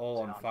 they're not all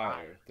They're on on fire.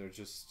 fire. They're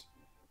just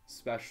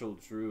special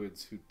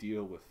druids who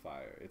deal with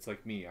fire. It's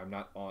like me. I'm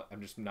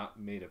just not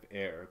made of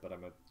air, but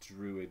I'm a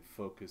druid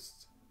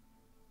focused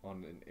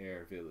on an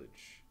air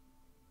village.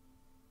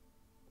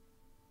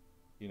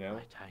 You know?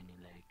 My tiny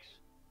legs.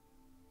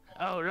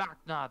 Oh,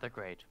 Lochnar the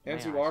Great. May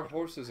Anzu, I our sit?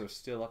 horses are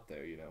still up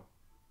there, you know.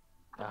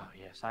 Oh,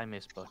 yes, I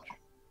miss Butch.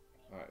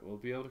 Alright, we'll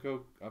be able to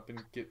go up and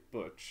get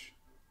Butch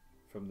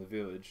from the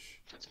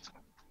village,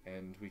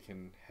 and we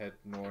can head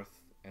north,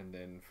 and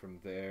then from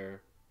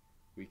there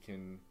we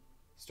can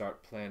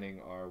start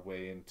planning our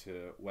way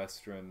into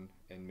Western,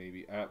 and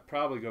maybe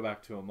probably go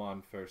back to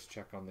Amon first,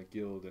 check on the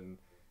guild, and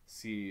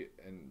see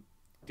and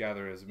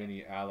gather as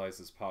many allies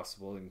as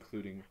possible,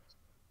 including,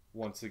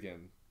 once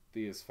again,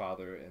 Thea's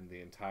father and the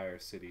entire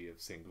city of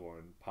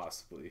Singorn,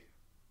 possibly.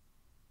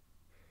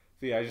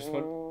 Thea,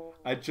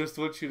 I just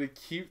want you to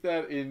keep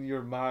that in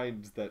your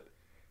mind, that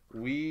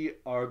we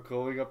are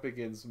going up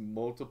against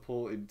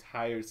multiple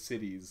entire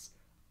cities.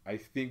 I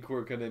think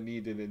we're gonna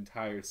need an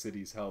entire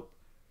city's help,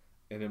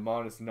 and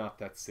Amon is not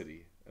that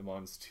city.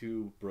 Amon's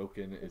too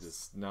broken. It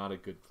is not a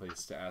good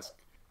place to ask.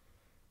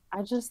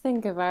 I just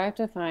think if I have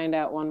to find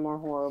out one more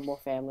horrible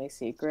family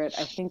secret,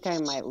 I think I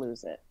might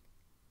lose it.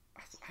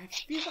 I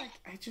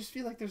just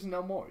feel like there's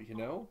no more, you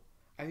know?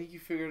 I think you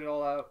figured it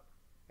all out.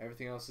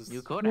 Everything else is...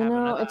 You could You have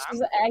know, another. it's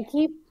just I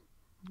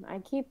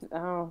keep.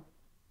 Oh,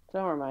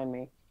 don't remind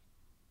me.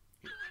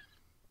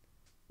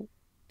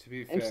 To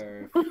be I'm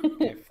fair,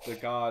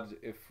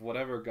 if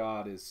whatever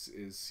god is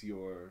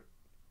your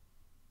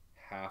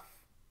half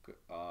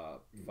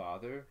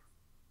father,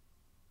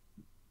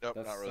 Nope,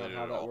 that's not related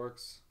how at that all.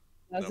 works.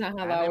 That's No. not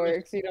how that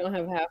works. You don't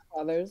have half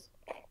fathers.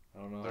 I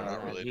don't know They're how not that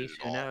At works. related least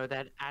at you all. know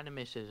that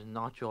Animus is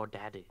not your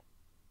daddy.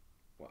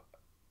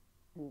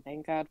 And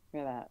thank God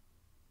for that.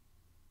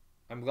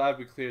 I'm glad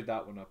we cleared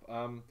that one up.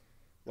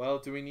 Well,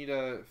 do we need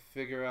to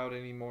figure out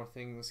any more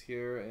things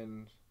here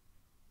in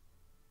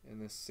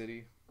this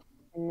city?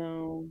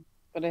 No,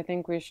 but I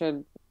think we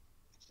should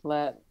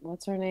let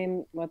what's her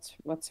name? What's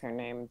her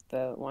name?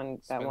 The one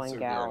that one Spencer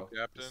gal. girl.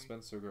 Captain? The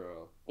Spencer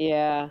girl.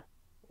 Yeah.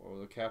 Or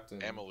the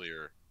captain.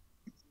 Amelier.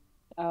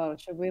 Oh,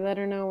 should we let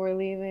her know we're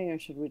leaving, or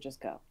should we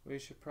just go? We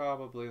should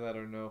probably let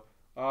her know.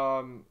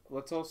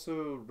 Let's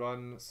also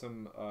run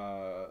some,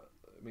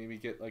 maybe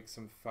get like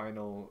some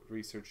final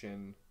research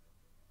in.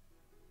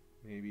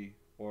 Maybe.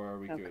 Or are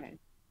we good? Okay.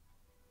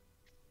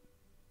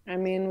 I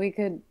mean, we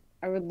could.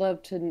 I would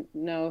love to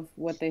know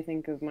what they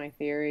think of my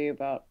theory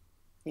about,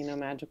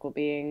 magical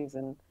beings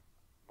and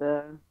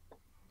the.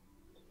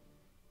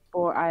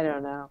 Or I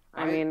don't know.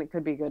 I mean, it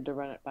could be good to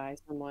run it by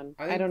someone.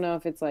 I I think- don't know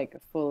if it's like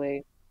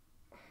fully.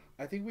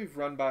 I think we've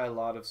run by a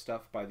lot of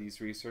stuff by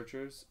these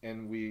researchers,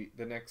 and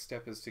the next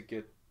step is to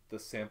get the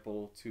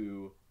sample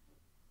to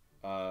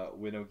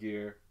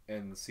Winnogear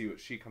and see what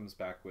she comes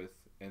back with,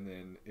 and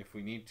then if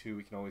we need to,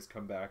 we can always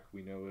come back.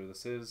 We know where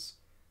this is.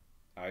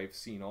 I've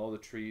seen all the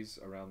trees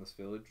around this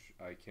village.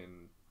 I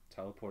can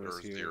teleport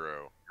us You're here.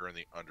 0. You're in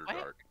the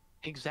Underdark.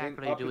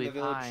 Exactly Up do in we the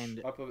village,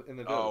 find up in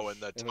the village. Oh, in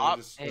the and then top-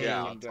 just yeah,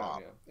 go on down,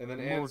 top. yeah. And then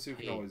Ansu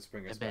can always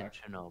bring us back.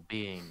 dimensional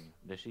being?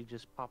 Does she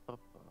just pop up?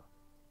 Let me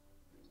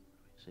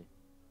see.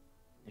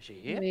 Is she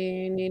here?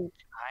 We need.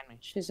 me.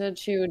 She said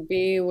she would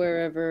be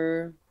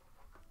wherever.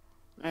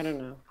 I don't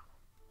know.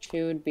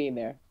 She would be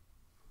there.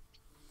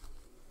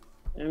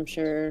 I'm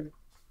sure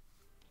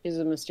she's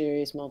a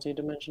mysterious,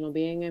 multi-dimensional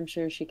being. I'm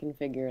sure she can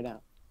figure it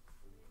out.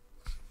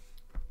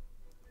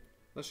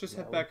 Let's just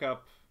head back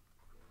up.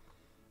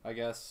 I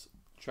guess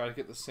try to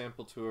get the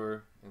sample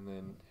tour and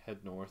then head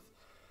north.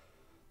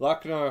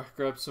 Laknar,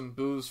 grab some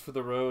booze for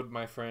the road,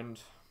 my friend.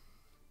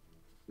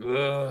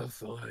 Fine.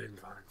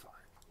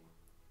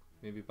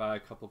 Maybe buy a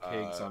couple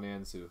kegs on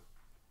Anzu.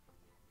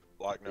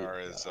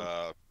 Lochnar is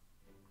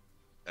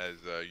as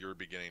you're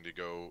beginning to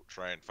go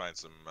try and find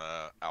some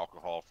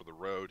alcohol for the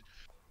road.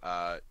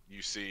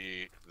 You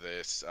see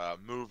this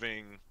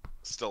moving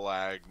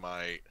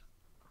stalagmite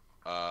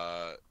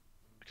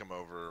come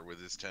over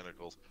with his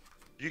tentacles.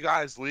 You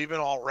guys leaving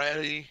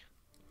already?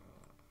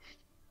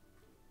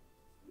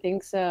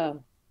 Think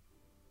so.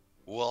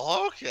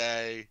 Well,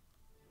 okay.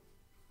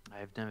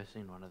 I've never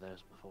seen one of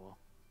those before.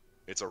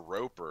 It's a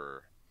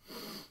roper.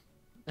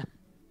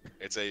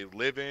 It's a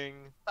living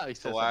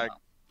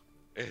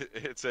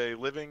It's a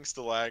living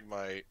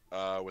stalagmite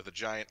with a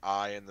giant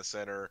eye in the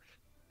center.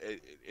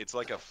 It's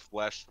like a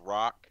fleshed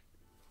rock.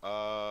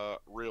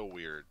 Real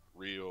weird.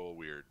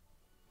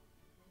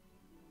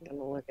 I'm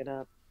gonna look it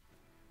up.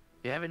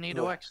 If you ever need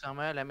to work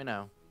somewhere, let me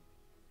know.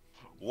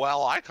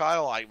 Well, I kind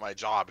of like my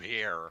job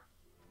here.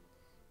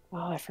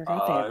 Oh, I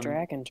forgot they have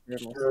dragon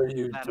turtles. Sure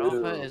you That do.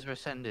 offer is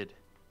rescinded.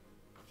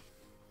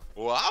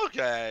 Well,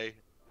 okay.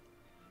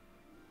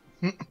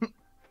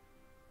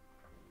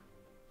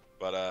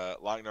 But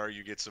Lochnar,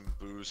 you get some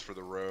booze for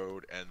the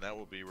road, and that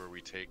will be where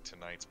we take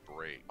tonight's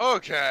break.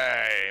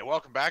 Okay,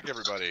 welcome back,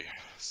 everybody.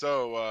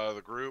 So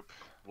the group,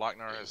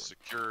 Lochnar has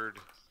secured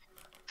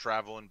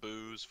travel and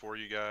booze for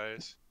you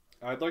guys.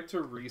 I'd like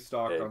to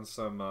restock on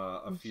some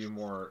a few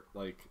more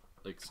like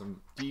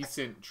some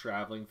decent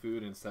traveling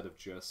food instead of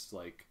just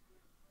like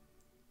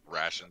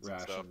Rations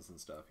and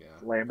stuff. Yeah.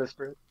 Lambus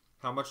bread.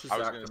 How much is I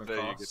was that gonna going say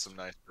to you cost? get some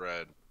nice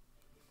bread.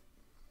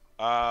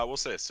 We'll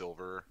say a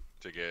silver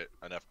to get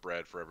enough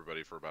bread for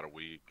everybody for about a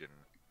week,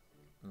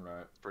 and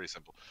Right. it's pretty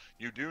simple.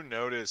 You do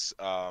notice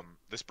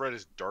this bread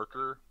is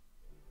darker,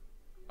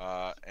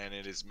 and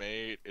it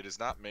is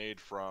not made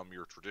from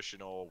your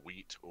traditional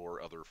wheat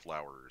or other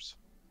flours.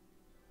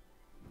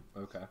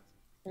 Okay.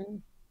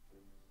 Mm.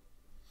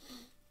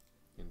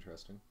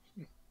 Interesting.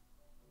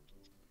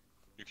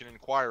 You can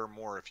inquire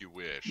more if you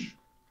wish.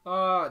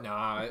 Nah.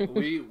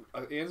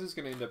 Anzu's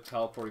gonna end up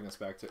teleporting us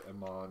back to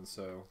Amon,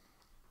 so.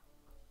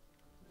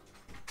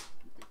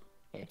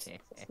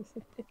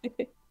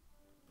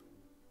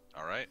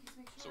 All right.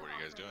 So what are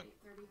you guys doing?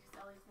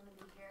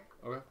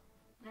 Okay.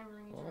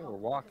 Oh, we're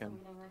walking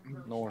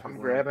north. I'm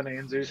grabbing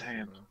Anzu's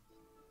hand.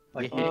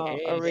 Like,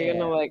 Are we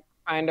gonna like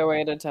find a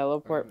way to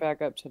teleport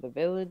back up to the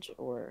village,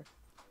 or?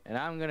 And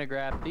I'm gonna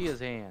grab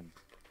Thea's hand.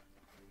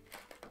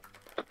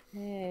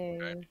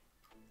 Hey.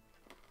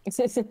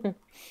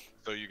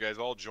 So you guys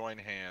all join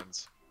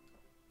hands.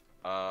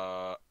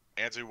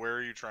 Anzu, where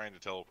are you trying to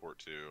teleport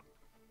to?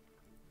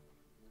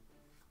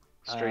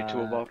 straight to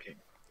a volcano.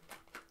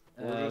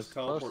 We'll just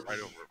teleport close right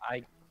as over.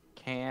 I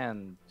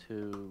can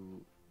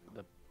to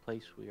the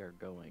place we are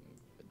going.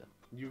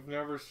 You've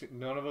never seen.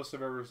 None of us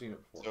have ever seen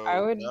it before. So I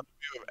would none of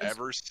you have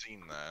ever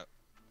seen that.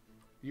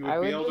 You I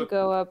would be would able to just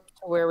go up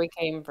to where we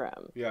came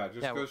from. Yeah,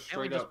 just Yeah, go can't we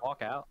straight just up.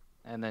 walk out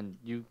and then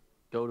you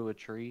go to a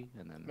tree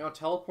and then? No,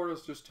 teleport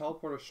us. Just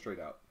teleport us straight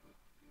out.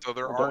 So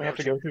there Well, are don't we no have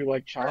to go through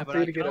like Yeah, but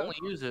Chomfrey I to can get up? only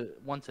use it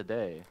once a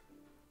day.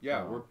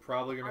 Yeah, Oh. we're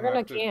probably gonna We're gonna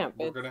have to. camp.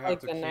 We're It's gonna have like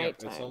to the camp.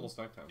 It's nighttime. almost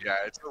nighttime. Yeah,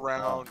 it's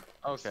around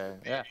Okay,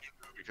 yeah.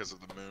 because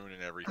of the moon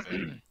and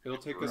everything. It'll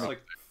take us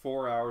like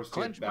 4 hours to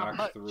Clench get my back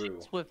butt through.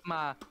 cheeks with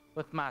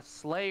my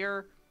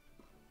Slayer,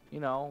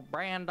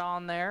 brand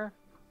on there,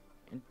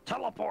 and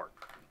teleport.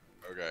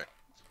 Okay.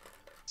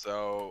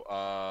 So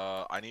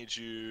I need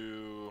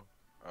you.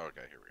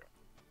 Okay, here we go.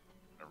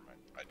 Never mind.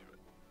 I do it.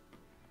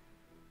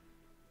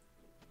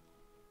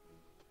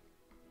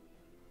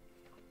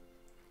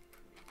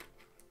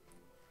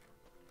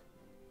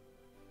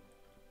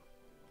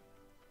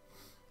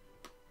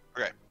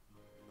 Okay.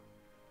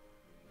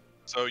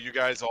 So you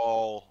guys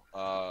all,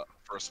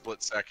 for a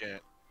split second,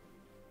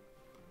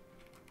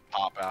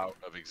 pop out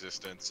of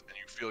existence, and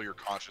you feel your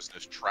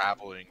consciousness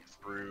traveling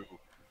through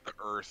the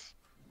Earth,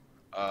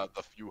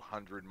 the few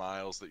hundred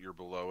miles that you're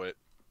below it,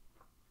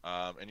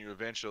 and you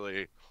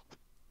eventually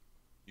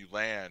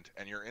land,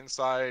 and you're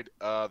inside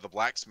the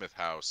blacksmith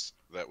house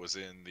that was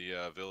in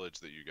the village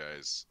that you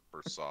guys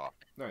first saw.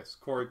 Nice.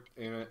 Corey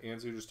and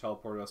Anzu just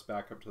teleported us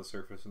back up to the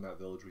surface in that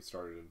village we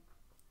started in.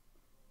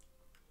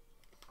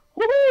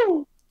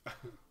 Woohoo!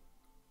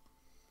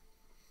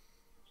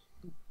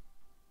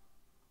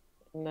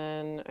 And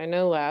then I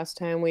know last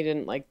time we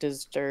didn't like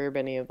disturb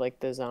any of like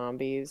the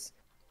zombies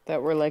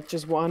that were like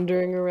just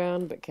wandering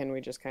around, but can we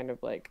just kind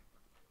of like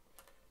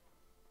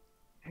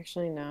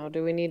actually no,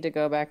 do we need to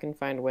go back and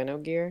find winnow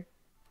gear?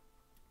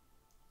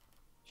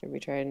 Should we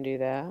try and do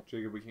that?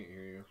 Jacob, we can't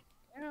hear you.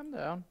 Yeah, I'm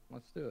down.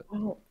 Let's do it.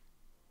 Oh,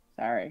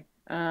 sorry.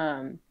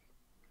 Hello.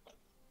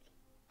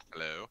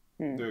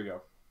 There you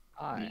go.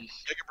 Hi.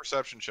 Make a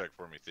perception check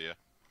for me, Thea.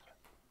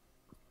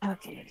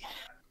 Okay.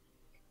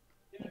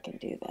 I can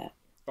do that.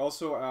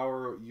 Also,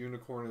 our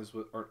unicorn is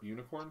with our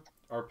unicorn.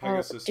 Our Oh,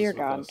 Pegasus dear is with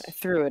God. us. I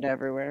threw it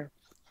everywhere.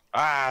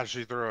 Ah,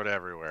 she threw it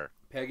everywhere.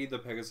 Peggy the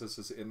Pegasus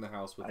is in the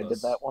house with I us.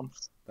 did that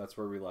once. That's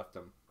where we left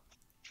him.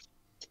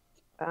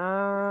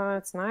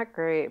 It's not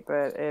great,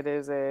 but it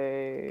is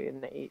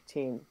an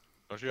 18.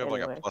 Don't you have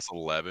Anyway. like a plus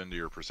 11 to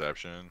your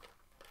perception?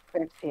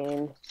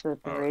 15 for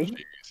Oh, 3.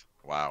 jeez.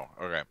 Wow.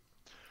 Okay.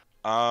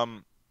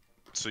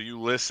 So you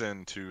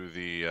listen to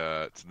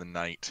the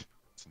night,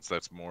 since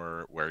that's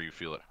more where you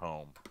feel at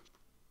home,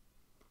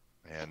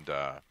 and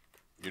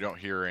you don't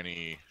hear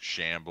any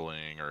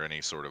shambling or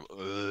any sort of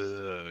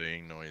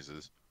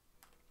noises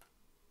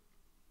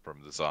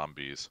from the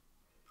zombies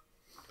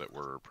that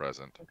were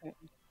present. Okay.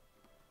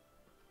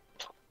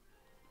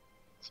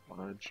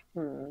 Smudge.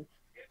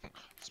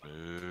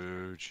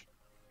 Smooch.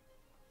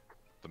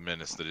 The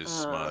menace that is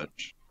Um,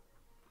 Smudge.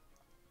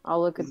 I'll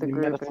look at the You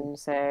group menacing. and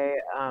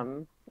say,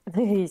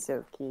 he's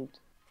so cute.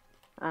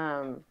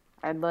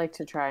 I'd like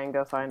to try and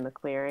go find the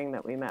clearing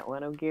that we met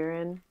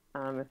Winogir in,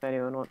 if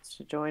anyone wants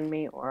to join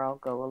me, or I'll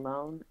go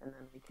alone, and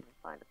then we can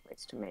find a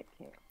place to make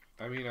camp.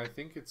 I mean, I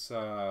think it's.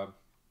 I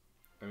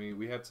mean,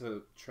 we had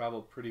to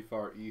travel pretty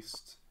far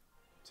east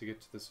to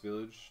get to this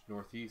village,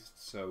 northeast,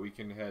 so we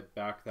can head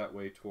back that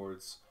way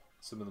towards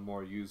some of the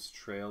more used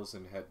trails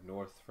and head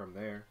north from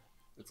there.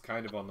 It's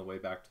kind of on the way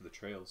back to the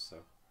trails, so.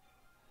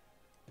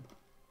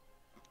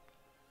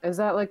 Is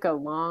that like a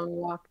long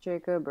walk,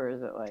 Jacob, or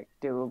is it like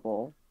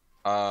doable?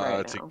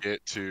 Right To now.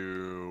 get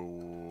to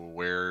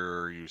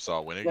where you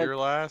saw Winnegear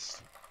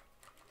last,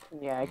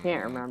 Yeah, I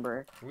can't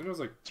remember. I think it was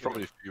like. it's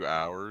probably a few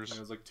hours. It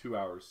was like 2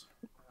 hours.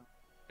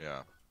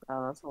 Yeah.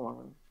 Oh, that's a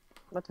long.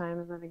 What time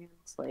is it again?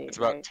 It's late, It's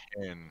about right?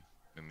 10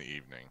 in the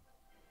evening.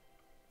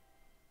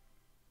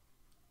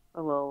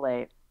 A little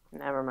late.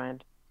 Never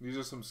mind. These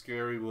are some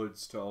scary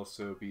woods to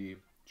also be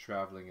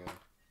traveling in.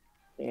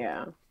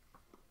 Yeah.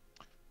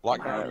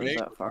 Lochnar, It was make,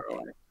 that far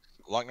away.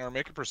 Lochnar,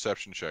 make a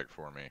perception check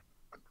for me.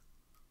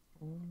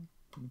 I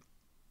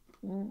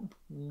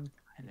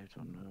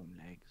don't know,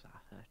 legs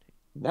are hurting.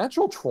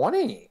 Natural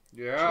 20.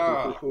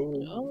 Yeah.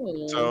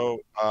 Oh. So,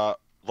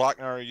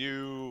 Lochnar,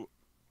 you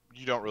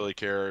don't really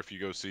care if you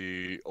go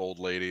see old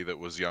lady that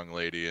was young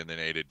lady and then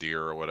ate a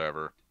deer or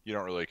whatever. You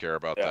don't really care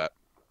about Yeah. that.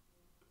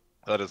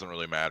 That doesn't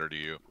really matter to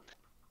you.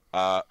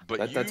 But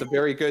That's a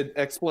very good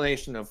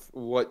explanation of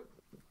what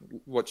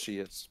she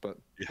is. But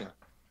Yeah.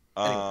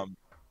 Anyway.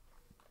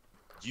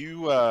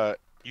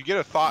 You get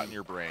a thought in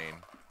your brain.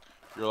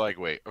 You're like,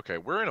 wait, okay,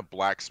 we're in a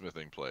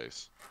blacksmithing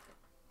place.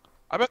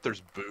 I bet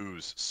there's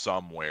booze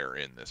somewhere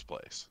in this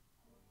place.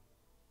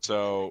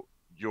 So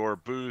your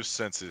booze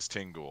senses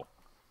tingle,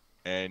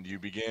 and you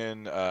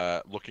begin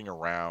looking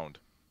around,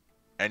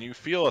 and you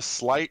feel a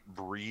slight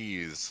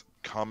breeze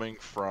coming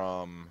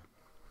from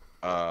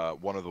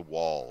one of the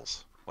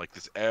walls, like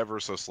this ever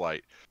so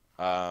slight.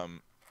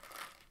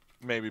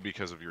 Maybe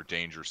because of your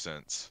danger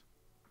sense.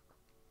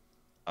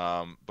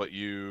 But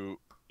you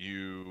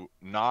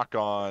knock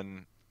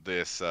on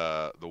this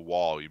the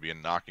wall. You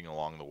begin knocking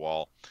along the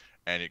wall,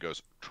 and it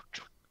goes,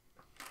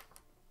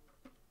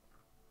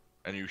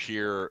 and you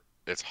hear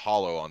it's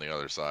hollow on the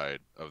other side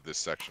of this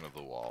section of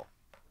the wall.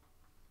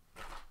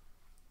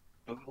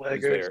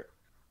 is there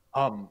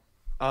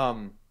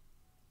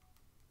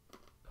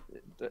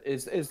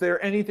is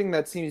there anything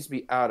that seems to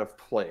be out of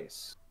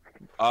place?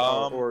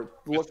 Or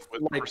looks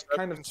with like perception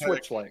kind of check-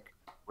 switch like?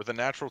 With a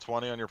natural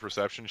 20 on your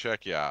perception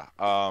check, yeah.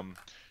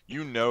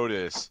 You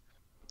notice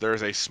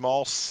there's a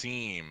small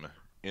seam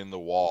in the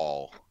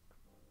wall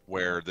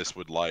where this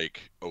would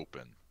like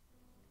open.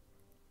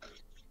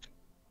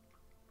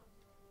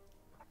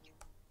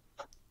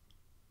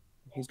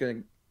 He's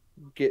gonna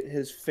get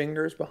his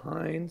fingers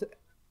behind.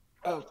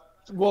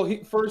 Well,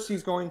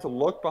 he's going to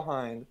look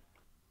behind.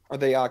 Are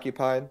they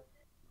occupied?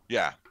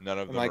 Yeah, none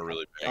of them Like, are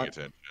really paying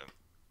attention.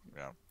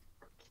 Yeah.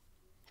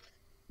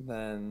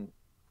 Then,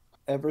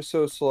 ever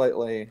so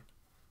slightly,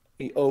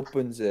 he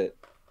opens it.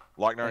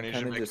 Lochnar And needs you to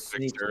kinda make a just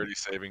sneaks dexterity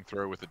saving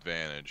throw with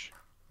advantage.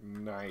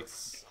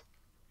 Nice.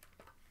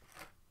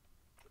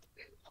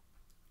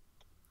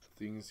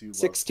 Things you love to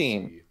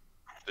 16. see.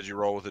 Did you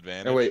roll with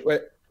advantage? Oh wait.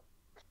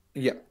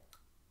 Yeah.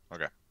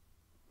 Okay.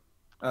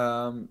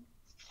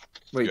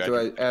 Wait, You do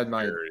I had your add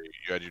my? dexterity-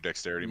 You had your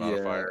dexterity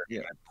modifier.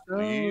 Yeah. I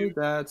believe-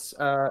 So that's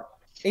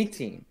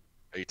 18.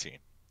 18.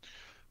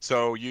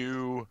 So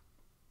you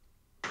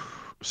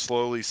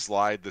slowly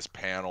slide this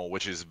panel,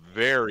 which is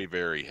very,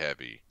 very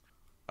heavy.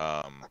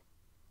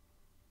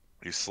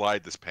 You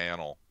slide this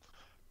panel,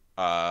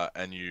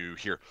 and you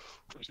hear,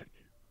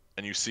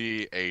 and you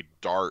see a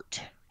dart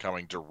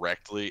coming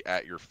directly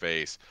at your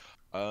face.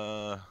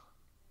 I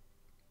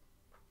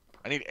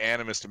need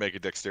Animus to make a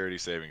dexterity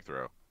saving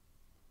throw.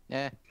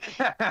 Yeah.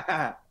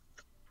 Come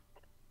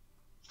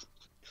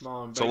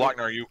on, So baby.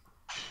 Lochnar, you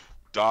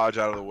dodge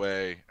out of the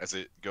way as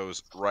it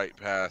goes right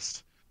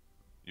past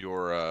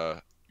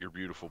your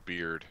beautiful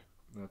beard.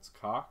 That's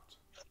cocked.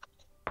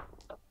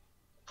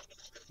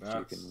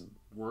 That's can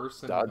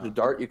worse than dodge a nothing.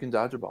 dart, you can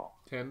dodge a ball.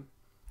 10.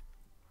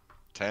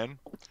 10.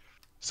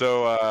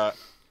 So,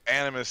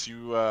 Animus,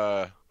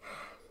 you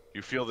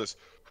feel this,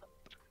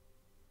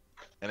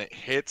 and it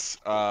hits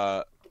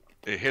the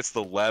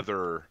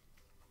leather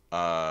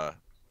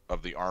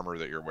of the armor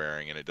that you're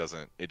wearing, and it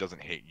doesn't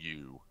hit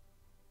you.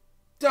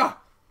 Duh!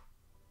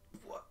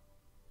 What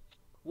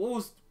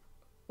was...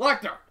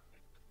 Lecter!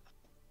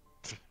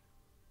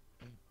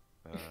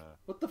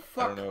 What the I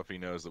fuck? don't know if he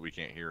knows that we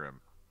can't hear him.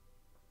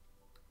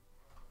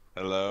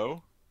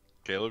 Hello?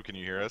 Caleb, can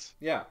you hear us?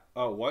 Yeah.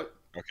 Oh, what?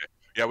 Okay.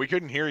 Yeah, we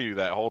couldn't hear you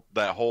that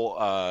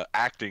whole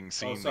acting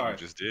scene that sorry. you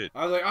just did.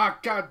 I was like, ah,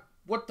 God,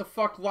 what the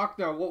fuck,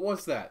 Lockdown? What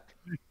was that?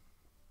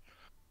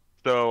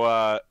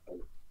 So,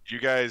 you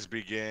guys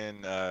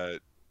begin,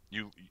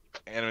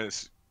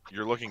 Animus,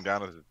 you're looking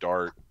down at the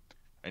dart,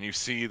 and you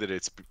see that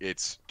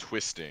it's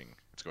twisting.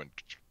 It's going,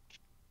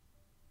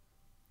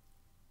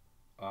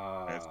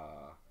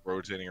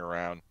 rotating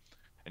around,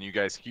 and you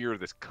guys hear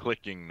this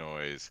clicking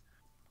noise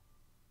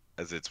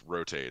as it's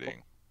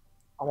rotating.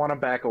 I want to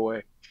back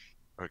away.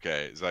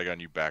 Okay, Zygon,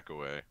 you back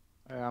away.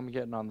 I'm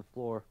getting on the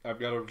floor. I've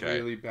got a Okay.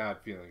 really bad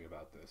feeling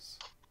about this.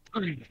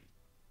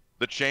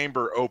 The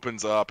chamber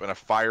opens up, and a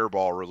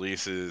fireball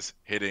releases,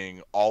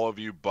 hitting all of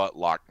you but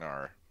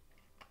Lochnar.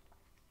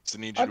 So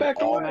I need you I to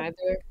back all... away.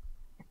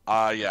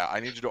 yeah, I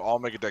need you to all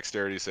make a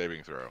dexterity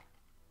saving throw.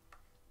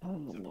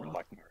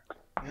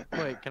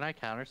 Wait, can I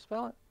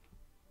counterspell it?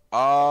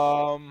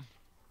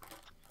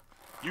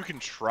 You can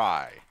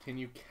try. Can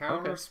you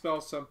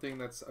counterspell something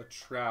that's a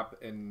trap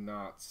and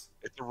not...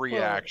 It's a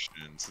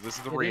reaction, so this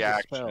is a It is a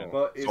reaction. spell.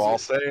 But is So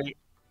it...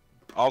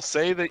 I'll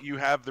say that you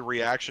have the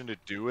reaction to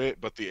do it,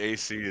 but the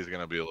AC is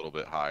going to be a little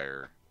bit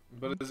higher.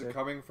 But is it Okay.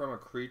 coming from a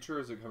creature or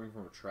is it coming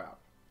from a trap?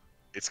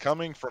 It's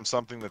coming from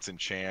something that's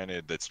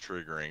enchanted that's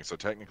triggering, so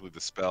technically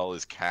the spell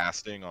is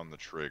casting on the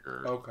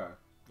trigger. Okay.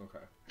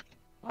 Okay.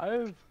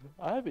 I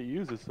haven't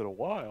used this in a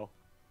while.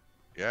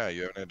 Yeah,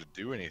 you haven't had to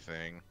do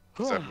anything.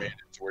 Because I've made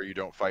it to where you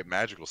don't fight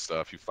magical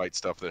stuff, you fight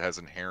stuff that has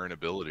inherent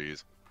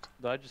abilities.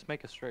 Do I just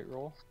make a straight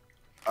roll?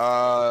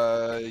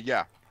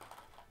 Yeah.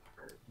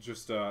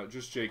 Just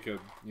Jacob,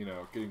 you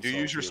know, getting. You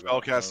use your salty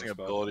about spellcasting throwing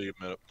spells. ability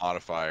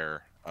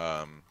modifier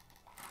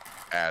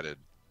added.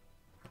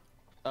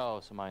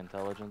 Oh, so my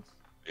intelligence.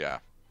 Yeah.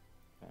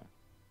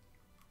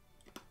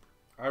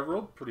 I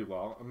rolled pretty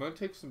well. I'm gonna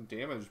take some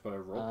damage, but I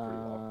rolled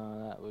pretty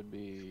well. That would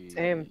be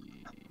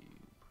Same.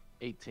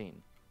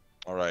 18.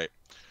 All right.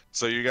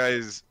 So you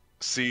guys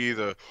see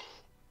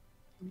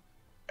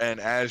and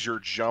as you're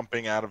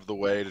jumping out of the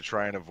way to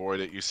try and avoid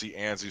it, you see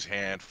Anzu's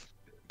hand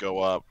go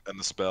up, and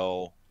the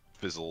spell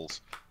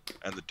fizzles,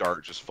 and the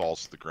dart just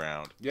falls to the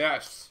ground.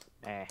 Yes.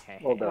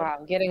 Well done. Wow,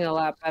 I'm getting a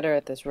lot better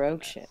at this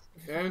rogue shit.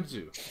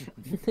 Anzu.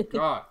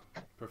 God.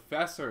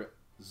 Professor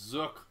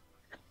Zook.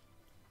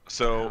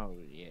 So, Oh,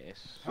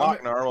 yes.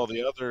 Lochnar, while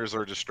the others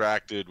are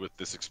distracted with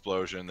this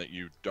explosion that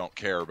you don't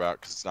care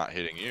about because it's not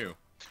hitting you,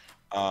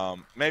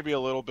 maybe a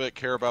little bit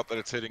care about that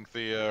it's hitting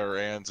Thea or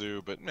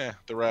Anzu, but meh,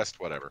 the rest,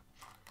 whatever.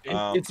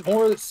 It's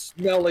more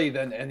smelly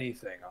than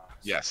anything.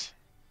 Honestly. Yes.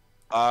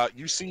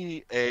 You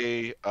see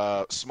a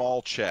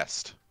small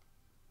chest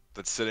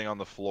that's sitting on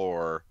the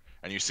floor,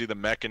 and you see the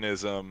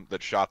mechanism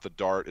that shot the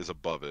dart is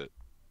above it.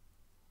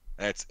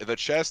 And the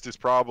chest is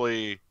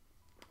probably,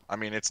 I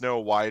mean, it's no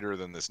wider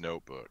than this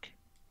notebook.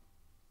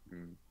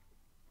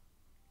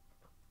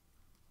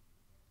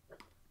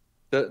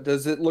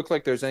 Does it look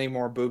like there's any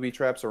more booby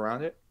traps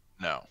around it?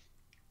 No.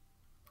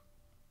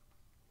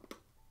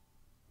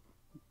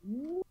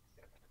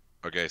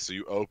 Okay, so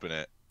you open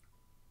it.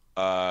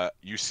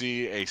 You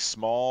see a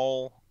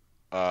small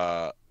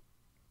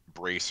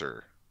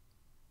bracer.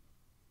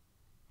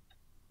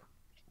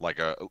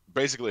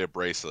 Basically a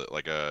bracelet,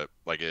 like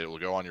it will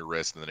go on your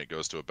wrist and then it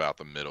goes to about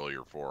the middle of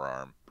your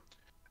forearm.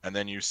 And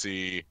then you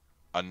see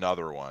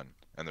another one,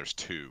 and there's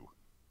two.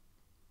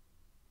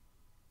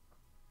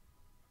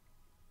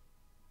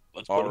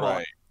 Let's put All them on.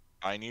 right.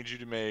 I need you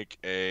to make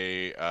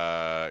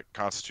a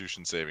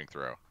Constitution saving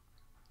throw.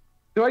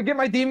 Do I get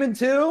my demon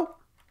too?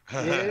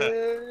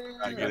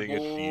 I'm getting a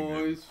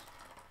demon.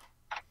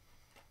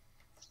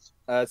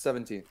 Boys.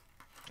 17.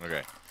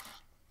 Okay.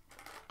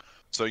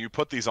 So you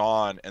put these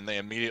on, and they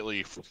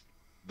immediately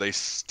they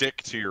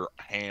stick to your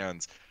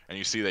hands, and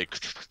you see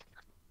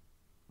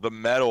the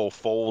metal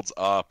folds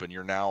up, and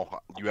you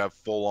have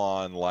full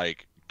on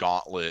like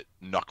gauntlet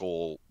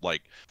knuckle,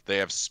 like they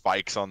have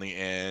spikes on the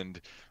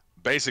end,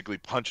 basically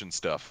punch and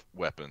stuff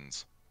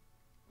weapons.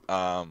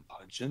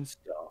 Punch and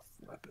stuff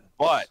weapon.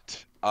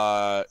 But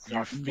you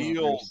Not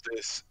feel bumpers.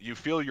 this. You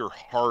feel your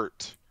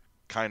heart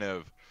kind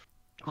of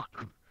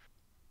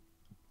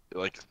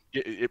like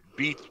it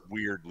beats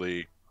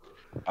weirdly.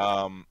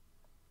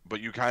 But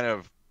you kind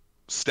of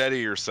steady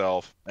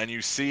yourself, and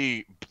you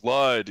see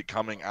blood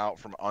coming out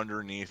from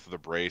underneath the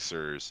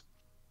bracers.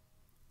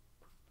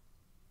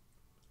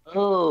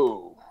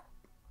 Oh.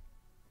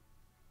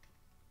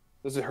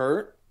 Does it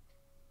hurt?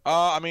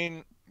 I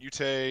mean, you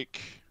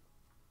take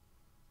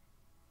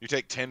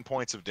 10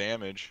 points of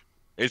damage.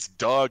 It's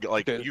dug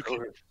like Okay, you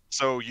can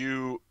So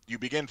you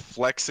begin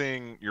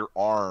flexing your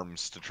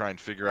arms to try and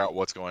figure out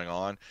what's going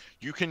on.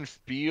 You can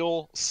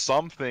feel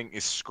something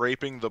is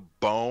scraping the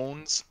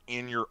bones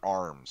in your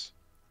arms.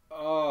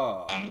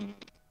 Oh.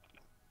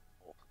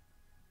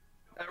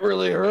 That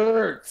really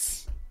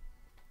hurts.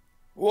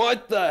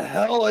 What the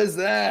hell is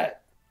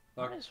that?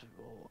 What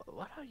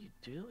are you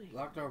doing?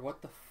 Lochnar,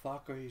 what the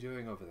fuck are you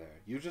doing over there?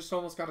 You just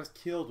almost got us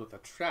killed with a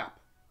trap.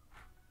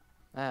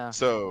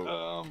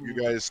 So you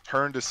guys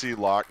turn to see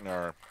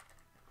Lochnar.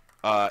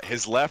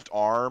 His left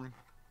arm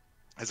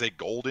has a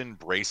golden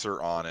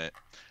bracer on it,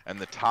 and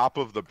the top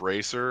of the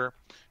bracer,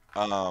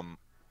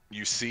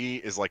 you see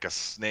is like a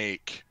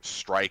snake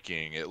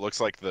striking. It looks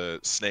like the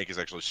snake is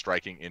actually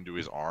striking into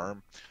his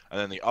arm, and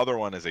then the other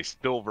one is a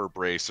silver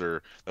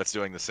bracer that's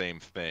doing the same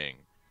thing.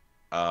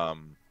 But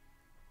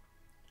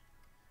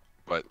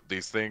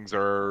these things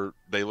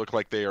they look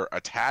like they are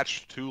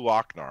attached to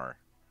Lochnar.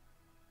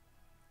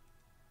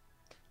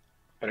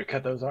 Better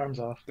cut those arms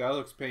off. That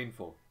looks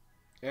painful.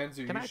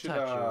 Anzu, Can you I should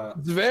touch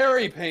It's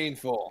very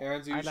painful.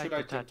 Anzu, you I'd should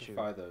like to touch you.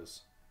 identify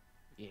those.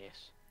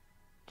 Yes.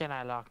 Can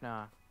I,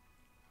 Lochnar?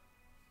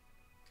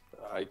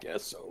 I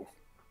guess so.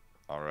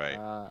 All right.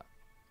 I'll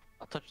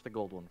touch the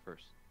gold one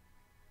first.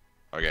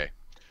 Okay.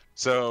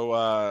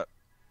 So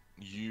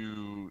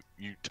you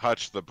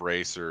touch the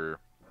bracer,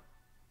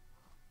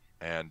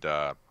 and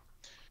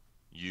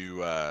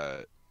you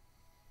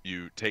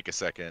take a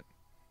second,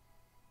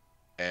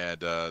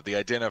 and the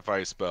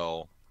identify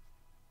spell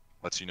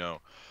lets you know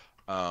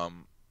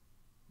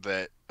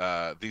that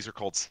these are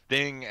called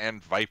Sting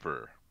and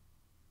Viper.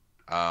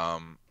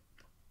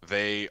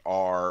 They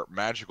are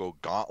magical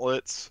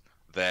gauntlets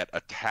that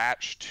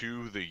attach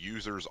to the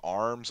user's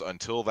arms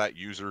until that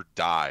user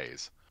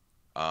dies.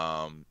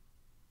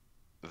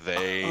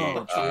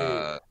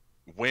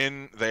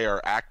 When they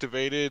are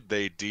activated,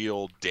 they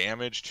deal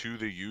damage to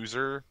the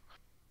user,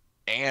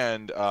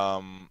 and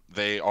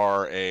they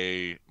are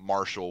a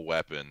martial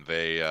weapon.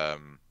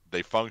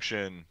 They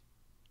function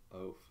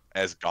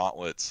as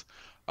gauntlets.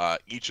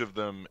 Each of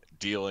them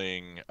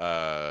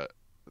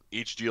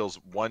each deals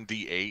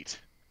 1d8,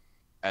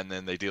 and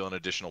then they deal an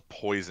additional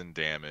poison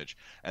damage.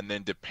 And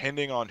then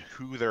depending on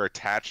who they're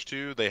attached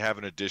to, they have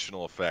an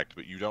additional effect,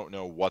 but you don't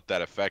know what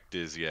that effect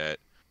is yet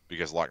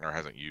because Lochnar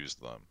hasn't used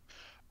them.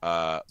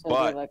 So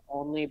But they're like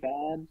only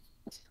bad.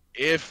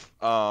 if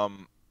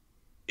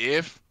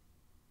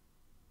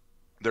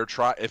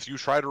you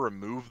try to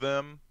remove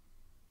them,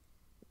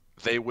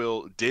 they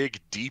will dig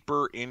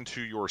deeper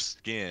into your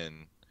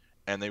skin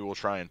and they will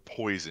try and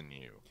poison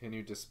you. Can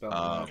you dispel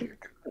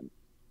magic?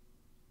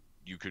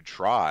 You could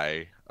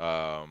try,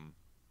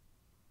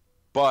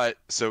 but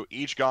so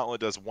each gauntlet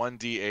does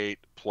 1d8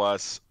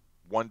 plus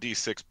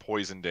 1d6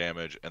 poison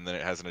damage, and then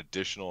it has an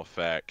additional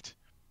effect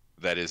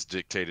that is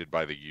dictated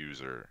by the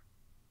user.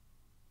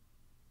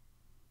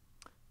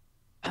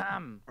 All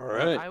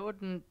right. I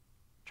wouldn't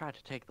try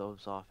to take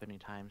those off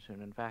anytime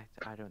soon. In fact,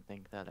 I don't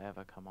think they'll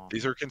ever come off.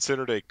 These are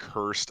considered a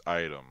cursed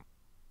item.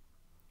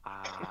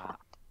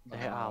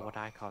 They are what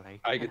I call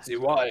a I can see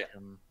why.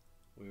 item.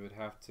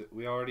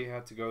 We already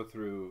had to go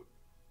through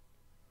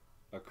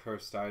a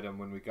cursed item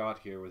when we got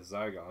here with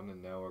Zygon,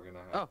 and now we're gonna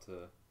have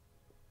to.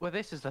 Well,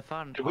 this is the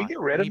fun Did part. we get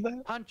rid of When he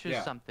that? punches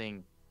Yeah.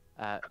 something,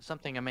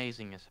 something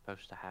amazing is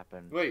supposed to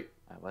happen. Wait,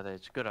 Whether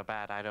it's good or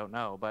bad, I don't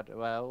know, but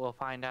we'll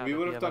find out. we if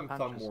would he have ever done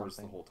Thumb punches Wars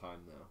the something. whole time,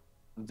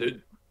 though.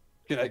 Dude,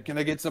 can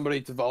I get somebody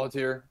to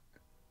volunteer?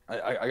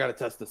 I gotta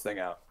test this thing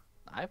out.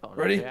 I Ready?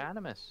 volunteer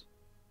Animus.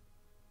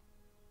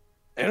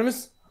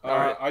 Animus? All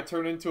right. I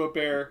turn into a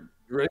bear.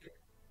 You ready?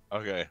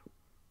 Okay.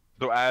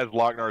 So as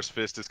Lochnar's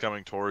fist is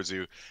coming towards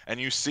you, and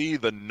you see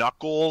the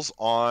knuckles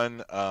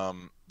on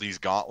these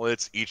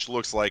gauntlets, each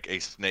looks like a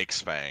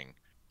snake's fang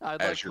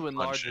I'd as like to you're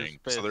enlarge his punching.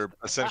 fist. So they're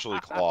essentially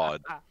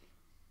clawed.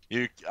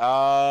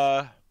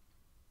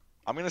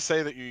 I'm gonna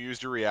say that you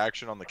used your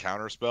reaction on the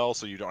counter spell,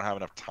 so you don't have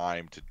enough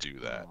time to do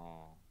that.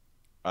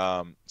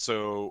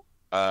 So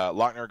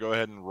Lochnar, go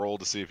ahead and roll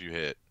to see if you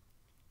hit.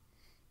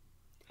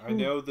 I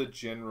know the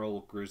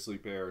general grizzly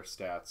bear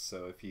stats,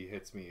 so if he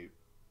hits me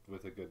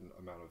with a good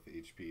amount of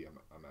HP,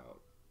 I'm out.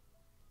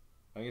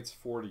 I think it's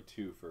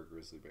 42 for a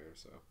grizzly bear,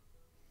 so.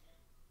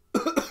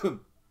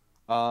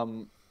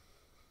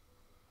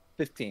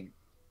 15.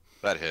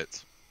 That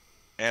hits.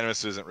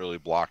 Animus isn't really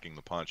blocking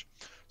the punch,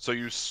 so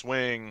you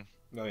swing.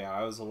 No, yeah,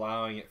 I was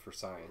allowing it for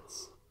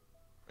science.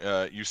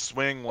 You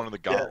swing one of the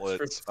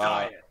gauntlets.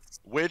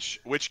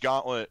 Which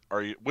gauntlet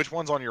are you? Which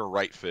one's on your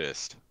right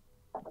fist?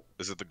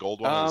 Is it the gold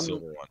one or the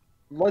silver one?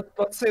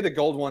 Let's say the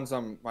gold one's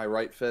on my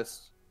right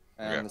fist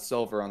and Okay. the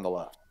silver on the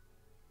left.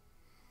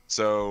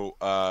 So,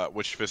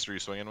 which fist are you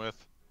swinging with?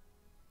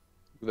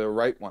 The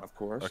right one, of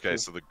course. Okay,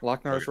 so the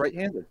Lochnar's okay.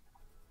 right-handed.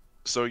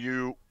 So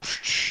you,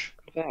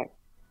 Yeah.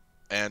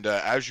 and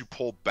as you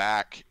pull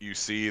back, you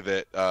see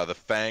that the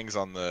fangs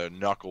on the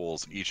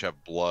knuckles each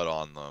have blood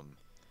on them,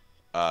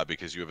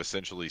 because you have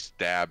essentially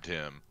stabbed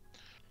him.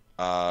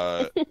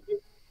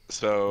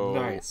 So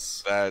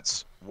Nice.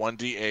 that's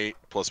 1d8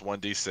 plus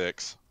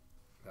 1d6.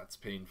 That's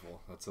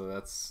painful.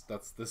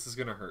 This is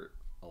gonna hurt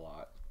a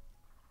lot.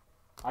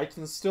 I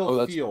can still Oh,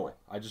 that's feel.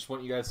 I just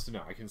want you guys to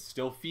know. I can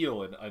still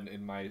feel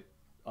in my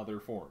other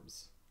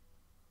forms.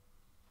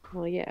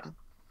 Well, yeah.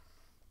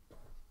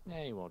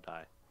 Yeah, you won't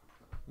die.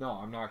 No,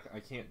 I'm not. I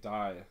can't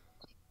die,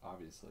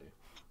 obviously.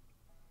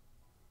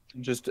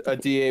 Just a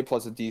D8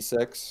 plus a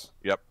D6.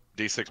 Yep,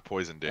 D6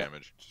 poison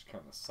damage. Just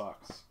kind of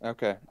sucks.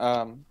 Okay.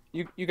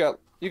 You got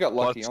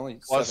lucky. Only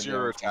Plus 7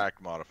 your damage.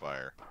 attack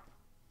modifier.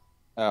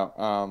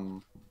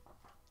 Oh,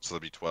 So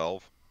that'd be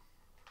 12.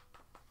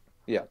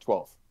 yeah,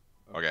 12.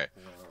 Okay.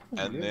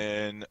 Well, And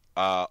then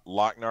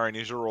Lochnar, I need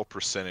you to roll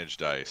percentage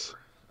dice.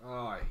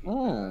 oh, I hate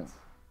Mm. that.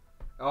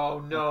 Oh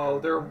no,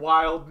 they're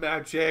wild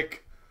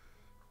magic.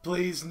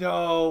 Please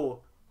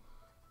no,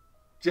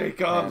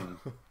 Jacob.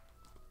 10%.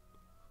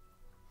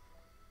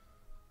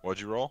 What'd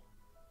you roll?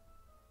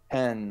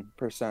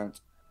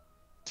 10%.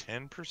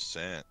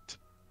 10%.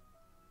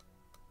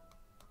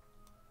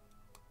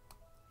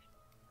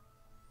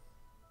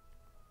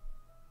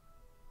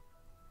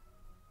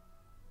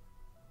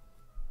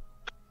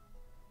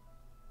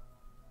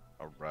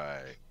 All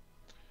right.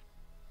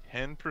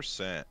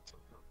 10%.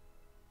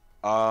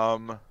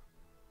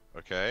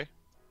 Okay.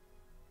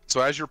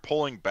 So as you're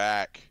pulling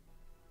back,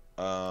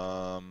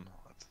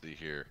 let's see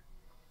here.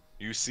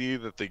 You see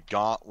that the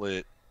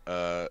gauntlet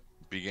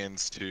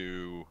begins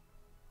to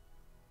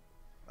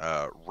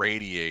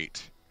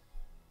radiate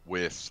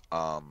with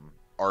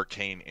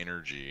arcane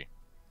energy.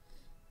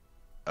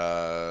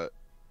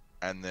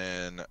 And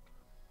then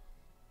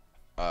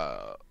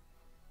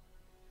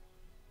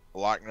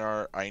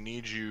Lochnar, I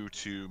need you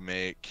to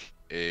make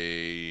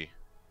a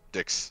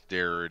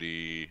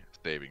dexterity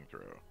saving throw.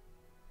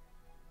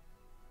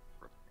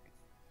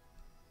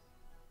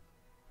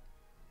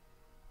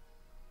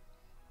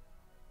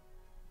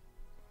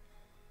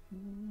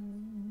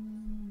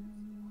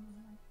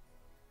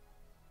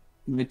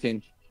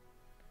 $19.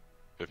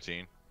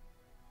 15.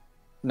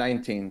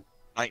 19.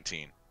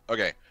 19.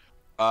 Okay.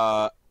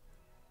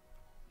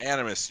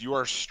 Animus, you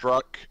are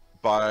struck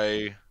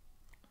by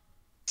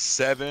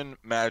 7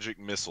 magic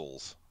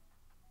missiles.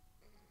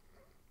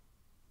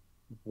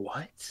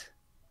 What?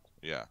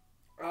 Yeah.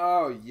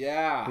 Oh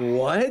yeah.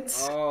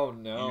 What? Oh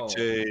no. You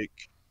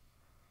take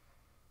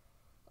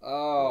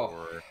Oh,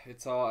 4,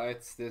 it's all.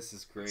 It's this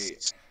is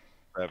great.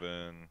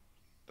 7.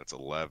 That's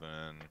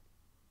 11.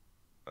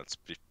 That's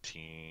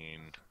 15.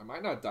 I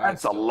might not die.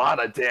 That's a still.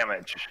 lot of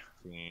damage.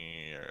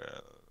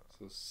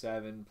 So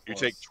 7 You plus.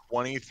 take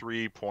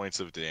 23 points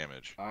of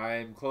damage.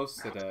 I'm close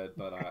to dead,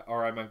 but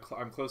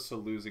I'm close to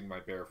losing my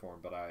bear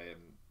form, but I am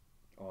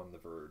on the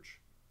verge.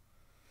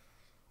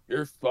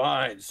 You're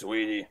fine,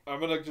 sweetie. I'm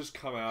gonna just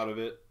come out of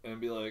it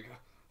and be like,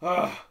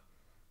 ah,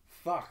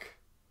 fuck,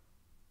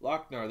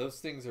 Lochnar, those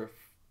things are.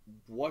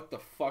 What the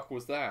fuck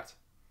was that?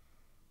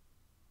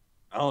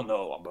 I don't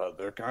know, but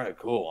they're kind of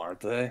cool,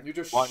 aren't they? You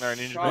just Lochnar, I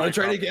need you to shot make Wanna a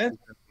try it constitution- again?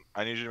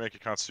 I need you to make a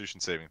Constitution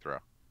saving throw.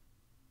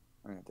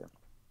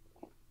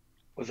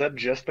 Was that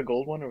just the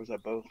gold one, or was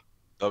that both?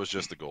 That was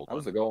just the gold That one.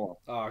 was the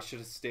goal. Oh, I should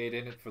have stayed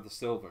in it for the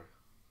silver.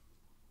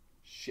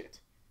 Shit.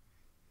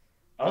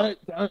 All right,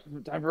 time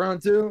for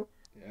round 2.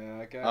 Yeah,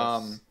 I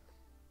guess.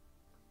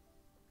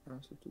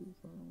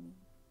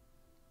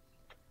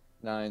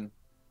 9.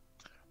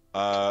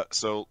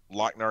 So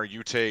Lochnar,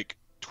 you take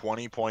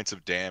 20 points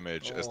of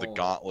damage as the Oh.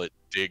 gauntlet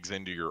digs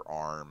into your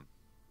arm.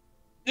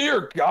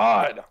 Dear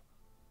God!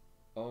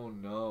 Oh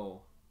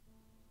no.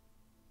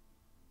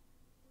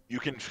 You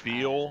can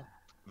feel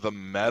the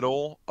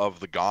metal of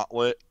the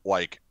gauntlet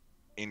like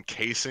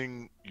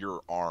encasing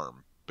your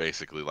arm,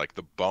 basically, like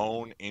the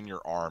bone in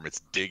your arm.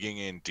 It's digging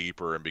in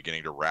deeper and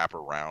beginning to wrap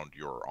around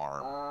your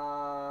arm.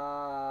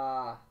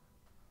 Ah.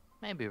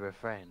 Maybe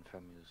refrain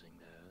from using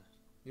those.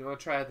 You want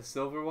to try the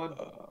silver one?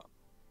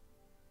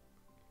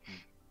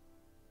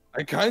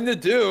 I kind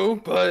of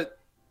do, but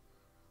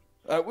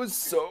that was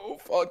so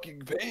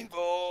fucking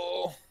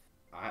painful.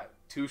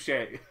 Touche.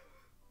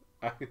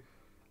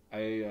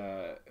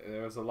 There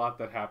was a lot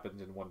that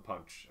happened in one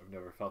punch. I've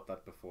never felt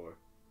that before.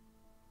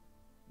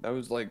 That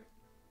was like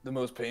the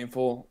most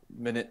painful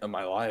minute of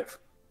my life.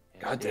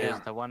 God It is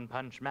damn. the One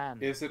Punch Man.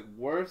 Is it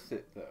worth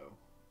it though?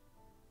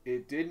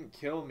 It didn't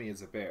kill me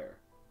as a bear.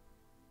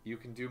 You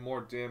can do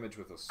more damage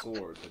with a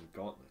sword than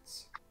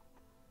gauntlets.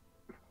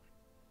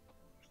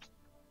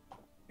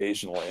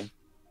 Occasionally.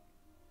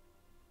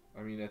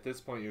 I mean, at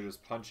this point, you're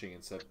just punching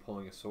instead of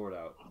pulling a sword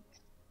out.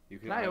 You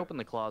Can I open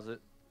the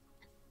closet?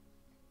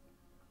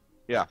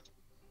 Yeah.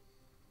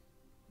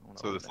 I wanna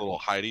So this open little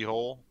hidey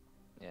hole.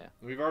 Yeah.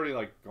 We've already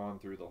like gone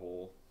through the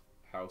whole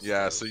house.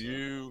 Yeah, though, so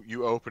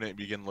you open it,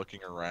 begin looking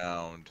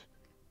around.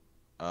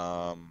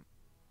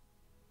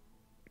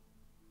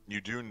 You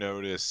do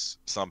notice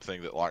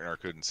something that Lochnar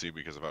couldn't see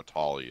because of how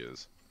tall he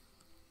is.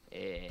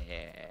 Yeah.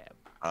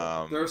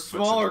 They're but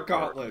smaller since you're-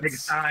 gauntlets. Big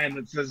sign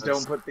that says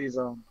 "Don't put these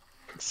on."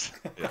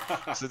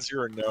 Yeah, since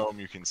you're a gnome,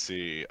 you can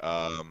see.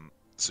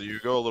 So you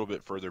go a little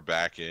bit further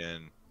back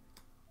in,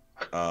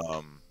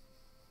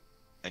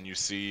 and you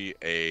see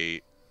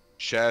a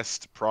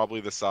chest,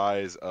 probably the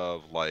size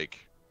of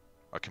like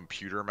a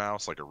computer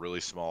mouse, like a really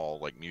small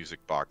like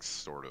music box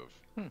sort of.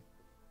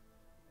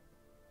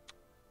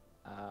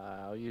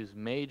 I'll use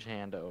Mage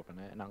Hand to open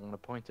it, and I'm gonna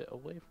point it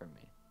away from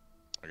me.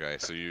 Okay,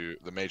 so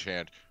the mage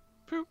hand,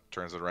 poop,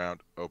 turns it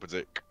around, opens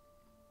it.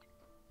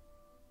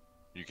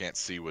 You can't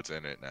see what's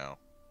in it now.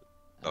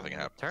 Nothing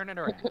happens. Turn it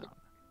around.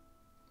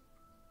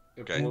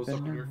 It Okay. blows up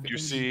in your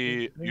face.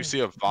 You see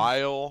a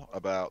vial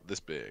about this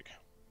big.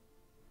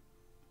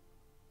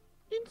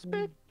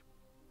 Inspect.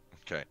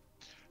 Okay.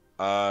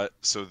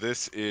 So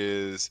this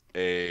is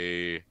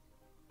a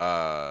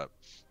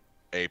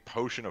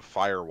potion of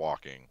fire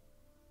walking.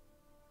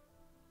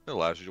 It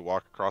allows you to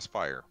walk across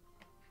fire.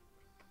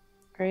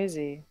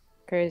 Crazy.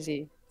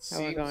 Crazy. How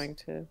we're Seems- going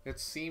to. It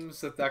seems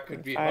that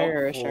could be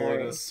Fire helpful in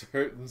Shari. a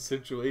certain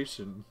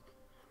situation.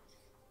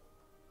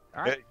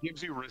 Alright. It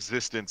gives you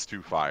resistance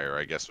to fire,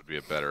 I guess would be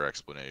a better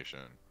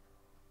explanation.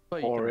 So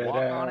you Pour can it walk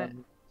on it. out.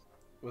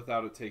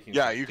 Without it taking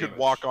Yeah, much you could damage.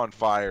 walk on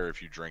fire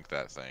if you drink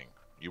that thing.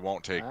 You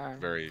won't take Alright.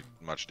 very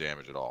much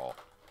damage at all.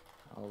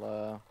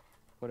 I'll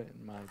put it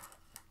in my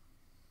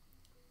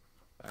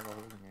bag of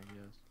holding, I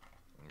guess.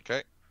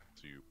 Okay,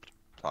 so you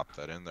plop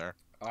that in there.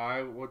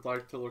 I would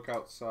like to look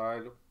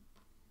outside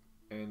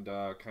and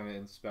kind of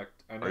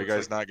inspect. I know Are you it's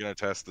guys like- not going to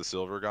test the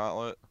silver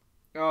gauntlet?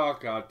 Oh,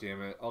 god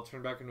damn it. I'll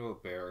turn back into a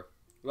bear.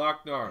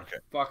 Lochnar, Okay.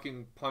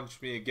 fucking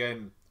punch me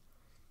again.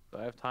 Do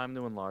I have time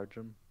to enlarge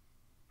him?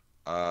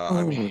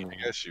 I mean, I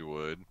guess you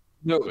would.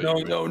 No, But no,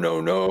 you- no,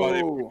 no, But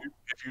no.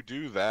 if you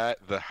do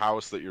that, the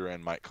house that you're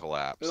in might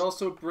collapse. It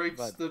also breaks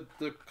But-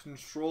 the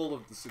control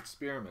of this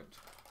experiment.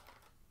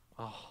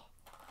 Oh,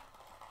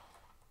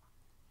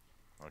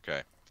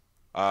 Okay.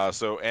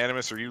 So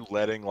Animus, are you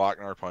letting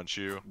Lochnar punch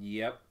you?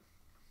 Yep.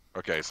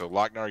 Okay, so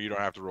Lochnar, you don't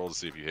have to roll to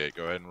see if you hit.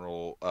 Go ahead and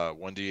roll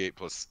 1d8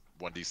 plus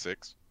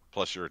 1d6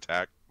 plus your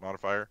attack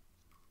modifier.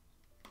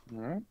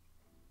 Alright.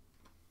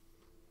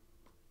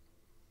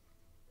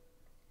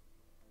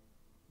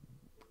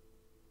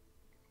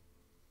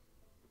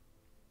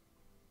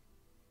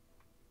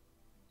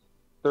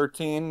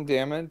 $13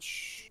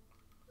 damage.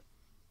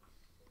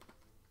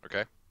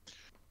 Okay.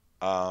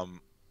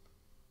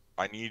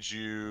 I need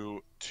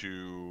you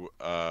to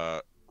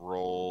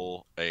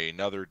roll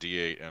another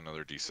d8 and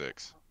another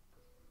d6.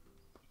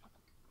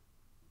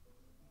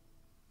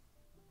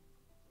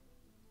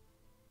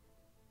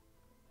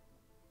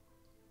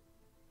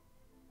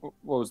 What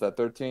was that?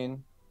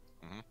 13?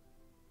 Mhm.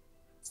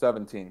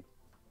 17.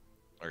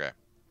 Okay.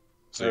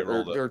 So you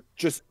rolled it. Or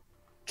just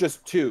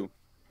 2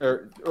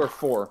 or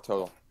 4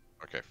 total.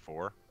 Okay,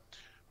 4.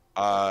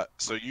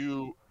 So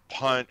you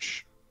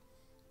punch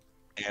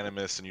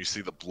Animus, and you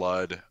see the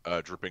blood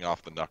dripping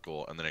off the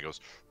knuckle, and then it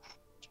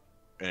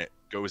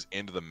goes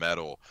into the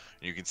metal,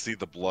 and you can see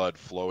the blood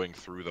flowing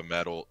through the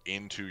metal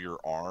into your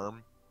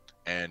arm,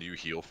 and you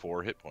heal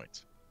 4 hit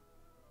points.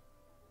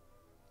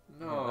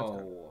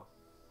 No.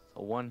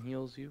 so one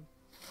heals you.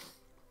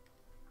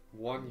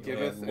 One Yeah,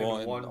 giveth and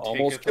one one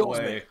almost taketh kills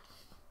away. me.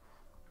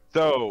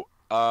 So,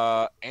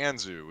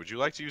 Anzu, would you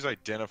like to use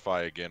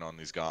Identify again on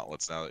these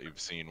gauntlets now that you've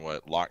seen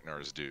what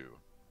Lochnars do?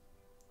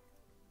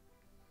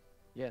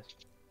 Yes.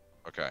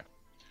 Okay.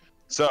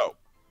 So,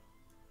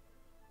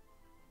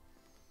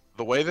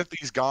 the way that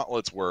these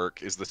gauntlets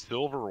work is the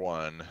silver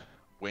one,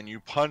 when you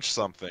punch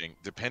something,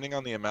 depending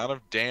on the amount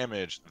of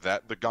damage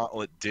that the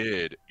gauntlet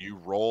did, you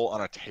roll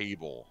on a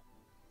table.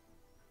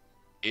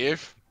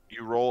 If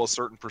you roll a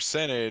certain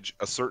percentage,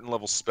 a certain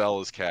level spell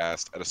is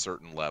cast at a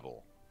certain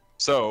level.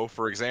 So,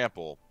 for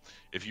example,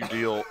 if you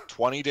deal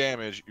 20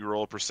 damage, you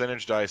roll a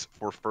percentage dice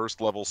for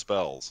first level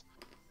spells.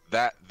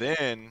 That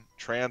then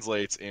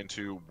translates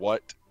into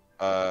what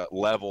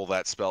level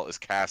that spell is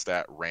cast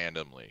at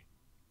randomly.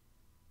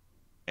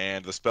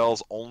 And the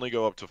spells only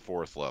go up to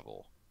 4th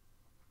level.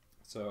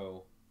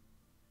 So,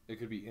 it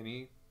could be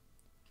any.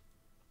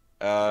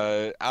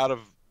 Out of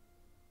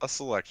a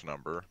select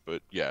number,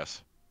 but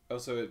yes. Oh,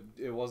 so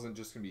it wasn't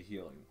just gonna be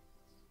healing.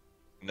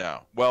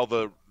 No. Well,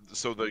 the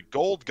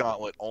gold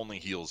gauntlet only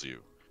heals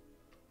you.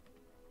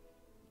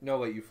 No,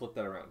 wait, you flip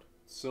that around.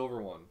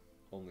 Silver one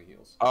only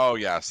heals. Oh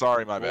yeah,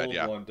 sorry, my bad. Gold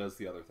Yeah. one does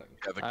the other thing.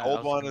 Yeah, the I gold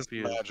was one is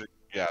the confused. magic.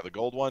 Yeah, the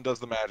gold one does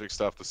the magic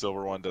stuff. The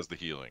silver one does the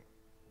healing.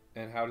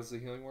 And how does the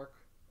healing work?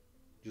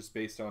 Just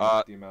based on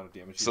the amount of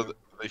damage you So do?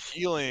 the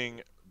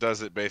healing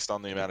does it based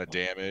on the amount of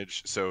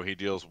damage. So he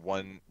deals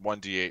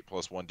 1d8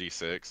 plus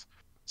 1d6.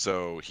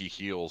 So he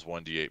heals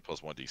 1d8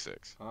 plus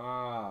 1d6.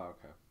 Ah,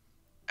 okay.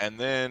 And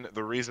then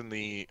the reason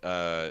the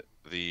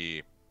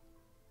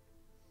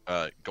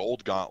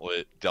gold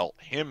gauntlet dealt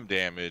him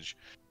damage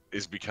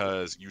is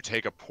because you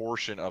take a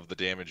portion of the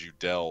damage you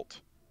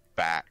dealt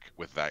back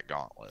with that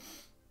gauntlet.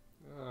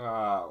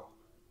 Oh.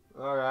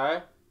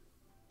 Okay.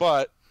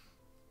 But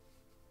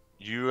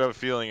you have a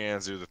feeling,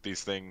 Anzu, that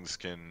these things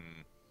can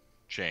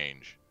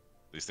change.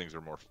 These things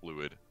are more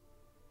fluid.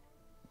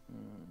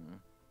 Hmm.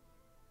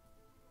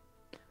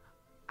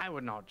 I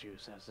would not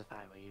use this if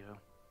I were you.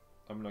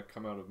 I'm gonna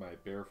come out of my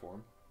bear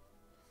form.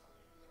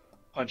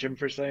 Punch him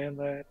for saying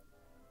that.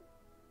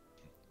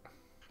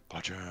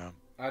 Punch him.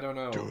 I don't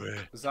know. Do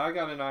it.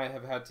 Zygon and I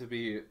have had to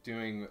be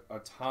doing a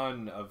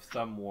ton of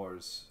thumb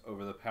wars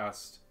over the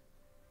past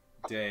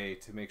day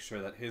to make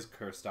sure that his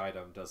cursed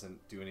item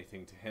doesn't do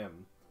anything to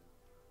him.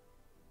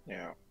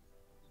 Yeah.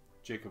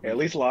 Jacob, At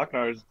least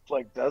Lochnar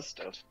like does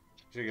stuff.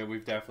 Jacob,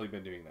 we've definitely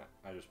been doing that.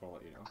 I just want to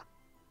let you know.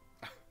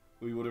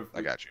 we would have.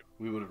 I got you.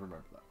 We would have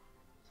remembered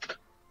that.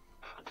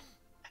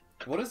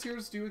 What does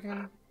yours do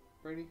again,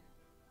 Brady?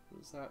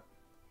 What is that?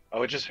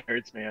 Oh, it just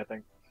hurts me. I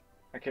think.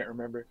 I can't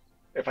remember.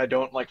 If I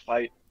don't like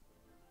fight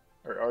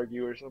or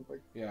argue or something.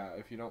 Yeah,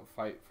 if you don't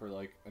fight for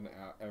like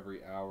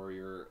every hour,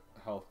 your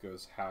health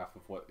goes half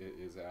of what it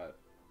is at,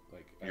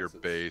 like Your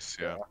base,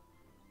 yeah.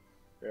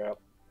 Yeah.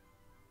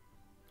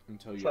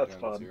 Until you So get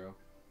that's down to fun. 0.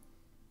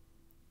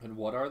 And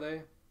what are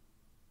they?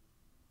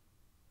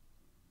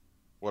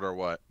 What or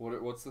what?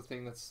 What's the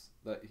thing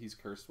that he's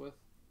cursed with?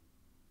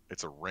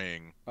 It's a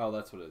ring. Oh,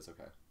 that's what it is.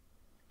 Okay.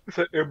 It's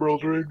an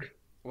emerald ring.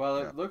 Well,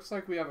 it Yeah. looks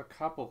like we have a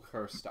couple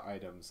cursed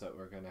items that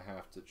we're gonna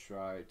have to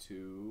try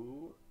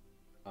to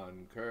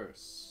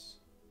uncurse.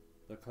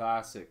 The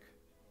classic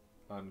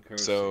uncursing.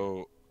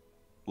 So,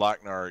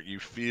 Lochnar, you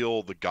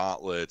feel the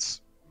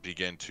gauntlets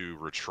begin to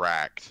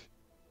retract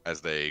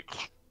as they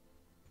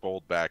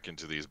fold back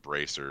into these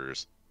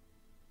bracers.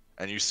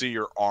 And you see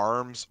your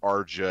arms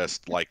are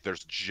just like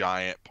there's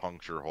giant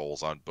puncture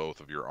holes on both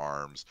of your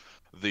arms.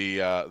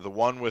 The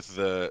one with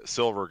the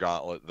silver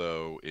gauntlet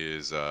though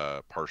is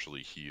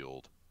partially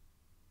healed.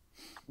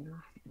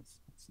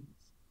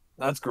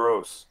 That's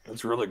gross.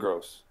 That's really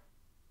gross.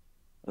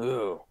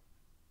 Ew.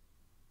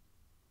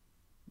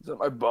 Is that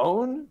my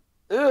bone?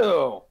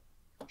 Ew.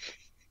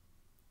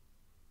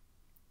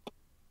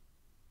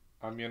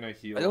 I'm gonna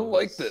heal. I don't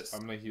like this.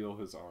 I'm gonna heal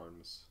his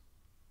arms.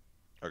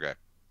 Okay.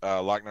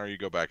 Lochnar, you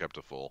go back up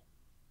to full.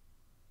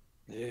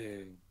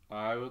 Yeah.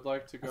 I would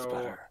like to That's go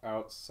better.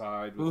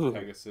 outside with Ooh.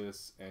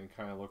 Pegasus and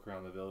kind of look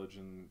around the village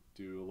and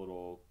do a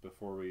little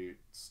before we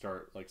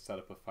start, like set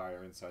up a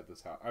fire inside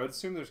this house. I would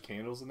assume there's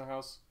candles in the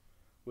house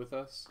with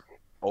us.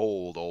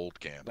 Old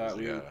candles, That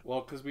we yeah.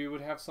 well, because we would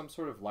have some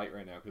sort of light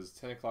right now because it's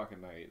 10 o'clock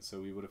at night, so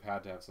we would have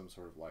had to have some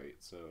sort of light.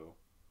 So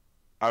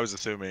I was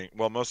assuming,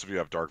 well, most of you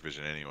have dark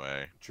vision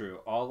anyway. true.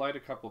 I'll light a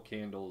couple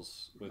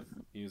candles with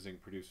using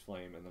produce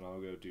flame, and then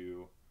I'll go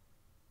do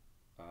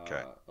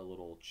Okay. a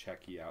little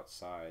checky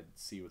outside,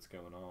 see what's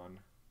going on.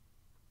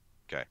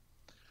 Okay.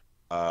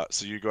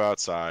 So you go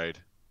outside.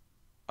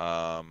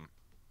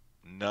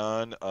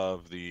 None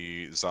of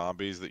the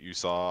zombies that you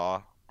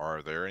saw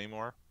are there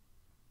anymore.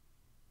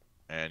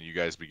 And you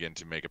guys begin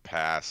to make a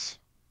pass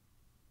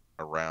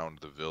around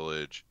the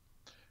village.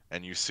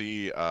 And you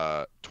see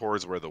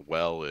towards where the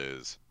well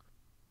is,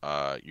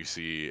 you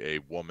see a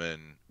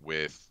woman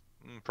with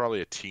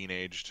probably a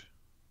teenaged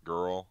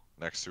girl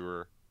next to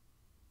her.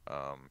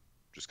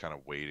 Just kind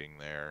of waiting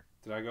there.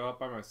 Did I go out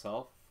by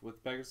myself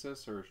with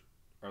Pegasus, or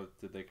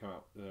did they come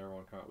out? Did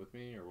everyone come out with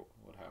me, or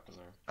what happened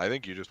there? I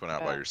think you just went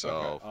out by Okay.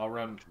 yourself. Okay, I'll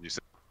run. You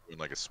said doing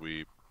like a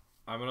sweep.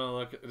 I'm gonna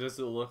look. Does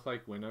it look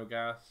like window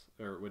gas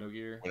or window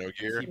gear? Window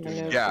gear? Keep doing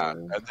Window that. Yeah,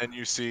 gear. and then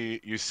you see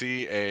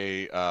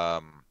a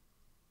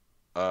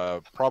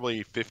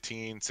probably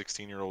 15,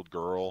 16-year-old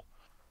girl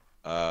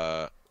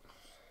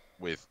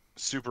with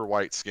super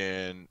white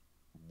skin,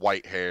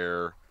 white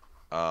hair,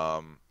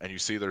 and you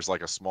see there's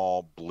like a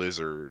small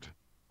blizzard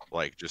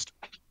like just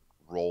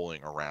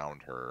rolling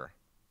around her.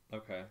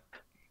 Okay.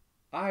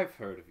 I've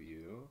heard of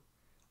you.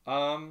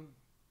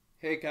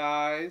 Hey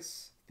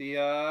guys,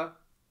 Thea,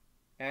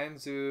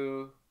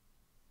 Anzu,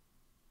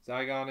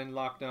 Zygon, and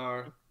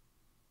Lochnar. Can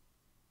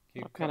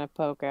you I'll kind of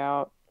poke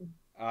out.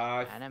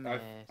 I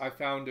Animus.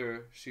 found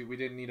her. We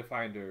didn't need to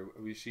find her.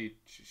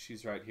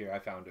 She's right here. I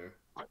found her.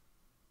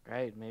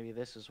 Great, maybe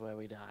this is where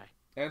we die.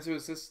 Anzu,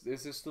 is this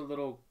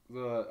the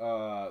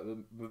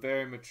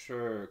very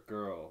mature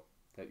girl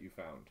that you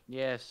found?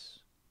 Yes.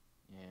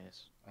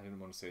 Yes. I didn't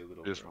want to say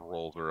little Just girl.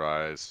 rolls her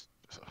eyes.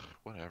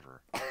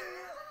 Whatever.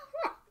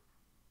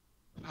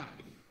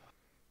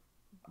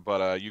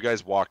 But you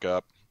guys walk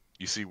up.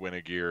 You see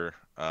Winnegear.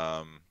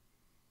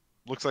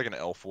 Looks like an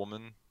elf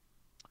woman.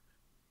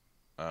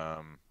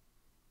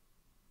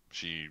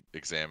 She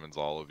examines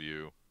all of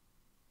you.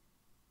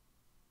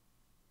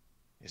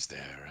 Is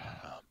there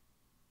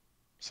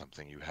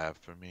something you have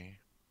for me?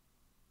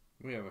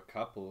 We have a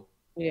couple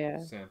Yeah.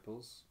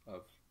 samples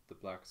of the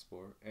Black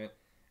Spore. And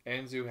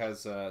Anzu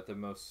has the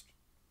most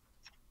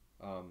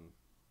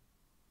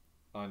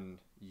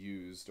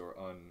unused or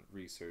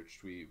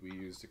unresearched. We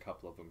used a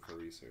couple of them for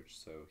research,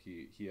 so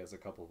he has a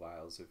couple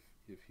vials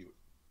if he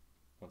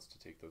wants to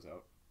take those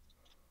out.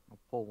 I'll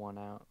pull one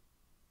out.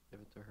 Give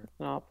it to her.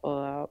 And I'll pull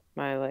out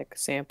my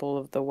sample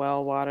of the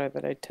well water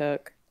that I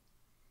took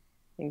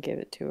and give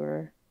it to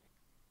her.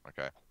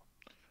 Okay.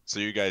 So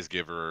you guys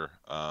give her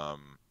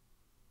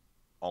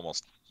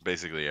almost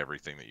basically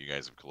everything that you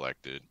guys have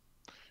collected,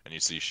 and you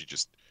see she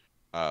just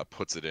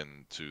puts it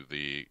into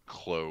the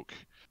cloak.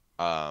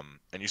 And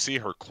you see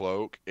her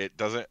cloak, it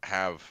doesn't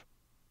have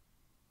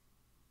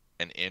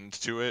an end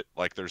to it.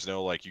 Like there's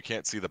no you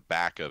can't see the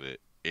back of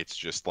it. It's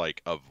just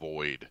like a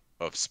void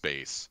of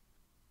space.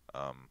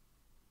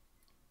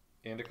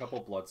 And a couple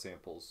blood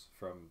samples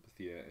from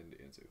Thea and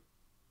Anzu.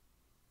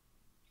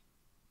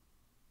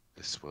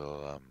 This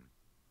will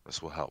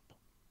help,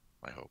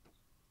 I hope.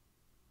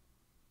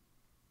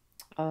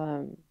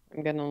 I'm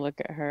gonna look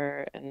at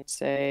her and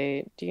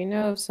say, "Do you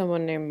know of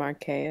someone named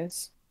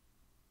Marqueus?"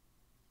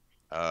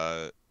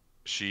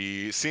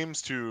 She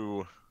seems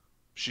to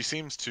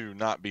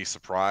not be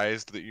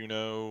surprised that you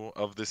know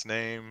of this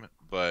name,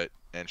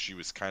 and she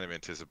was kind of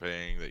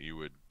anticipating that you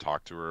would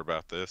talk to her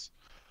about this.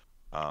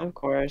 Of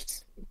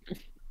course.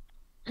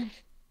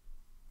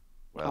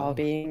 Well,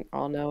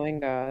 All-knowing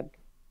God.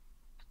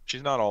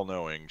 she's not all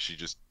knowing. She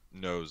just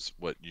knows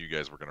what you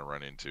guys were going to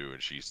run into,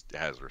 and she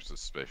has her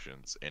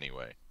suspicions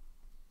anyway.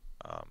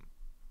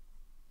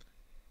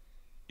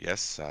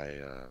 Yes,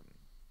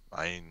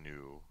 I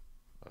knew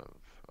of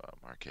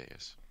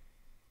Marqueus.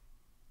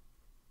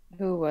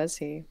 Who was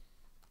he?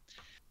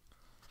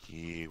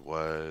 He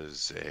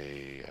was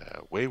a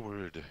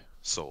wayward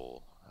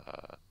soul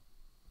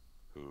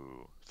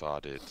who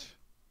thought it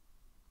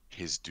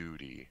his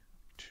duty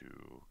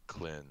to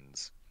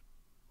cleanse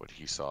what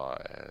he saw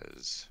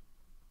as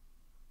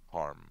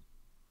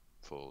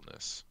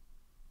harmfulness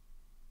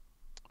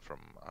from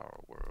our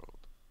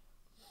world.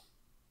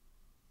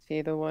 Is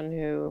he the one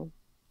who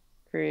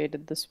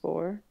created the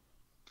spore?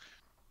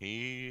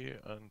 He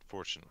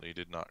unfortunately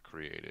did not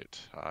create it.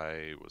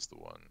 I was the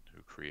one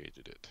who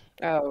created it.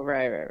 Oh,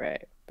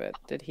 right. But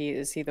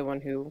is he the one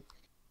who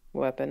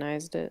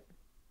weaponized it?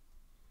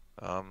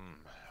 On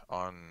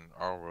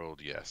our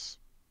world, yes.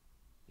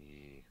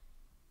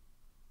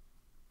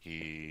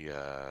 He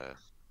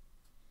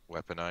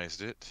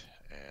weaponized it,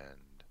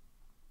 and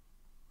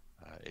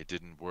it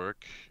didn't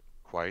work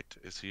quite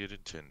as he had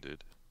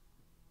intended.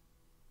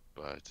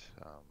 But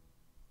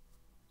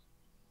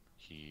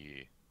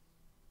he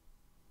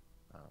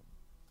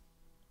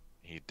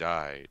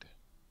died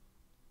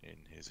in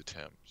his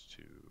attempt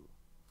to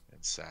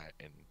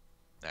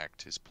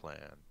enact his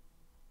plan.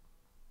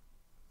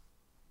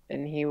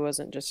 And he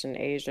wasn't just an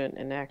agent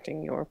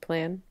enacting your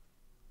plan?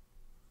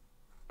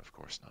 Of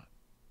course not.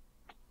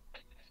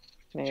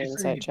 Can I Did you say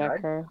insight he check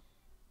died? her?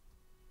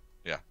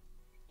 Yeah.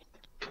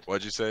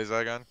 What'd you say,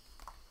 Zygon?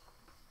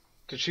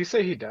 Did she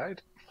say he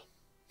died?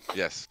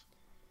 Yes.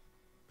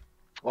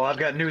 Well, I've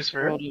got news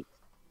for her. Rolled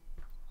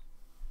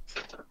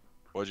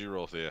What'd you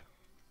roll, Thea?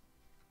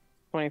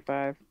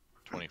 25.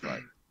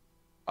 25.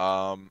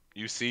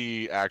 You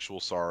see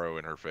actual sorrow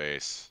in her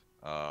face.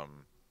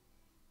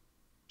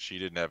 She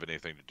didn't have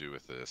anything to do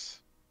with this.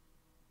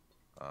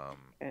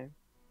 Okay.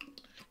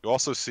 You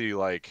also see,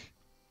 you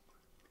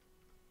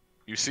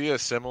see a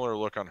similar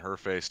look on her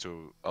face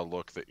to a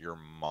look that your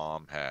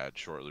mom had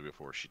shortly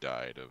before she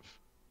died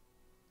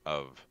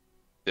of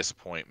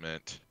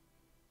disappointment.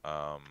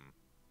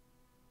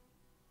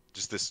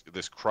 Just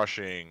this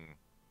crushing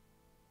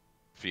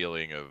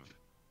feeling of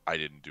I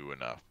didn't do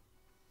enough.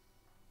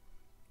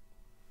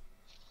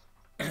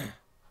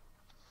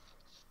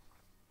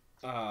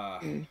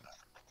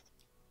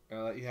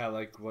 Yeah,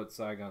 like what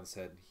Zygon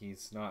said,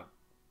 he's not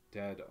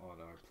dead on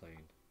our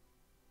plane.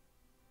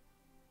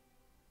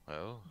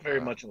 Well,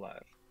 Very much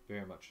alive.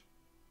 Very much.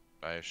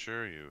 I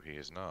assure you, he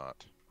is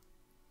not.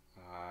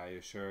 I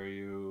assure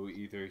you,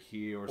 either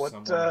he or What,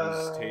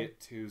 someone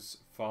who's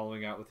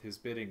following out with his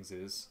biddings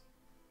is.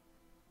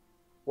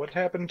 What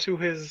happened to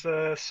his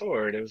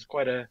sword? It was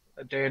quite a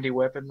dandy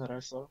weapon that I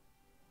saw.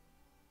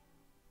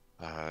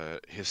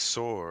 His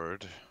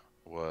sword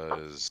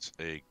was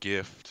a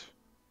gift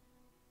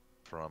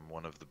from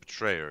one of the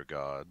betrayer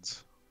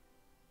gods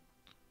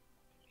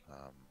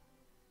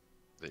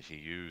that he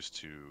used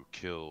to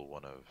kill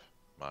one of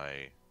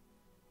my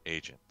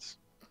agents.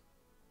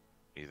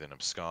 He then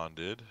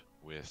absconded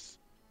with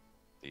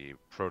the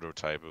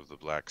prototype of the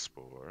Black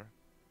Spore,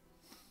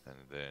 and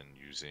then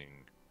using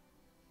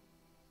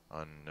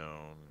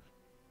unknown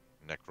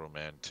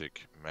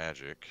necromantic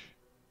magic,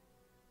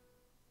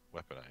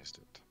 weaponized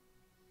it.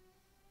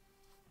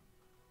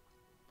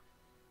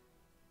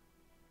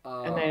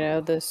 And I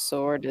know this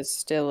sword is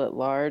still at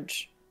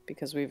large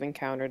because we've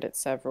encountered it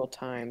several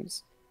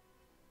times.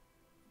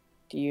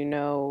 Do you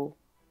know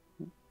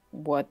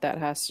what that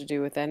has to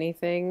do with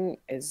anything?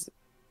 Is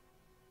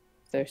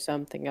there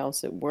something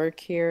else at work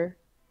here?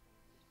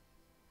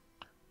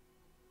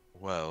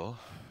 Well,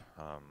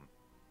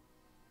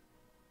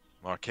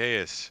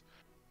 Marqueus,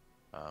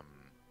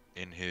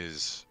 in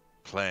his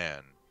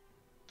plan,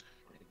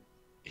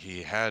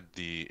 he had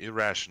the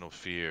irrational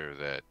fear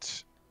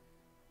that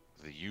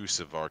the use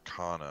of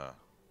Arcana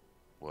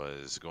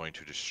was going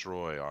to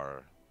destroy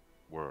our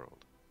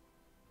world.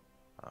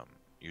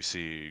 You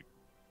see,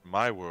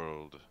 my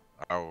world,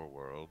 our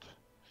world,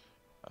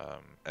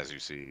 as you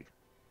see,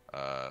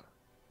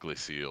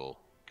 Glacial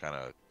kind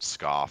of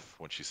scoff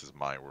when she says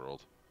my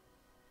world.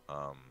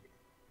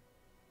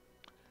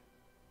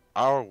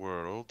 Our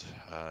world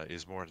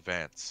is more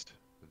advanced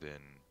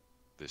than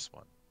this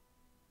one.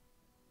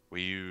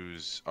 We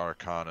use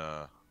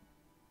Arcana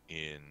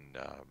in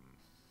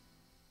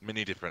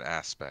many different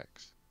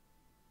aspects.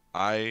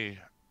 I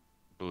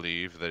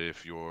believe that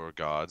if your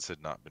gods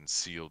had not been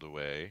sealed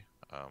away,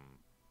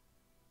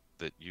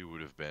 that you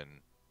would have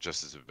been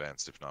just as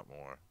advanced, if not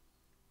more,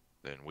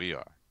 than we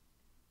are.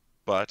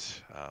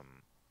 But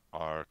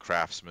our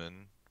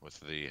craftsmen, with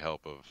the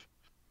help of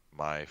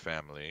my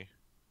family,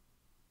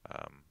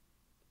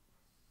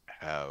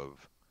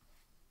 have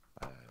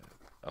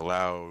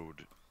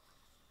allowed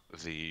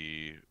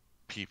the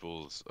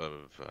peoples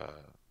of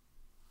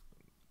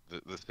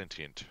the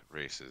sentient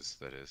races,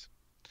 that is,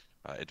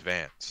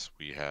 advance.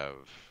 We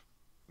have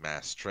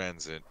mass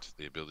transit,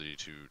 the ability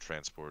to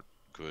transport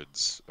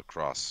goods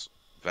across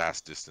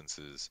vast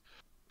distances.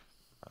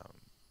 Um,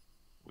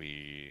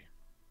 we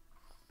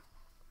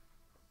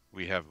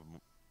we have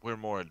we're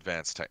more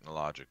advanced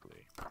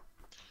technologically.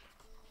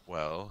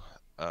 Well,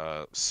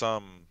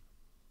 some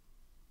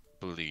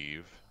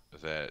believe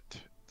that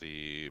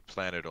the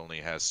planet only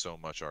has so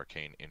much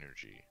arcane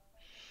energy.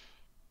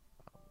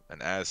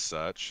 And as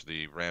such,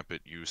 the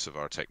rampant use of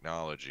our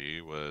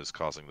technology was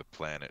causing the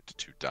planet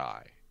to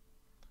die.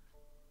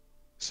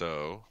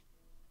 So,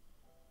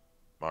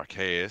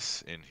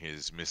 Marqueus, in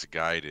his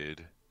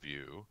misguided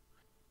view,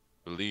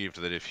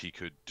 believed that if he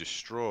could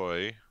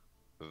destroy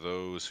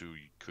those who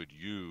could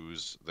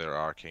use their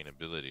arcane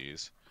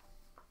abilities,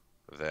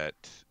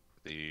 that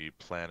the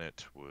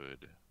planet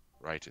would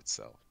right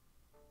itself.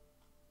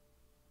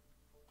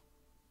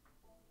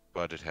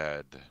 But it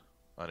had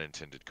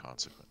unintended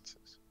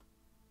consequences.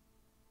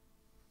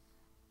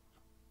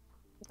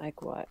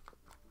 Like what?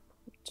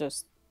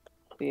 Just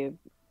the The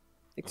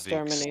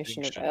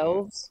extermination of extinction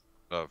elves?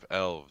 of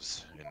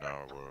elves in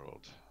our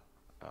world.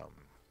 Um,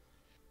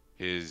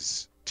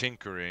 his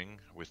tinkering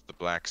with the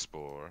Black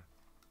Spore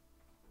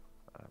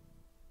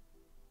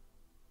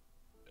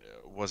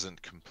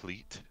wasn't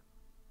complete,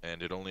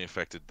 and it only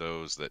affected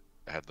those that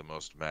had the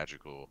most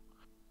magical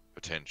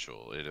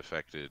potential. It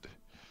affected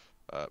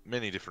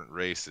many different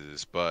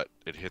races, but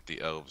it hit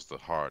the elves the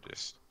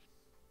hardest,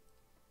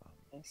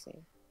 I see.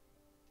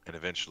 and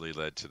eventually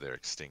led to their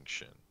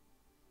extinction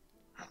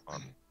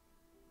on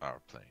our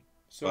plane.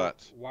 So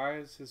But why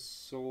is his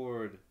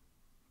sword?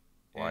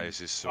 why and is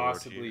his sword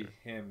possibly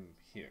here? him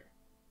here?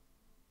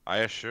 I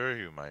assure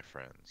you, my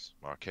friends,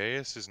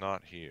 Marqueus is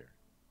not here.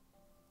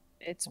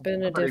 It's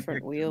been a Pretty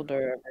different big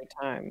wielder every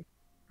time.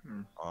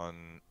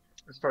 On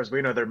As far as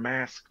we know, they're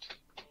masked.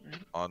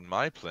 on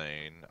my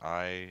plane,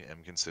 I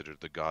am considered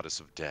the goddess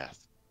of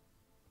death.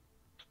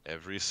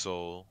 Every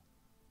soul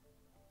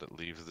that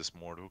leaves this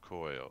mortal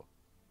coil,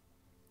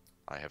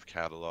 I have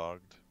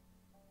cataloged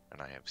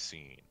and I have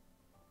seen.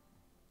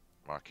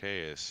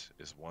 Marqueus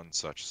is one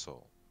such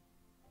soul.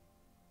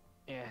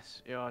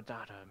 Yes, your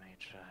daughter made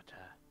sure to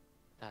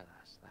tell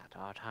us that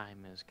our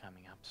time is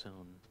coming up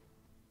soon.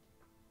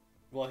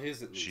 Well,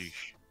 his at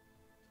least.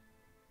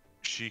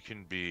 She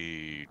can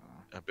be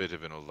a bit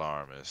of an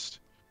alarmist.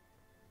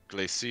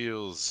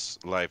 Glacial's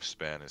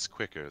lifespan is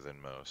quicker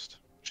than most,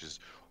 which is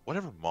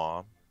whatever,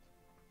 Mom.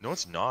 No,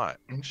 it's not.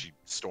 She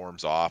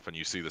storms off, and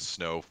you see the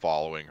snow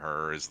following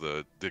her as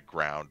the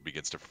ground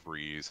begins to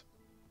freeze.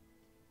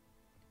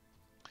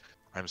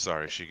 I'm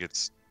sorry, she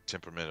gets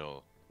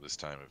temperamental this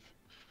time of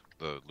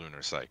the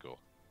lunar cycle.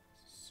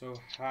 So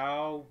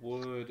how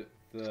would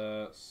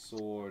the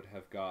sword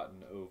have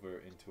gotten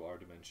over into our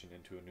dimension,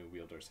 into a new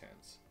wielder's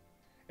hands?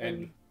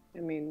 And I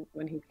mean,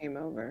 when he came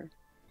over.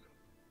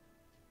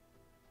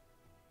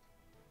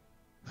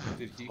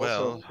 did he?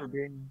 Well, Also, for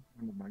being.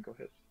 Never mind, go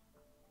ahead.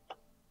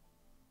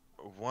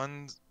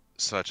 one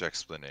such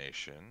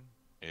explanation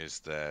is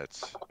that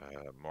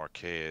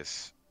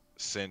Marqueus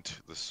sent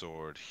the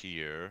sword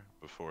here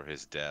before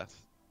his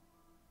death,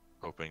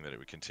 hoping that it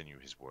would continue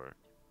his work.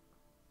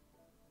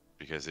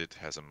 Because it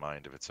has a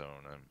mind of its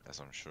own, as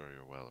I'm sure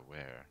you're well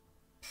aware.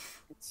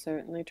 It's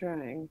certainly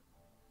trying.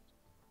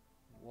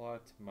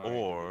 What mind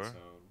Or of its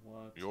own?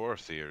 What? your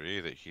theory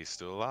that he's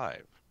still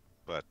alive.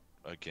 But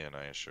again,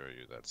 I assure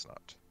you that's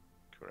not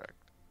correct.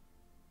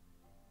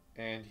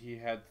 And he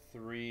had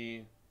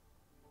 3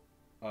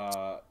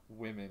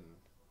 women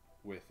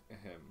with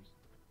him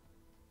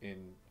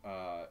in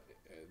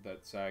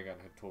that Zagan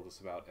had told us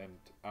about, and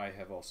I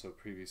have also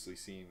previously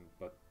seen,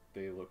 but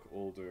they look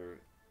older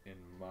in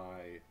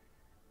my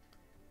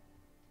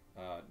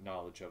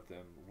knowledge of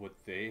them. Would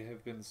they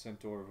have been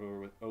sent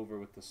over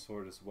with the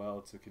sword as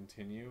well to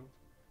continue?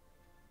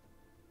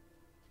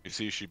 You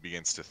see, she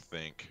begins to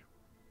think.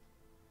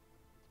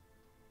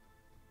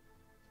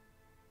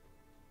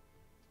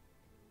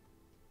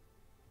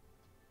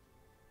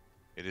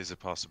 It is a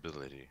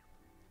possibility.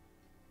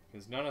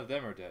 Because none of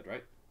them are dead,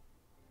 right?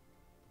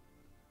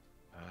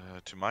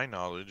 To my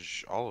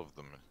knowledge, all of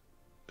them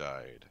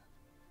died.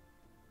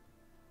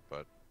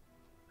 But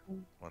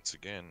once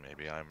again,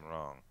 maybe I'm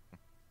wrong.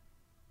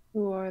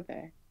 Who are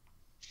they?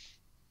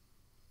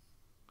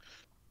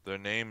 Their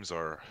names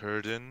are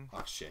Herden,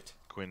 Oh shit.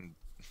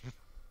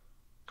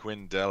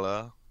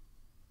 Quindella,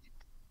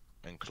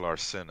 and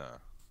Clarcina.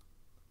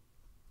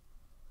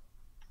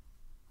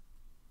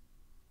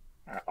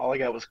 All I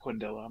got was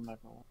Quindella. I'm not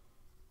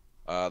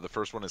gonna. The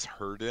first one is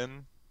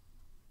Herden.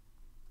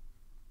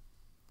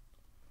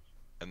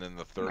 And then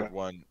the third Okay.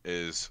 one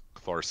is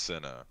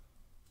Clarcina.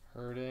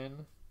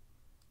 Herden,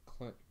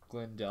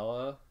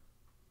 Glendella,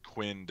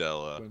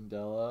 Quindella.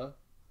 Quindella,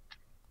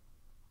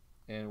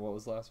 And what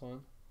was the last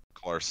one?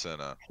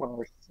 Clarcina.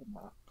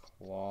 Clarcina.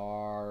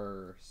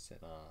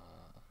 Clarcina.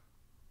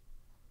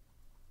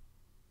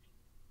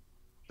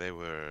 They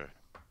were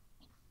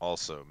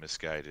also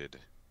misguided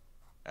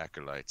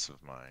acolytes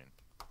of mine.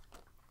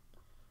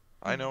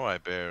 I know I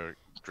bear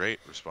great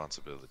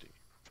responsibility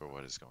for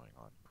what is going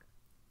on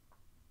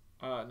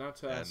here. Not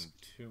to ask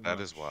too much. That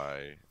is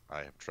why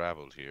I have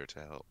traveled here to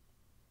help.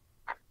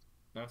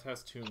 Not to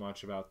ask too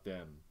much about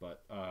them,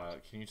 but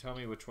can you tell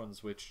me which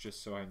one's which,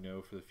 just so I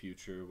know for the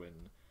future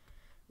when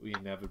we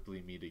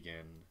inevitably meet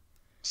again?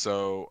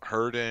 So,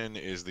 Herden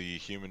is the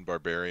human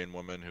barbarian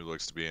woman who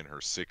looks to be in her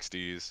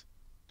 60s.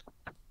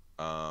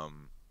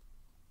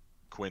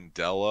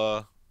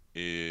 Quindella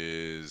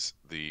is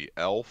the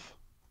elf.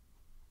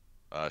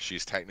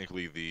 She's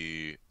technically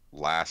the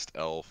last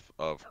elf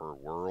of her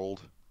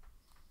world.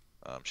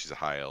 She's a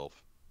high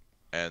elf.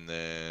 And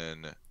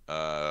then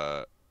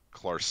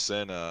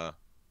Clarcina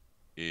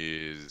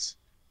is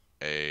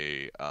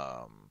a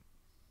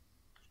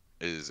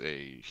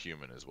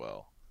human as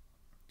well.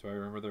 Do I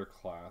remember their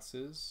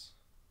classes?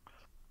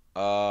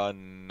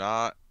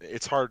 Not.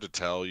 It's hard to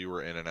tell. You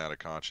were in and out of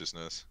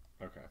consciousness.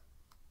 Okay,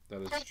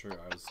 that is true.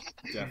 I was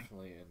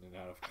definitely in and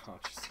out of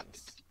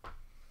consciousness.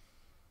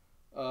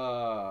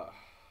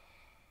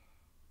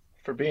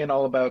 For being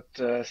all about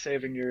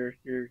saving your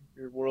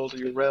world or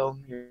your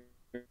realm,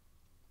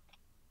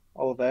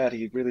 all of that,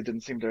 he really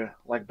didn't seem to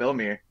like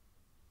Belmir.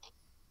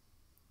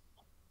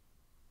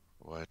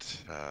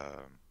 What?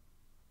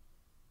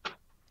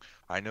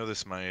 I know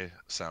this might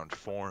sound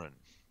foreign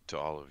to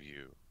all of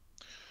you,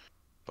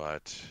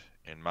 but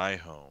in my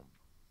home,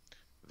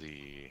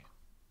 the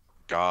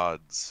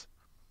gods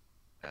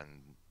and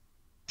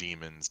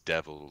demons,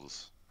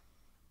 devils,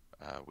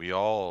 we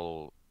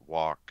all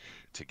walk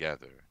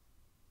together.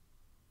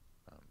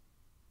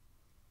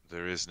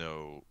 There is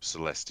no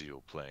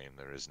celestial plane,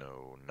 there is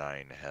no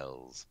 9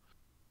 hells,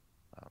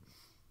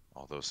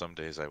 although some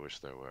days I wish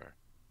there were.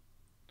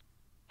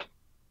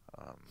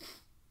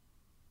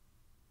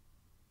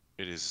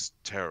 It is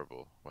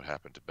terrible what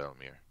happened to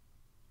Belmir,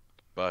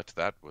 but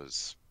that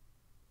was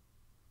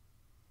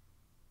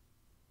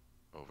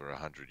over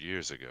 100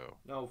 years ago.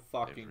 No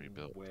fucking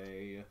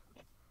way.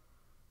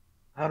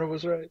 Hunter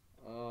was right.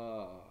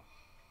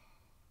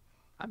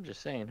 I'm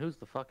just saying, who's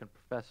the fucking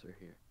professor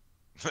here?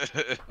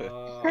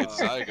 It's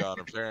Zygon,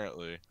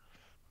 apparently.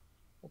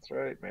 That's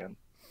right, man.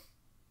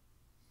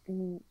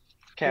 This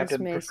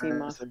Captain may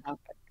seem off Professor.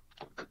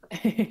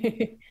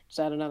 topic. Just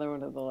add another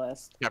one to the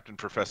list. Captain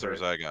Professor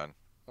Zygon.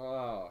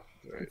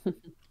 Right.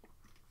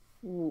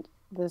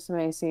 This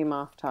may seem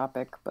off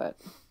topic,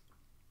 but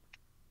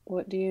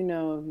what do you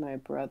know of my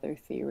brother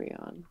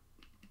Therion?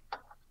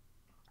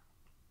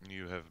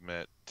 You have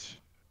met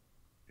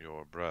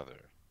your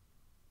brother.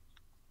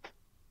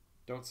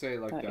 Don't say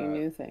it like Thought that. you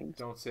knew things.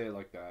 Don't say it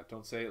like that.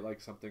 Don't say it like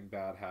something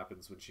bad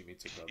happens when she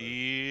meets her brother.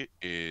 He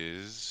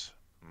is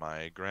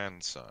my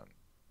grandson.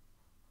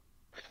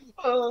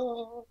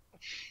 Oh.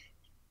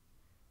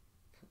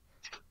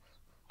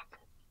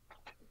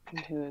 And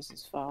who is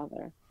his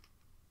father?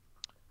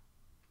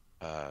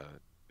 I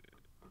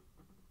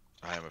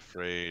am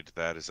afraid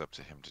that is up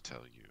to him to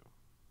tell you.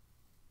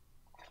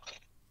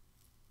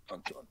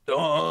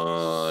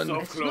 Done. So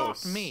It's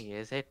close. not me,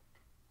 is it?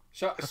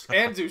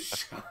 Andrew,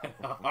 shut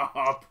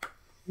up.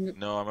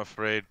 No, I'm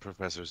afraid,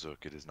 Professor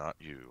Zook, it is not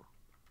you.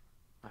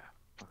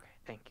 Okay,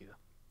 thank you.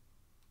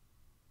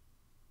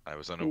 I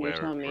was Can you unaware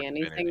tell of me your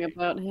anything divinity.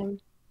 about him?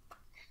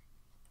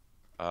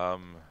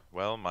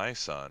 Well, my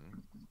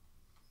son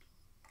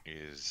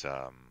is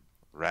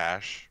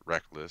rash,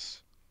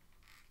 reckless,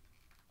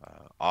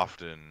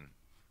 often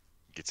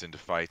gets into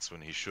fights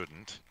when he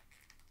shouldn't,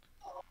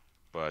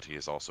 but he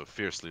is also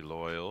fiercely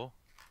loyal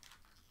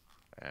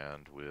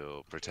and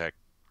will protect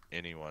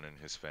anyone in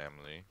his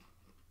family,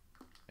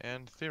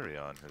 and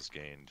Therion has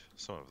gained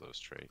some of those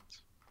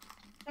traits.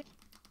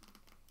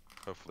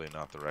 Hopefully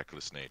not the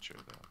reckless nature,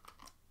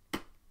 though.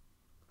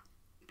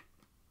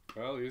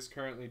 Well, he is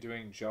currently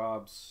doing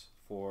jobs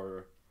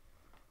for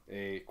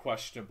a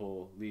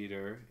questionable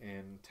leader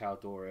in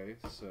Taldore,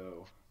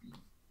 so...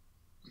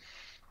 I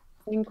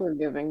think we're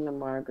giving the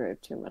Margrave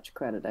too much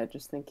credit. I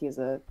just think he's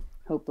a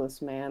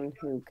hopeless man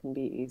who can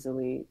be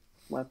easily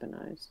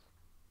weaponized.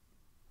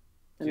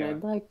 And Yeah.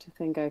 I'd like to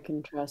think I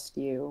can trust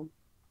you.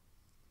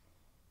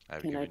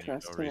 I've Can I given you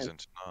trust no him? reason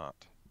to not.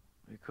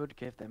 We could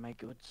give them a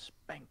good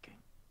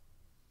spanking.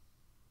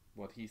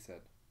 What he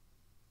said.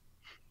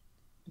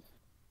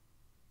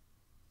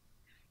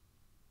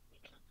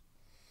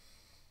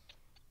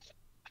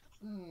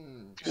 Do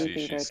You you see,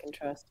 think I she's can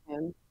trust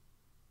him?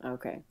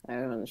 Okay,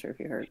 I wasn't sure if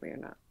you heard me or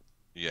not.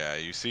 yeah.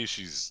 You see,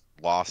 she's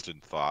lost in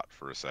thought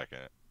for a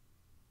second,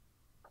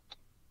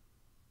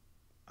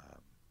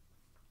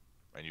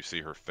 and you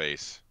see her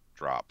face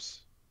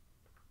drops.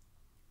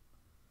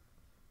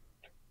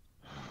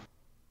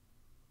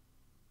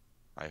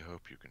 I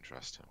hope you can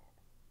trust him.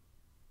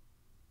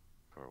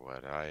 For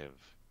what I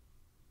have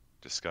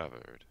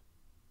discovered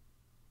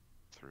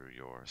through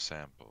your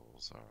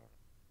samples are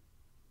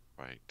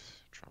quite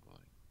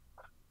troubling.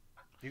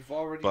 You've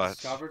already But-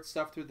 discovered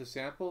stuff through the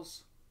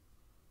samples?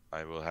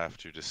 I will have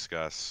to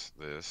discuss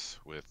this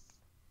with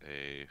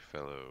a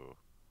fellow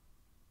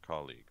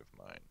colleague of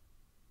mine.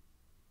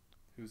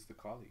 Who's the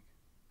colleague?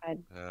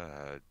 I'm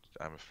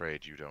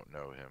afraid you don't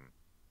know him.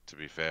 To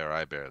be fair,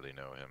 I barely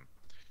know him.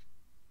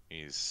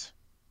 He's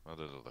a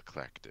little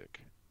eclectic.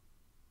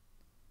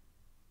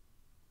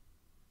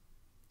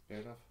 Fair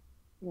enough.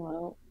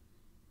 Well,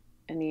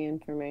 any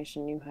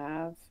information you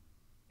have,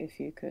 if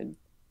you could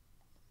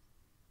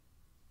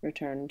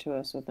return to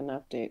us with an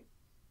update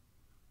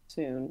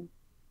soon,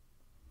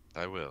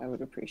 I will. I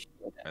would appreciate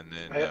it. And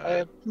then, I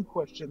have 2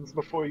 questions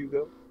before you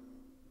go.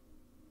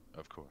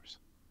 of course.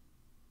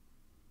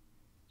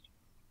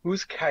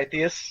 Who's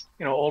Kythius?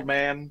 Old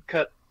man,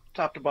 cut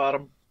top to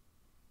bottom.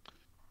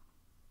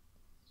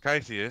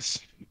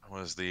 Kythius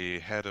was the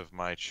head of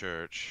my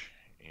church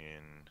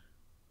in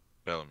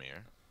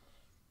Belmere.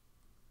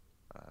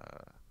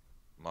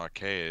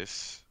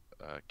 Marqueus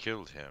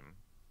killed him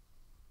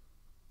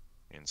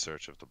in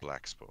search of the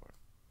Black Spore.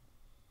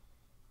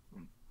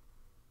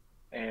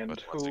 And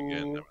But once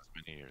again, that was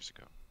many years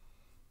ago.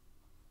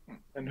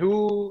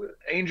 who?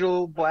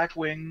 Angel Black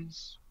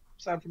Wings.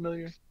 Sound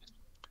familiar?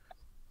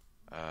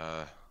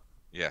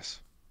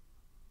 Yes.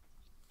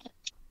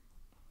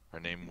 Her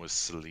name was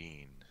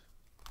Celine.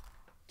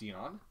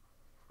 Dion?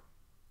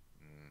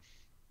 Mm.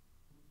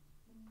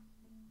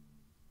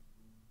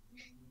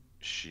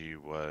 She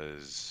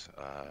was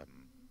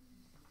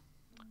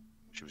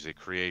a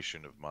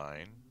creation of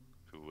mine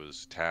who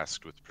was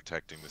tasked with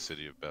protecting the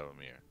city of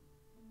Belmere.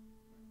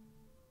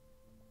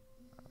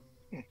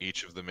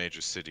 Each of the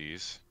major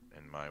cities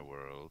in my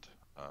world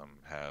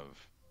have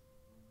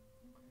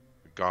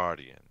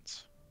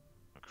guardians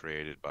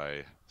created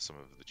by some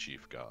of the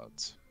chief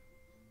gods.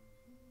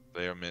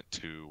 They are meant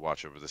to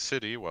watch over the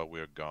city while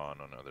we're gone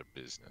on other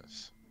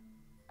business.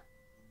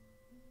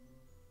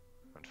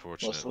 Well,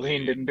 Unfortunately,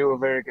 Celine didn't do a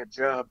very good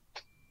job.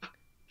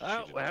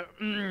 Oh, did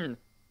well,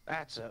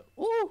 that's a...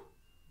 Ooh!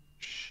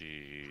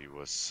 she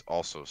was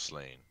also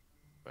slain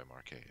by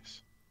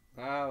Marqueus.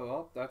 Ah,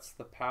 well, that's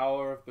the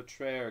power of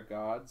betrayer,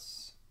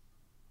 gods.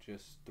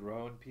 Just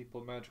throwing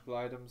people magical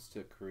items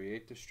to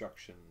create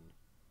destruction.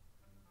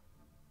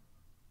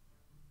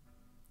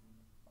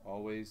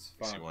 Always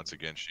You see, fun. once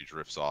again, she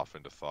drifts off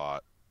into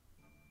thought.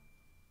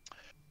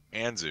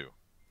 Anzu,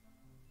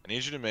 I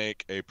need you to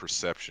make a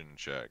perception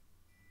check.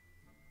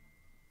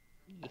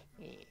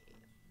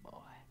 Boy.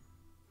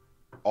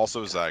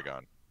 Also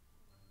Zygon.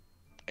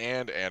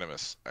 And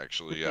Animus,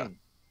 actually, yeah.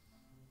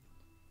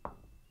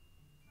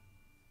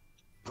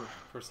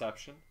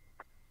 Perception?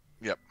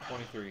 Yep.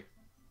 23.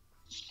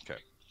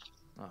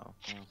 Oh, well.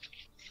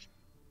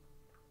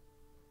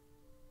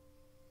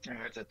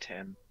 It's a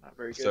 10. Not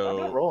very good. So-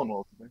 I'm not rolling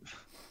well today.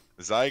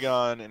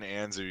 Zygon and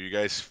Anzu, you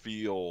guys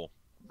feel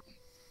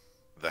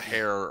the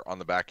hair on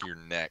the back of your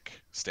neck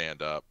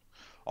stand up,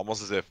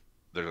 almost as if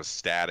there's a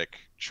static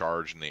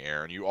charge in the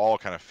air, and you all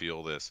kind of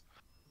feel this.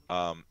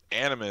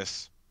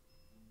 Animus,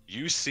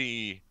 you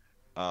see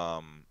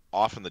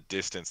off in the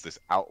distance this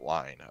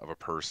outline of a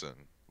person,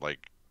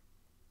 like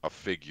a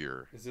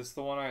figure. Is this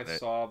the one I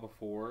saw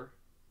before?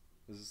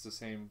 Is this the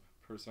same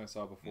person I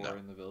saw before No.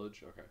 in the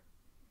village? Okay.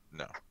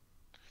 No.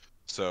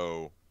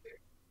 So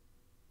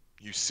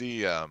you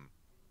see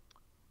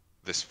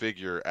this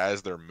figure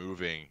as they're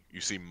moving.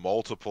 You see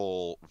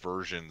multiple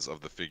versions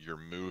of the figure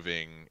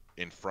moving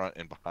in front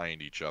and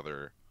behind each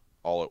other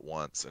all at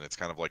once, and it's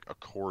kind of like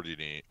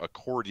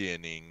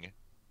accordioning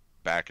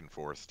back and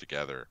forth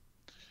together.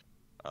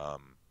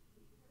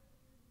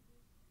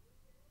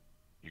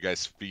 You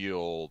guys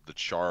feel the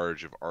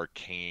charge of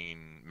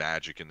arcane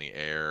magic in the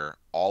air.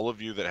 All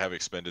of you that have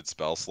expended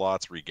spell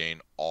slots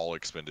regain all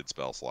expended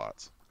spell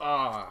slots.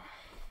 Ah,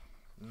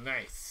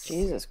 nice.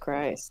 Jesus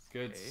Christ.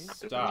 Good Okay.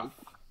 stuff.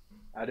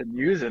 I didn't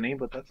use any,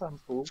 but that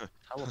sounds cool.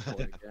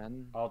 Teleport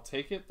again. I'll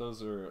take it.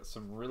 Those are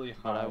some really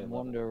But high. I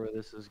wonder where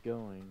this is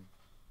going.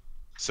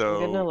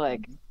 So I'm gonna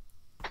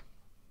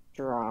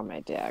draw my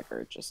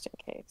dagger just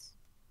in case,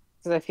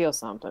 because I feel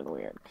something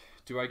weird.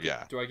 Do I get?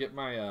 Yeah. Do I get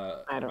my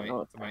I don't know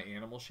what's my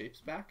animal shapes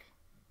back?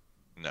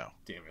 no.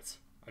 Damn it!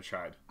 I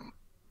tried.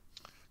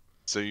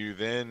 So you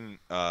then,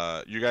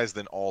 you guys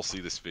then all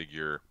see this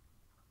figure,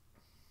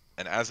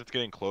 and as it's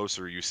getting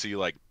closer, you see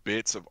like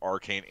bits of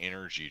arcane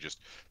energy just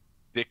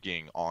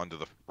sticking onto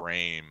the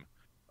frame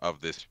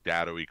of this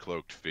shadowy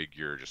cloaked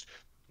figure. Just,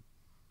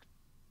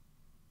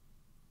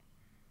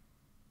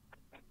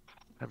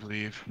 I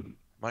believe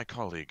my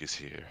colleague is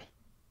here.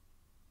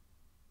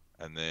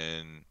 And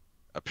then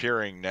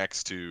appearing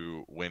next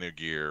to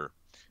Winnegear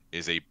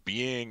is a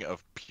being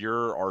of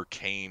pure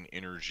arcane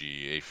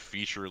energy, a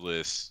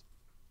featureless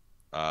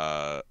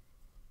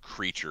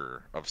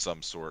creature of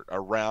some sort,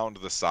 around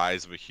the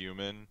size of a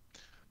human,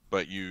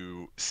 but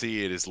you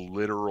see it as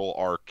literal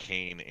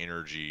arcane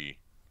energy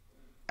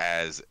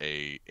as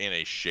in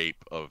a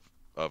shape of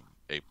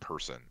a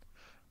person.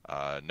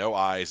 No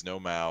eyes, no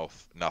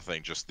mouth,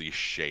 nothing, just the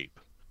shape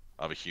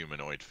of a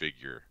humanoid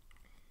figure.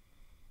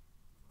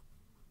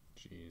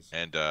 Jeez.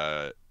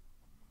 And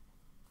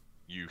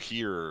you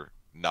hear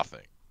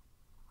nothing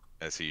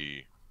as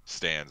he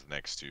stands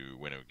next to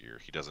Winnogear.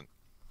 He doesn't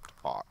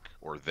talk,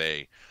 or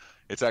they.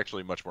 It's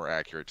actually much more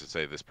accurate to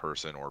say this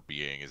person or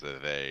being is a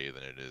they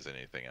than it is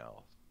anything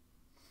else.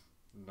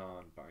 I'm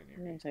Non-binary.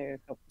 gonna take a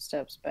couple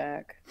steps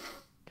back.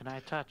 Can I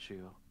touch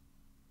you?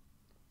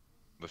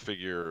 The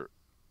figure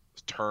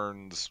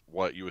turns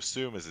what you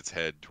assume is its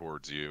head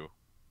towards you,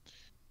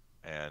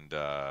 and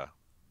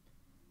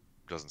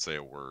doesn't say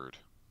a word.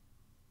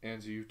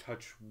 Andrew, you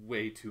touch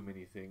way too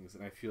many things,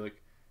 and I feel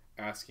like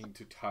asking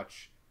to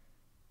touch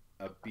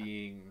a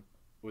being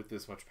with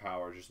this much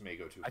power just may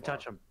go too far. I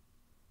touch him.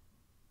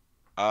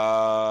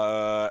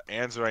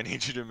 Anzu, I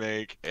need you to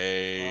make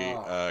a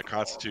Oh,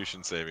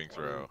 Constitution saving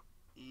throw.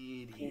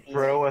 Idiot.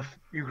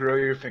 You grow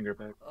your finger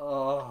back.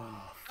 Oh,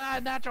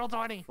 Natural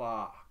 20.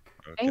 fuck.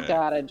 Thank Okay.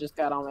 God I just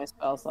got all my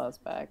spell slots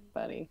back,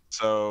 buddy.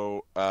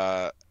 So,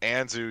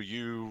 Anzu,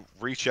 you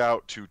reach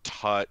out to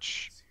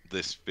touch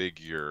this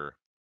figure,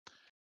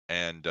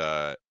 and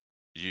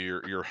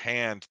your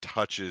hand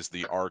touches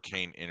the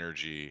arcane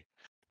energy.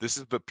 This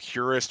is the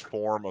purest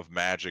form of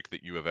magic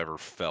that you have ever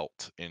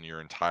felt in your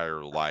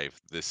entire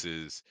life.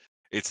 It's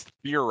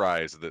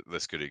theorized that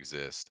this could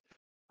exist.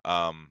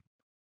 And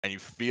you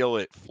feel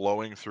it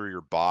flowing through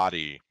your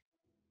body,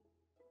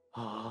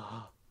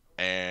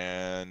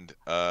 and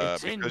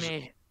It's in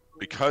me.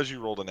 because you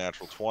rolled a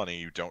natural 20,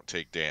 you don't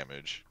take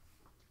damage.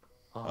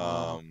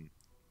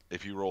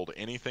 If you rolled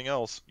anything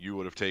else, you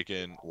would have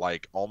taken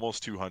like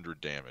almost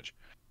 200 damage.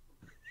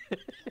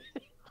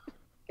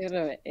 Could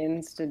have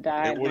insta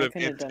died.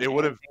 It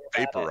would have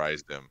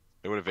vaporized him.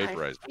 It would have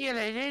vaporized I feel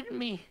it in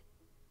me.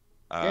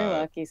 him. You're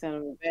lucky, son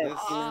of a bitch. You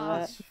know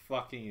that? This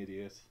fucking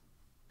idiot.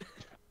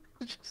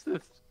 Just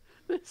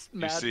this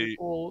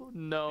magical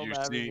gnome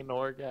having an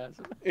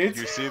orgasm. You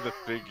see the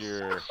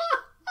figure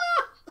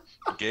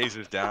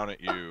gazes down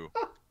at you,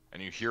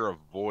 and you hear a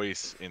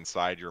voice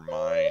inside your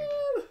mind.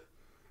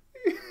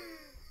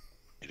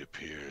 It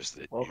appears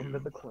that Welcome to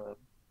you the club.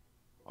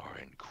 are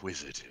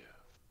inquisitive.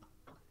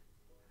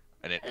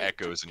 And it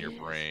echoes in your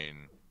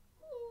brain.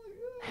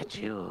 That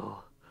you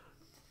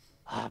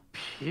are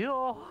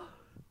pure.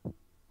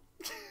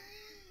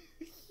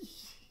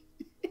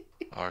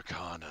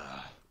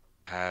 Arcana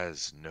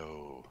has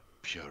no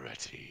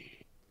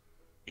purity.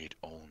 It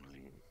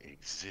only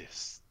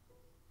exists.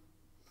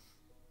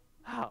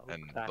 How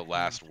And could I the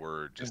last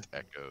word just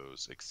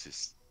echoes,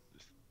 exists.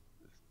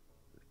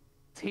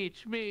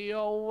 teach me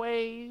your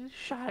ways,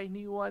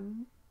 shiny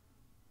one?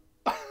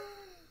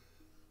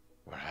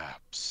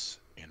 Perhaps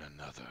in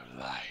another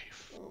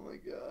life. Oh my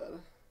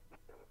god.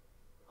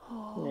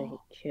 And then he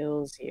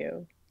kills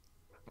you.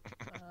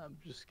 I'm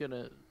just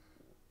gonna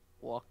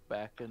walk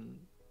back and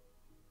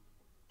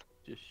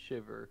just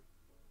shiver.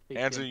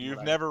 Anzu,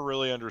 you've never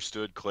really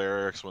understood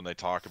clerics when they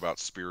talk about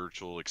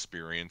spiritual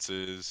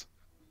experiences,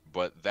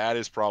 but that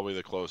is probably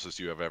the closest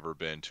you have ever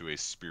been to a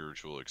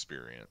spiritual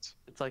experience.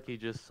 It's like he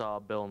just saw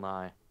Bill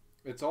Nye.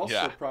 It's also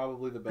Yeah.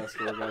 probably the best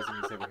orgasm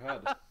he's ever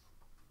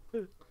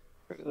had.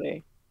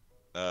 Really.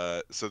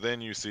 So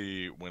then you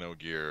see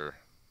Winnogear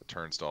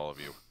turns to all of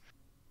you.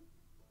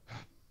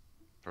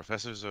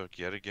 Professor Zook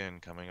yet again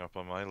coming up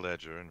on my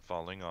ledger and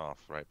falling off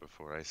right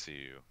before I see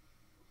you.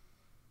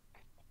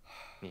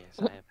 Yes,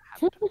 I have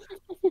habit of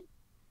that.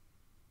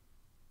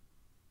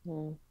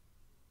 Hmm.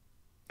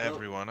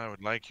 Everyone, I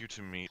would like you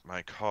to meet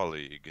my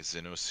colleague,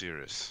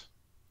 Xenosiris.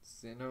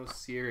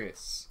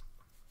 Xenosiris.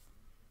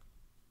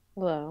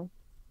 Hello.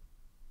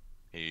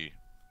 He,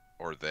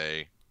 or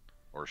they,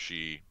 or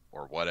she,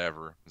 or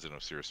whatever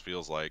Xenosiris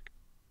feels like,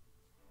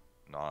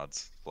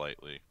 nods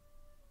slightly.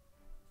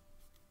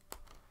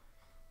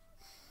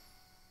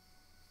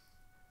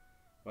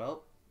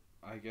 Well,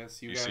 I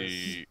guess you You guys.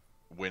 see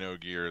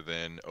Winnogear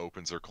then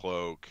opens her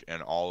cloak,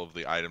 and all of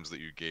the items that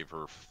you gave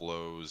her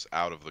flows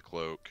out of the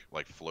cloak,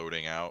 like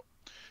floating out,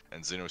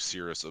 and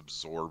Xenosiris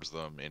absorbs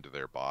them into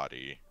their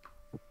body.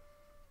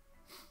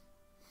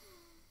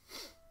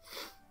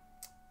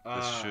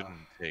 This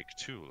shouldn't take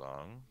too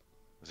long.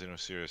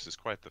 Xenosiris is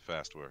quite the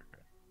fast worker.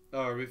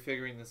 Oh, are we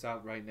figuring this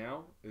out right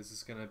now? Is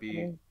this gonna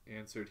be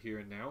answered here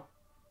and now?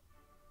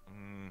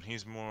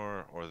 He's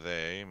more, or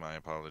they, my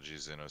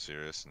apologies,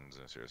 Xenosiris, and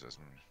Xenosiris says,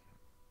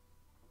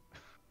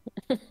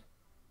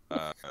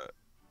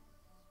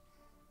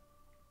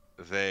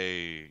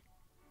 they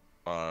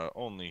are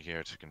only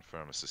here to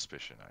confirm a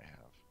suspicion I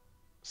have.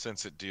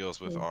 Since it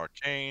deals with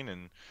arcane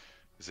and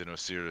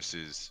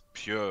Xenosiris'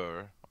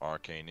 pure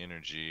arcane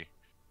energy,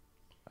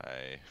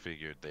 I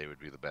figured they would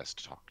be the best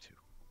to talk to.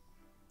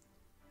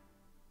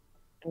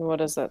 And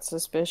what is that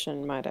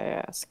suspicion, might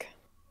I ask?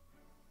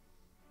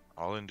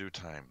 All in due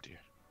time, dear.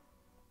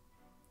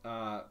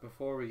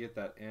 Before we get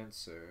that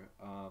answer,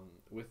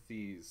 with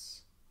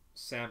these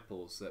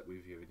samples that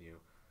we've given you,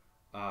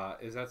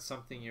 is that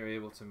something you're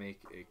able to make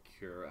a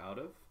cure out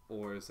of?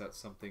 Or is that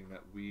something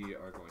that we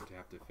are going to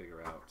have to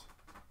figure out?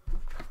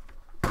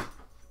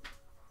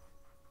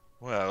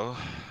 Well,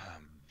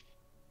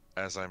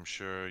 as I'm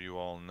sure you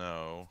all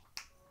know,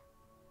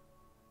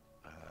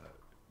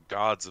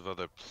 gods of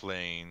other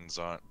planes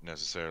aren't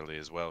necessarily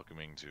as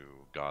welcoming to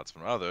gods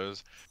from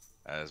others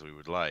as we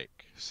would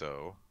like.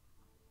 So,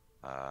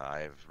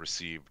 I've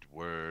received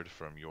word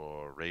from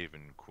your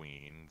Raven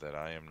Queen that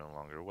I am no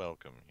longer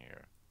welcome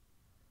here.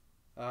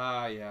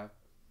 Ah, yeah.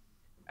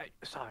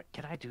 Sorry,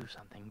 can I do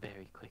something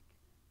very quick?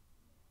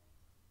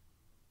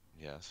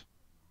 Yes.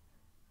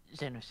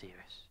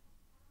 Xenocirus.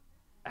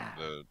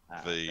 The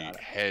got it.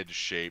 head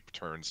shape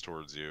turns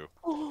towards you,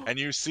 and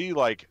you see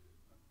like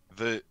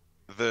the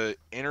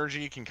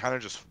energy can kind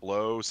of just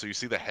flow. So you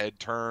see the head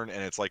turn,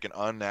 and it's like an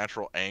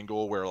unnatural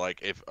angle where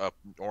like if a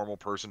normal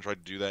person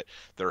tried to do that,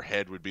 their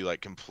head would be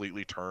like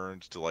completely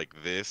turned to like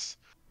this,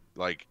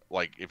 like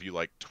if you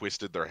like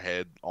twisted their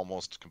head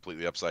almost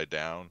completely upside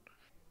down.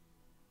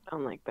 I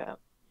don't like that.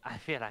 I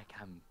feel like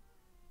I'm,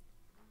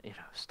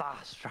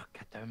 starstruck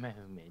at the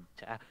moment.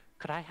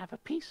 Could I have a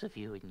piece of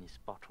you in this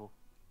bottle?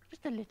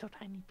 Just a little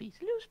tiny piece.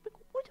 A little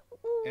sprinkle.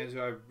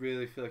 Andrew, I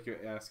really feel like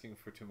you're asking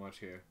for too much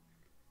here.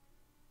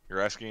 You're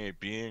asking a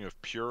being of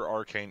pure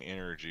arcane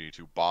energy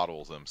to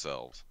bottle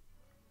themselves.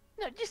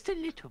 No, just a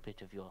little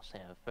bit of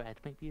yourself, right?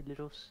 Maybe a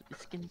little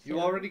skin. You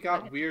already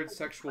got weird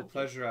sexual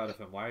pleasure out of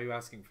him. Why are you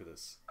asking for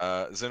this?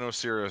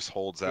 Xenocirus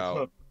holds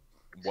out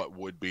what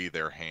would be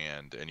their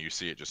hand, and you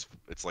see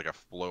it's like a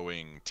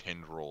flowing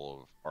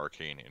tendril of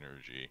arcane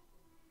energy.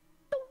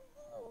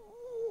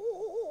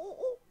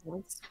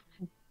 That's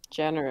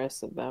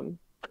generous of them.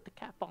 Put the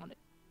cap on it.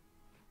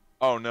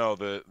 Oh no,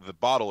 the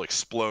bottle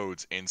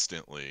explodes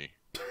instantly.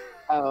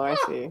 Oh, I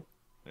see.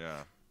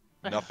 Yeah.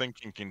 Nothing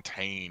can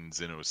contain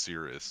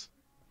Xenocirus.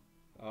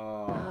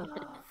 Oh,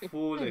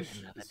 foolish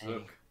Another day.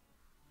 Zook.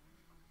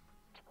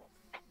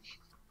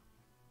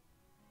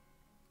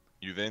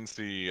 You then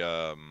see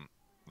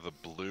the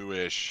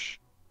bluish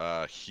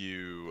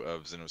hue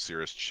of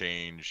Xenocirus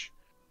change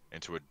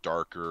into a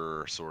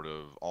darker, sort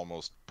of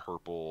almost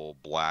purple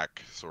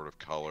black sort of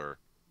color.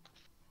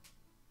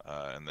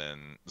 And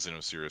then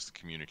Xenocirus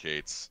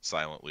communicates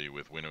silently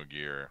with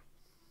Winnogear.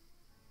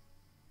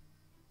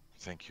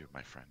 Thank you,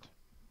 my friend.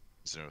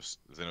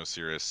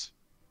 Xenocirus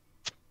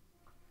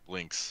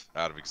blinks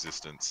out of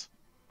existence.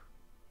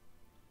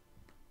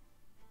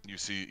 You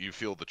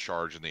feel the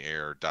charge in the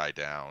air die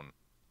down,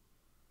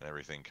 and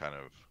everything kind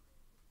of,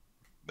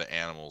 the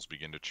animals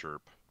begin to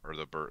chirp, or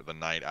the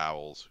night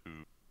owls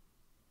hoot,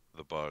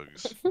 the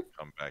bugs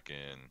come back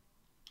in.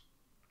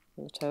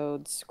 The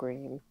toads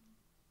scream.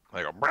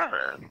 Like a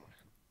brrr.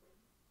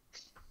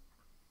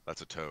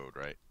 That's a toad,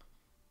 right?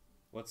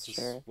 What's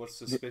Sure. what's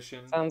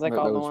suspicion? Sounds like That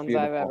all the was ones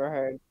beautiful. I've ever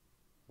heard.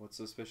 What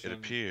suspicion It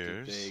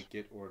appears- did they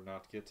get or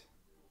not get?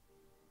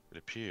 It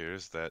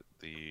appears that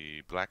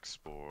the Black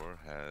Spore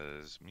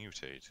has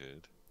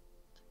mutated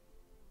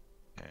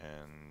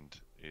and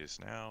is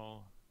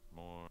now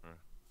more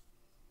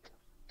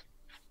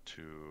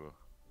to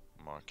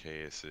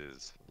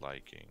Marqueus's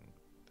liking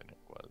than it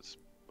was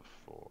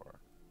before.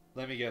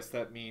 Let me guess,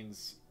 that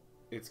means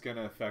it's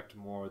gonna affect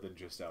more than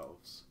just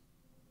elves.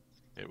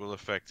 It will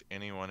affect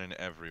anyone and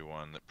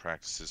everyone that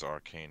practices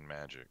arcane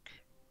magic.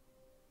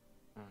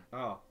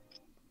 Oh.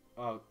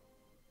 Oh.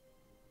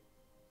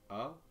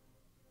 Oh?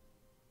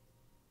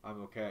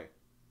 I'm okay.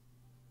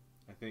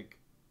 I think.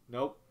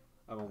 Nope.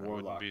 I'm a I wouldn't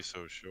warlock. be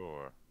so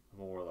sure. I'm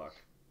a warlock.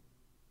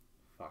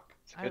 Fuck.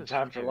 It's a good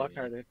time for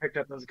Lockhart. They picked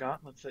up those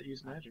gauntlets that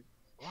use magic.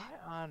 Why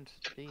aren't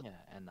Thea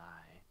and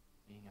I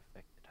being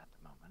affected at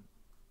the moment?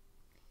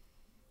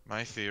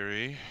 My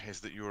theory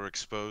is that you were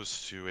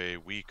exposed to a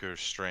weaker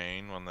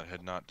strain, one that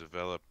had not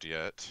developed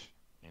yet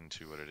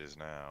into what it is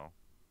now.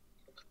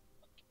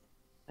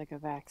 Like a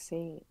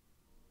vaccine.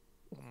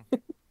 Is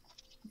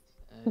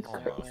there a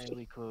way Almost.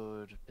 we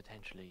could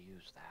potentially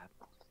use that?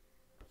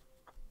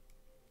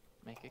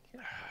 Make a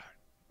cure?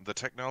 The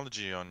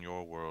technology on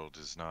your world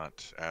is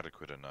not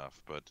adequate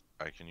enough, but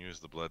I can use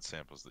the blood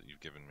samples that you've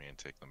given me and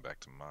take them back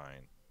to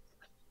mine.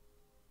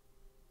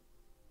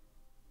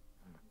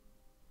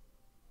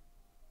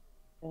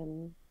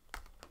 Then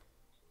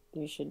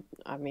you should.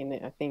 I mean,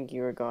 I think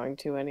you were going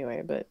to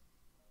anyway, but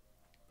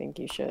I think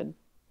you should.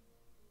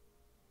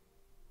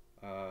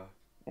 I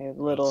have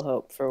little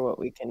hope for what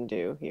we can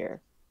do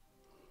here.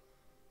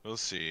 We'll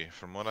see.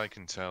 From what I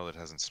can tell, it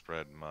hasn't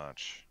spread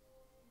much.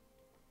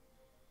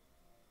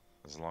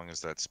 As long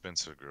as that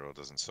Spencer girl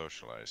doesn't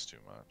socialize too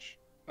much.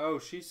 Oh,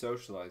 she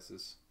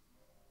socializes.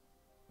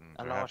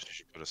 A Perhaps lot. you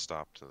should put a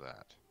stop to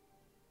that.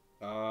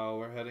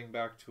 We're heading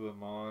back to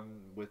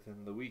Amon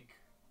within the week.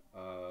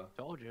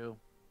 Told you.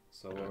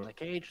 So Put it in the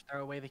cage,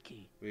 throw away the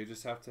key. we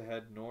just have to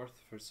head north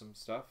for some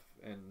stuff,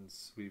 and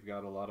we've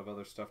got a lot of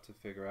other stuff to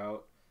figure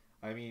out.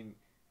 I mean,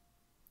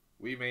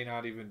 we may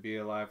not even be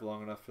alive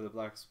long enough for the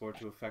Black Spore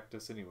to affect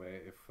us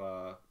anyway, if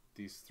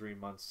these 3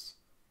 months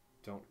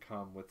don't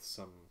come with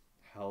some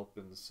help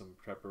and some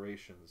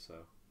preparation, so...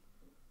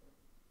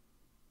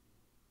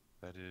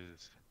 That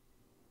is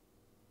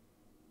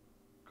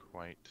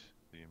quite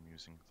the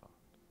amusing thought.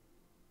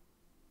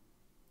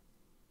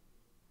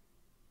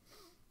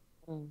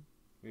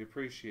 We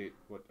appreciate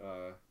what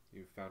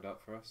you've found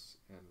out for us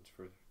and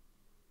for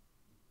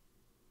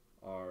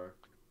our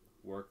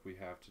work we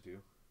have to do.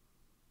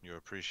 Your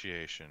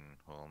appreciation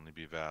will only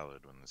be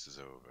valid when this is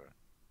over.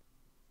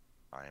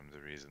 I am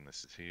the reason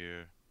this is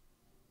here.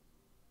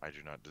 I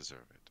do not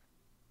deserve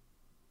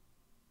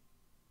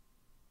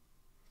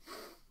it.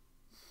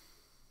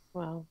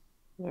 Well,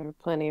 there are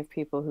plenty of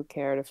people who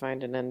care to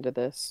find an end to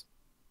this.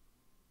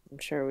 I'm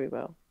sure we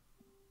will.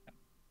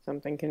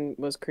 Something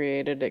was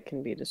created, it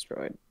can be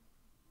destroyed.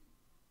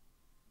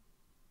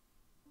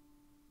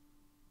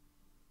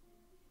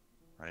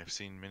 I have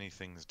seen many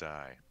things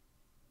die,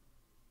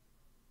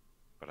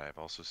 but I have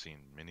also seen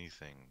many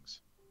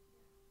things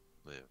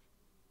live.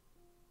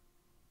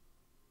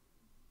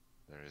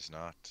 There is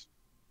not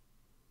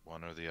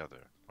one or the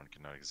other. One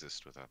cannot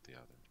exist without the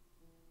other.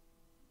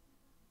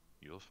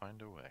 You'll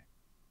find a way.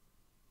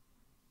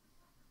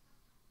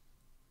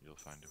 You'll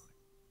find a way.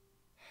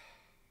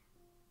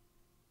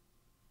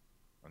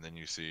 And then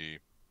you see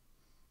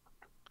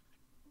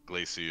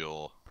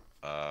Glacial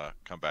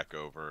come back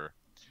over.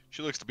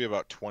 She looks to be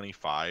about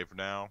 25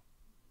 now.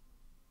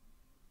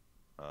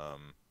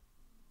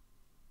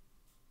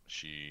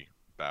 She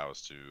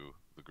bows to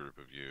the group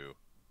of you.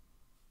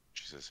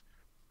 She says,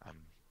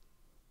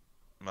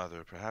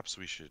 Mother, perhaps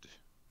we should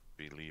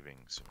be leaving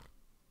soon.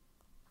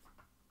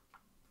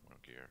 Oh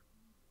dear.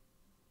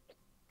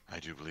 I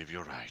do believe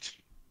you're right.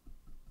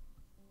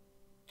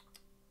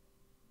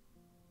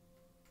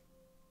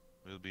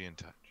 We'll be in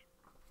touch.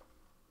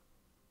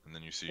 And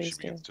then you see Please she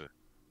begins to,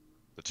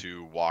 the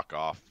two walk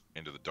off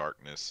into the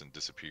darkness and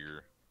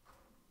disappear.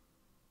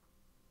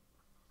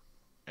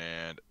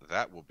 And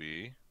that will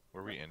be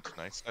where we end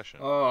tonight's session.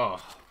 Oh,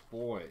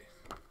 boy.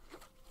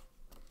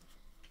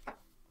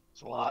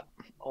 It's a lot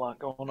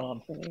going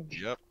on.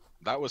 Yep.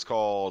 That was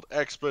called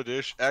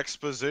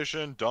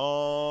Exposition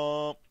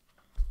Dump.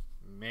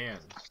 Man.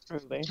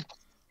 Truly.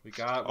 We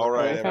got All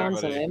right, We found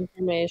some everybody.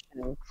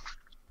 information.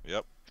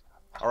 Yep.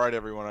 All right,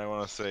 everyone. I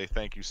want to say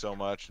thank you so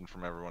much, and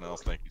from everyone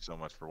else, thank you so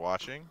much for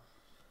watching.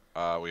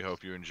 We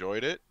hope you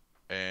enjoyed it,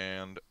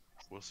 and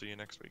we'll see you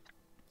next week.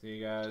 See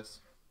you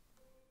guys.